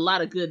a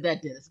lot of good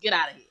that did us. Get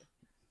out of here.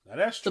 Now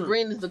that's true.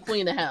 Sabrina's the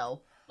queen of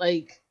hell.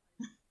 Like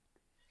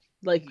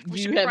We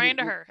should be praying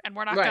to her, and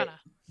we're not gonna.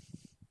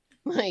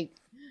 Like,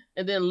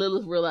 and then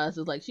Lilith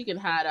realizes like she can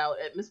hide out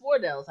at Miss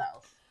Wardell's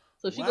house.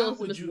 So she goes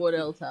to Miss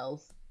Wardell's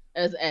house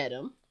as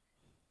Adam.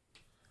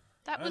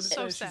 That was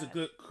so sad.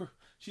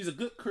 She's a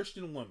good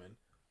Christian woman,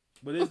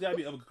 but there's gotta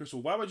be other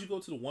Christian. Why would you go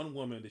to the one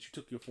woman that you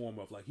took your form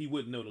of? Like he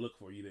wouldn't know to look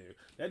for you there.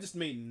 That just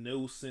made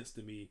no sense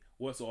to me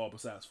whatsoever.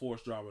 Besides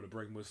forced drama to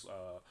bring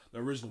the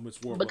original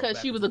Miss Wardell because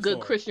she was a good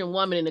Christian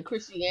woman, and the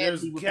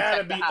Christianity. There's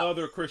gotta be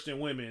other Christian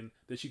women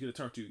that she could have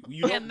turned to.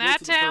 You don't in that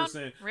go to the town,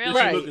 person really?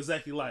 that she look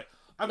exactly like.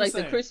 I'm like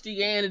saying, the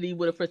Christianity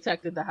would have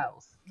protected the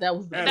house. That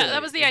was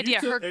that was the idea.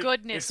 Her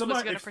goodness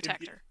was going to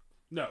protect her.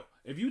 No,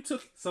 if you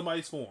took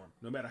somebody's form,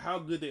 no matter how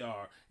good they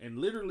are, and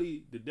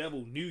literally the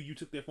devil knew you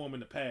took their form in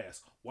the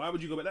past, why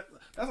would you go back?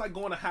 That's like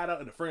going to hide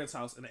out in a friend's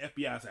house and the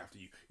FBI's after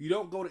you. You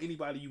don't go to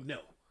anybody you know.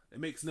 It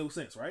makes no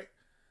sense, right?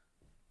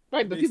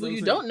 Right, but people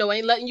you don't know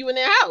ain't letting you in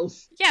their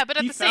house. Yeah, but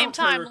at the same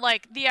time,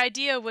 like the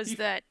idea was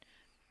that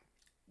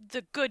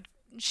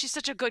she's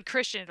such a good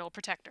Christian, it'll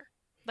protect her.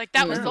 Like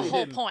that was the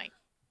whole point.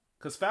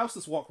 Because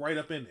Faustus walked right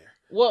up in there.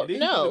 Well,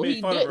 no,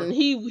 he didn't.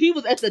 He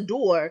was at the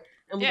door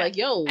and was like,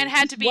 "Yo," and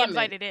had to be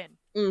invited in.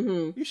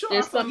 Mm-hmm. You sure?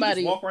 There's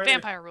somebody.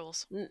 Vampire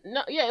rules.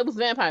 No, yeah, it was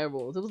vampire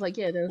rules. It was like,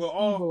 yeah, there's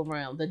evil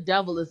around. The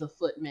devil is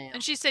afoot, man.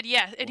 And she said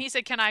yes, and he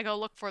said, "Can I go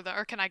look for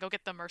or can I go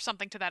get them, or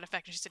something to that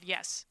effect?" And she said,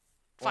 "Yes."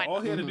 Well, all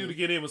he had to do to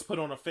get in was put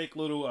on a fake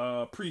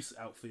little priest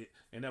outfit,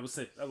 and that was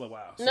it. I was like,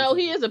 wow. No,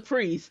 he is a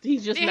priest.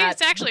 He's just not.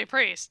 He's actually a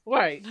priest,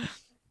 right?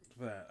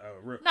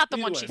 Not the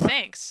one she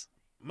thinks.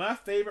 My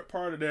favorite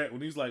part of that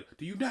when he's like,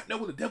 "Do you not know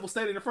when the devil's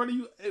standing in front of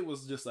you?" It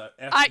was just like,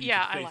 I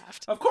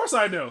laughed. Of course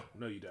I know.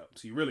 No, you don't.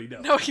 So you really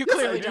don't. No, you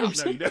clearly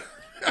don't. No, you don't.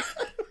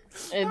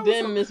 And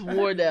then Miss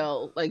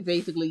Wardell like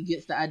basically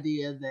gets the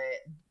idea that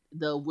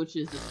the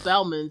witches, the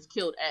Spellmans,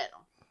 killed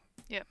Adam.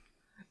 Yep.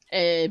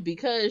 And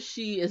because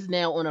she is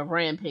now on a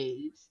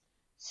rampage,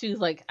 she's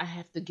like, I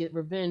have to get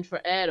revenge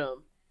for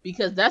Adam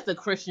because that's a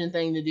Christian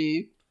thing to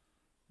do.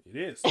 It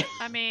is.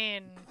 I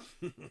mean.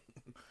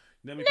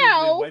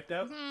 No. Wiped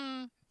out?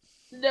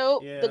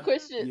 Nope. Yeah. The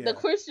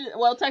Christian.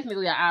 Well,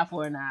 technically, an eye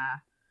for an eye,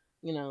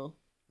 you know.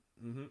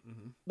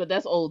 But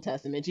that's Old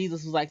Testament.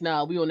 Jesus was like,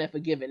 "No, we will never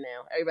forgive it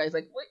now." Everybody's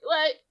like, "Wait,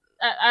 what?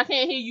 I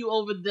can't hear you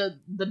over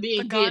the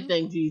being dead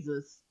thing,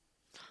 Jesus.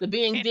 The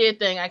being dead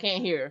thing, I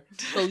can't hear.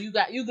 So you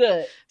good.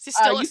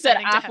 You said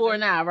eye for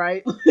an eye,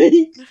 right?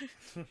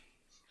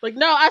 Like,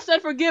 no, I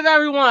said forgive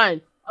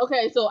everyone.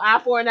 Okay, so eye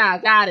for an eye.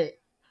 Got it.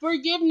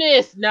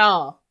 Forgiveness.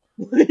 No.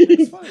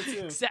 It's funny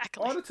too.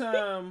 Exactly. All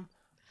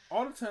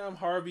the time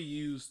Harvey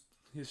used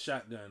his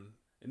shotgun.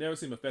 It never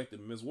seemed effective.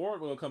 Ms.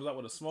 Wardell comes out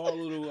with a small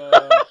little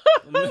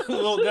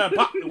little gun.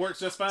 Pop, it works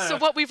just fine. So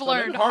what we've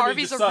learned,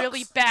 Harvey's a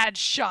really bad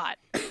shot.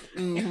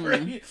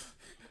 Mm-hmm.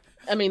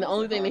 I mean, the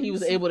only thing that he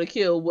was able to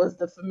kill was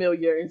the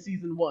familiar in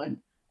season 1.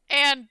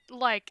 And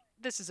like,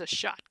 this is a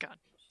shotgun.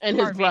 And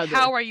Harvey, his brother.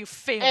 How are you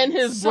failing? And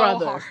his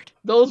brother. Hard?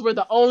 Those were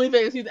the only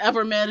things he's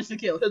ever managed to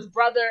kill. His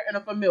brother and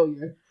a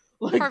familiar.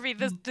 Like, Harvey,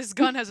 this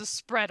gun has a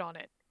spread on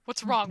it.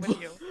 What's wrong with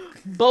you?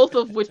 Both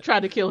of which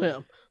tried to kill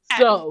him.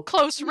 At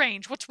close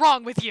range. What's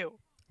wrong with you?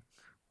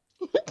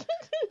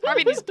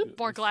 Harvey needs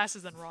more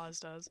glasses than Roz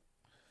does.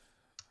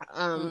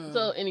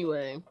 So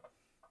anyway,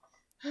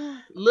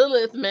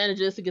 Lilith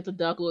manages to get the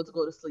Dark Lord to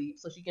go to sleep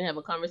so she can have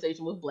a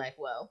conversation with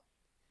Blackwell.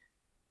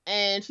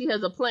 And she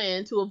has a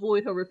plan to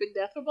avoid horrific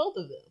death for both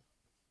of them.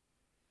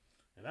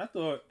 And I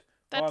thought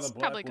that's Father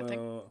probably a good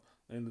thing.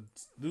 And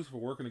Lucifer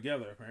working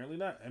together. Apparently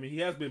not. I mean, he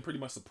has been pretty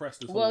much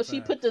suppressed this whole time. Well,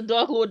 she put the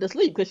Dark Lord to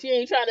sleep because she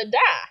ain't trying to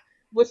die,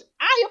 which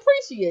I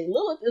appreciate.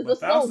 Lilith is a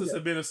soldier. Faustus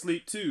had been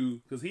asleep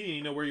too because he didn't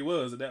even know where he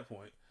was at that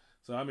point.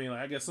 So I mean, like,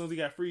 I guess as soon as he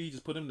got free, he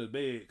just put him to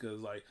bed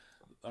because like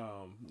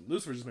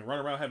Lucifer's just been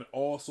running around having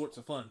all sorts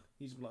of fun.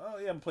 He's just like, oh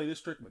yeah, I'm gonna play this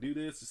trick, I'm gonna do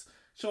this, just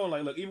showing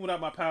like, look, even without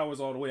my powers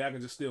all the way, I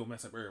can just still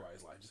mess up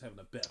everybody's life, just having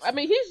the best. I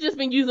mean, he's just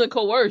been using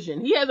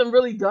coercion. He hasn't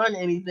really done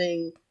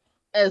anything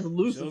as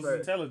Lucifer. Shows his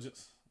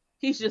intelligence.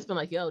 He's just been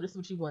like, yo, this is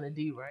what you want to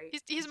do, right?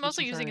 He's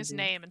mostly using his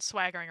name and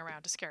swaggering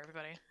around to scare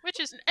everybody, which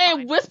is and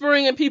fine.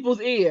 Whispering in people's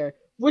ear,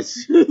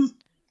 which is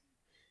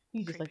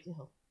he's just like,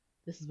 yo,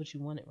 this is what you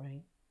wanted,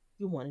 right?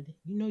 You wanted it.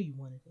 You know you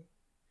wanted it.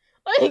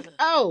 Like,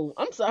 oh,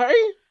 I'm sorry.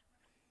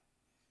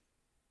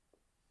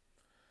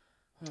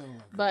 Oh,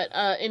 but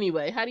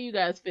anyway, how do you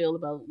guys feel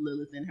about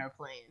Lilith and her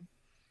plan?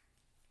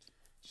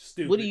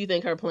 Stupid. What do you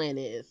think her plan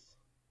is?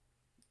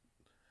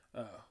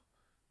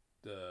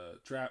 The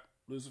trap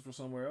Lucifer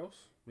somewhere else,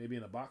 maybe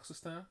in a box this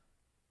time.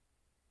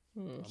 A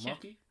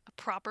monkey, a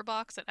proper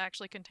box that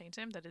actually contains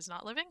him that is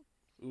not living.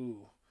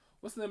 Ooh,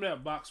 what's the name of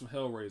that box from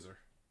Hellraiser?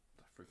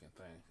 The freaking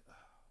thing.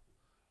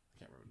 I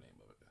can't remember the name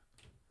of it.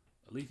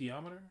 A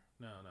lithiometer?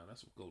 No,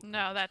 that's gold.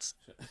 No, that's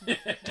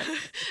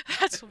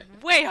that's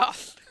way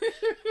off.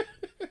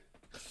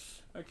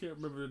 I can't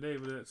remember the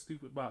name of that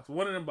stupid box.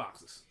 One of them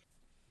boxes.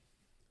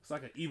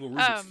 It's like an evil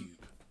Rubik's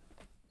cube.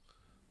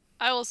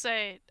 I will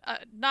say,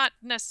 not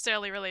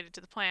necessarily related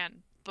to the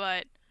plan,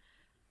 but,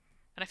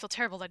 and I feel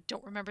terrible that I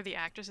don't remember the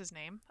actress's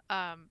name,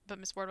 but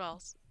Miss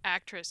Wardwell's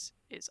actress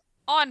is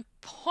on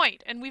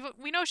point, and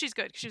we know she's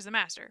good because she's the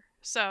master.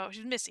 So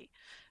she's Missy,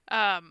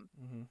 and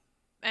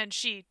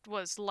she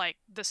was like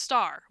the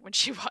star when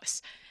she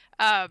was,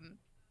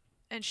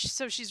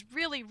 so she's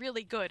really,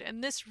 really good,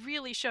 and this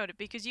really showed it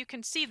because you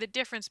can see the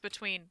difference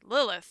between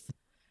Lilith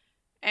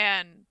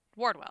and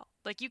Wardwell.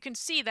 Like, you can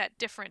see that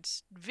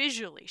difference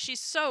visually. She's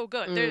so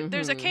good.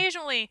 There's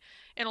occasionally,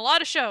 in a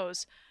lot of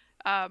shows,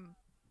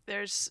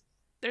 there's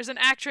an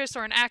actress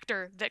or an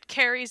actor that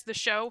carries the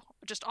show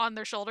just on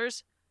their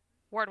shoulders.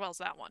 Wardwell's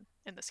that one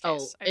in this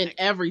case. Oh, in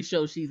every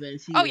show she's in.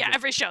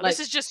 Every show. Like, this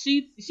is just...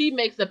 She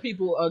makes the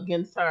people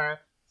against her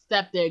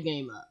step their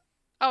game up.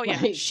 Oh, yeah.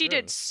 Like, she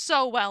did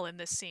so well in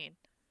this scene.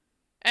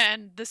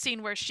 And the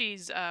scene where she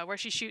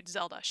shoots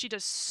Zelda, she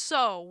does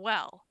so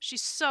well.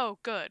 She's so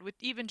good with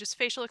even just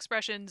facial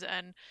expressions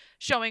and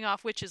showing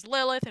off which is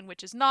Lilith and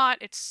which is not.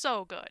 It's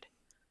so good.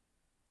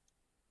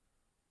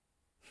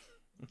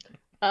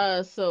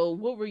 So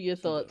what were your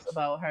thoughts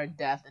about her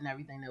death and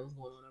everything that was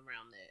going on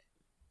around that?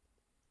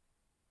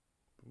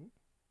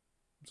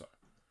 I'm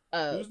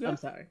sorry. Who's death? I'm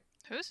sorry.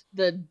 Who's?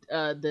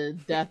 The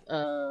death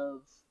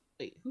of...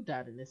 Wait, who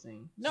died in this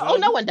scene? No, Zelda?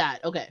 no one died.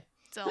 Okay.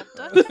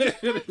 Zelda.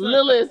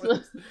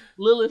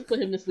 Lilith put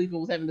him to sleep and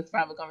was having this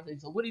private conversation.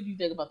 So what did you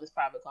think about this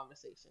private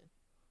conversation?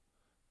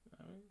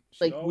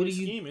 Like, what do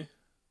you scheming.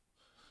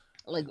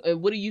 Like,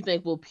 what do you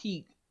think will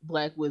pique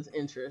Blackwood's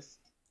interest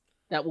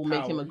that will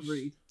make him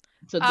agree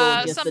to go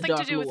against something the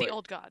Dark to do Lord? with the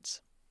old gods.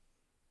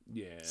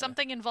 Yeah.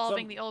 Something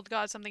involving the old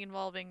gods, something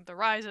involving the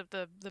rise of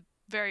the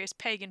various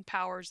pagan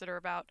powers that are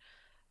about,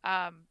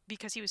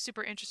 because he was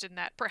super interested in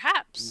that.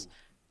 Perhaps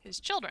his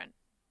children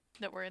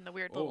that were in the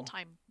weird little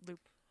time loop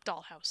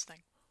dollhouse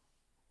thing.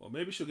 Well,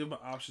 maybe she'll give him an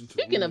option to...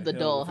 Speaking of the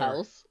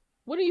dollhouse,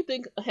 what do you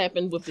think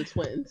happened with the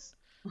twins?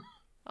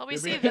 Well, we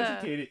see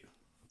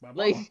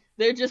like,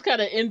 they're just kind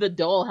of in the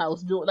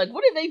dollhouse doing... Like,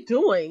 what are they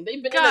doing?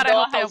 They've been in the dollhouse. God, I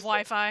hope they have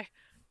Wi-Fi.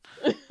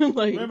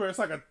 Like, remember, it's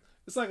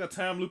like a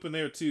time loop in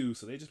there too,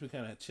 so they just been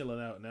kind of chilling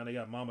out. Now they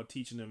got Mama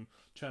teaching them,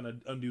 trying to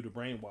undo the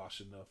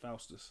brainwashing of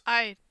Faustus.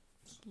 I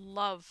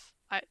love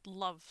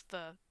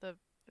the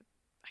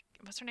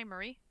what's her name,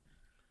 Marie?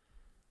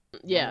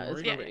 Yeah,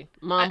 it's Marie.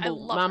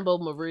 Mambo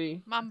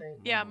Marie.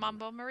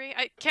 Mambo Marie.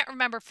 I can't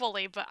remember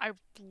fully, but I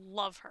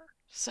love her.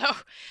 So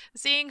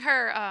seeing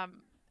her,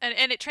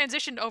 and it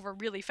transitioned over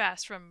really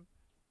fast from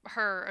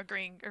her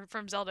agreeing, or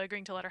from Zelda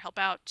agreeing to let her help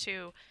out,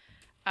 to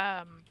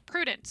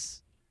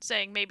Prudence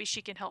saying maybe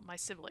she can help my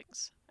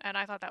siblings. And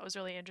I thought that was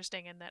really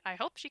interesting, and that I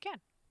hope she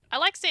can. I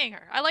like seeing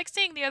her. I like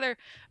seeing the other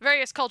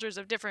various cultures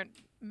of different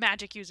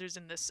magic users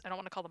in this. I don't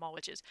want to call them all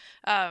witches.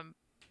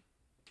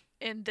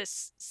 In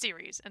this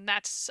series, and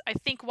that's, I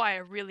think, why I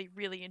really,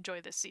 really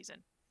enjoy this season,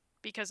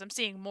 because I'm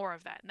seeing more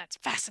of that, and that's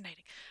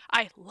fascinating.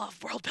 I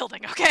love world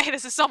building. Okay,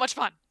 this is so much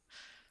fun.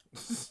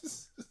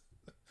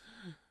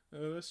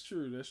 That's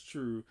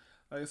true.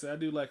 Like I said, I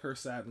do like her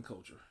side and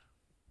culture.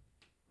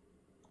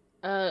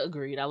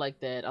 Agreed. I like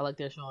that. I like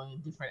they're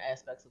showing different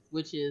aspects of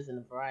witches and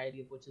a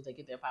variety of witches. They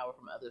get their power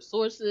from other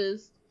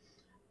sources.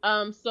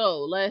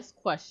 So last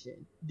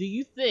question: do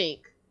you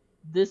think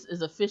this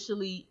is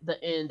officially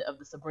the end of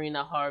the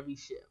Sabrina Harvey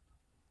ship?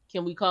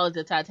 Can we call it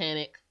the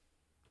Titanic?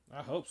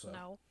 I hope so.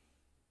 No.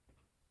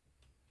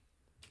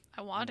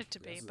 I want it to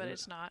be, but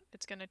it's not.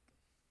 It's gonna...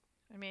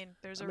 I mean,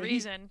 there's a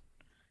reason.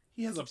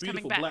 He has a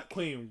beautiful black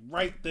queen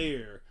right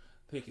there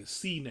they can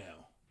see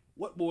now.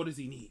 What more does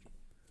he need?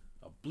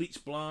 A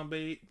bleached blonde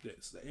babe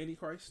that's the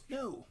Antichrist?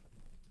 No.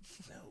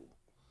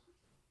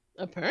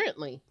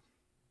 Apparently.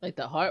 Like,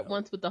 the heart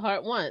wants what the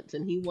heart wants,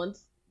 and he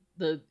wants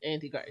the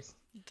Antichrist.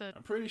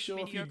 I'm pretty sure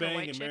if you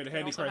bang and marry the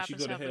Antichrist, you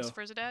go to hell. For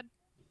his dad?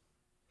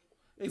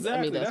 Exactly.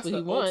 I mean, that's what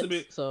he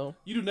wants, so...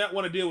 You do not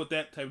want to deal with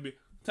that type of...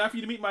 Time for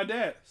you to meet my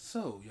dad.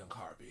 So, young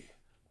Harvey,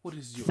 what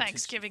is your...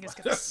 Thanksgiving is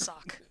gonna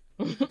suck.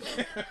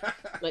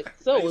 Like,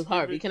 so is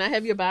Harvey. Can I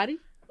have your body?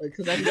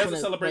 Because I just want to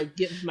celebrate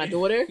get my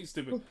daughter.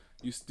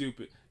 You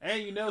stupid.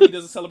 And you know he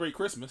doesn't celebrate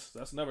Christmas.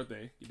 That's another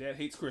thing. Your dad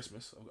hates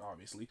Christmas,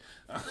 obviously.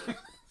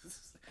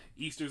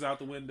 Easter's out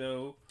the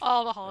window.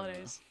 All the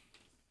holidays.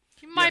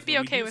 You might be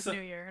okay with New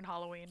Year and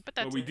Halloween, but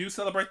that's we do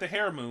celebrate the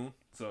Hare Moon,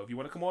 so if you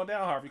want to come on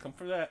down, Harvey, come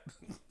for that.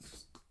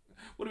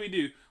 What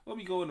do? Well,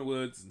 we go in the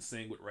woods and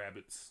sing with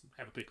rabbits,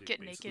 have a picnic.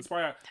 Get naked.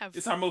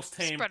 It's our most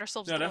tame. Spread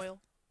ourselves with oil.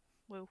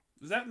 Woo.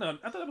 Is that no?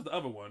 I thought that was the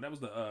other one. That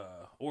was the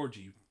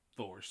orgy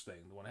force thing,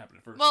 the one that happened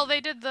in first. Well, season.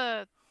 they did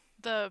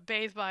the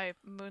bathe by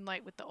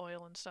moonlight with the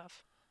oil and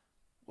stuff.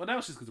 Well, that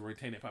was just because of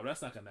retaining power.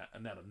 That's not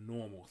a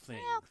normal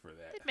thing for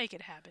that. They'd make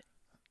it a habit.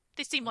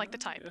 They seem like the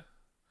type. Yeah.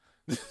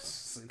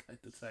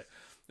 Like the type.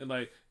 And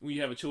like when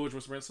you have a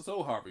children's friend says,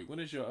 "Oh, Harvey, when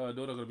is your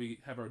daughter gonna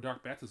have her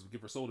dark baptism?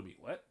 Give her soul to me."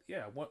 What?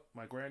 Yeah, I want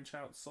my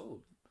grandchild's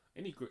soul.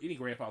 Any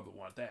grandfather would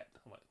want that.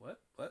 I'm like, what?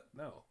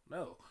 No.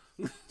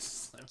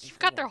 You've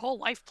got their whole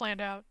life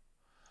planned out.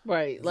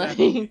 Right,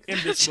 exactly. Like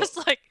it's just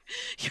like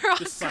you're on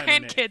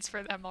grandkids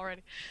for them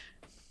already.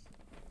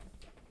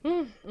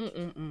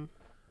 Mm-mm-mm.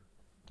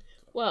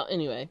 Well,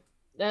 anyway,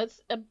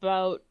 that's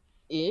about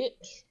it.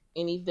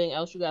 Anything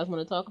else you guys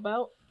want to talk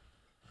about?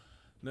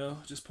 No,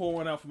 just pour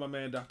one out for my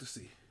man Dr.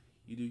 C.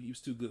 He was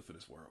too good for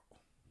this world.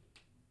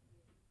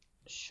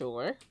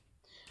 Sure.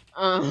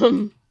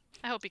 Um,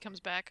 I hope he comes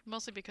back,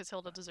 mostly because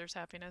Hilda deserves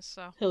happiness.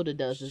 So Hilda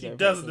does She deserve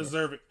doesn't happiness.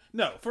 deserve it.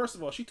 No, first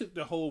of all, she took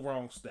the whole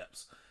wrong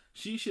steps.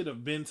 She should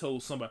have been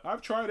told somebody.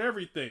 I've tried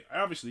everything.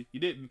 Obviously, you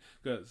didn't,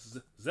 because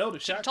Zelda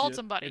she shot told you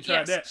somebody. and tried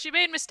Yes, that. she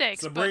made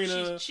mistakes,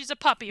 Sabrina, but she's a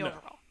puppy no.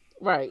 overall.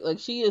 Right, like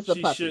she is a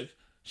puppy.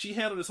 She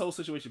handled this whole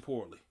situation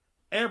poorly.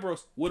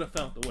 Ambrose would have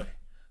found the way.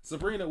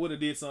 Sabrina would have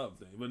did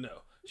something, but no.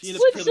 She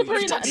ended up With killing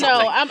Sabrina, Something.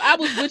 no, I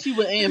was with you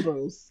with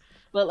Ambrose,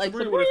 but like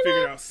Sabrina would have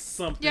figured out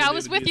something. Yeah, I They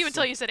was would've with did you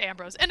until you said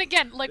Ambrose. And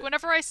again, like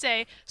whenever I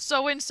say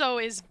so and so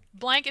is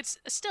blank, it's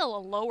still a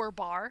lower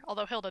bar.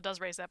 Although Hilda does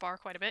raise that bar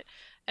quite a bit,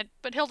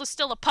 but Hilda's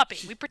still a puppy.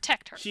 We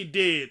protect her. She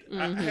did.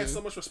 Mm-hmm. I had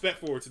so much respect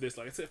for her to this.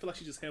 Like I said, I feel like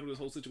she just handled this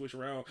whole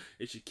situation around,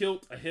 and she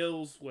killed a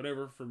Hills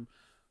whatever from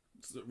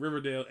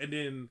Riverdale, and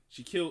then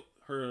she killed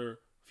her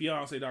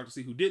fiance, Dr.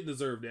 C, who didn't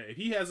deserve that. If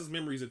he has his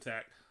memories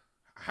intact,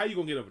 how you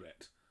gonna get over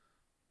that?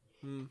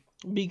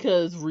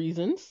 Because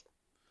reasons.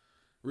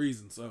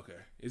 Reasons, okay.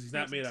 Is he's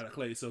not made out of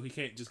clay, so he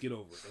can't just get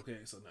over it. Okay,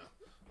 so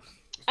no.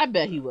 I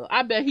bet he will.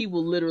 I bet he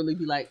will literally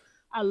be like,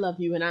 "I love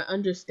you and I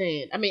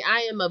understand." I mean,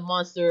 I am a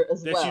monster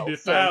as That well. she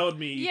defiled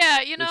me.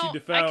 Yeah, you that she know, I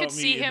defiled could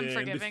me see and him then-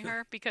 forgiving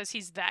her because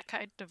he's that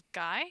kind of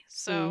guy.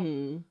 So,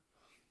 Mhm.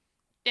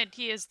 and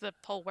he is the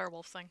whole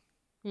werewolf thing,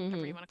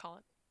 whatever you Mhm. want to call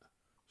it.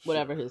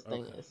 Whatever Sure, his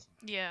thing okay. is.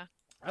 Yeah,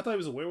 I thought he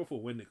was a werewolf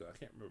or Wendigo. I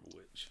can't remember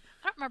which.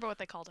 I don't remember what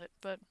they called it,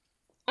 but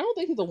I don't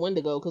think he's a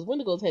Wendigo because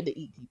Wendigos had to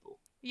eat people.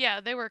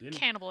 yeah, they were Didn't-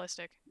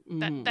 cannibalistic.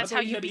 Mhm. That's I how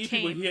thought he you had to eat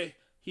people. became.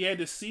 He had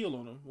this seal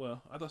on him.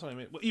 Well, I thought something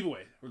meant. Well, either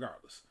way,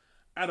 regardless,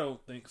 I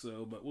don't think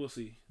so. But we'll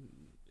see.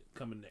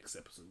 Coming next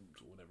episode,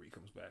 whenever he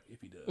comes back, if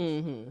he does,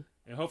 Mhm.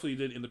 and hopefully he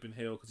didn't end up in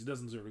hell because he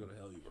doesn't deserve to go to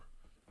hell either.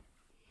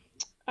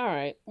 All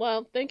right.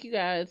 Well, thank you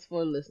guys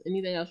for listening.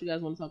 Anything else you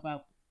guys want to talk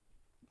about?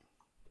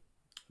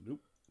 Nope.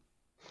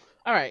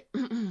 All right.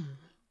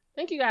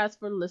 Thank you guys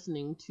for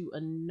listening to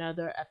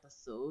another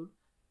episode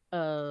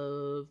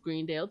of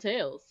Greendale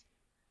Tales.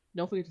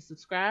 Don't forget to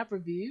subscribe,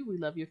 review. We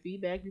love your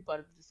feedback. Be part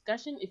of the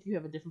discussion. If you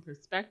have a different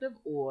perspective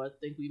or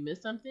think we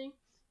missed something,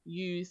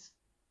 use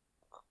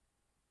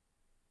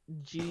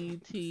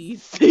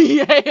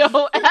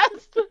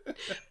GTCAOS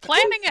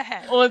Planning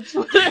ahead. on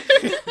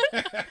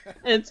Twitter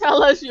and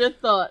tell us your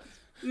thoughts.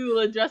 We will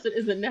address it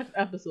in the next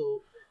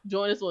episode.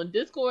 Join us on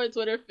Discord,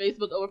 Twitter,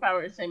 Facebook,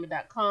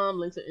 overpowerentertainment.com.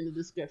 Links are in the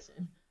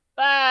description.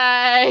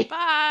 Bye.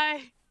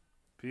 Bye.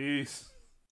 Peace.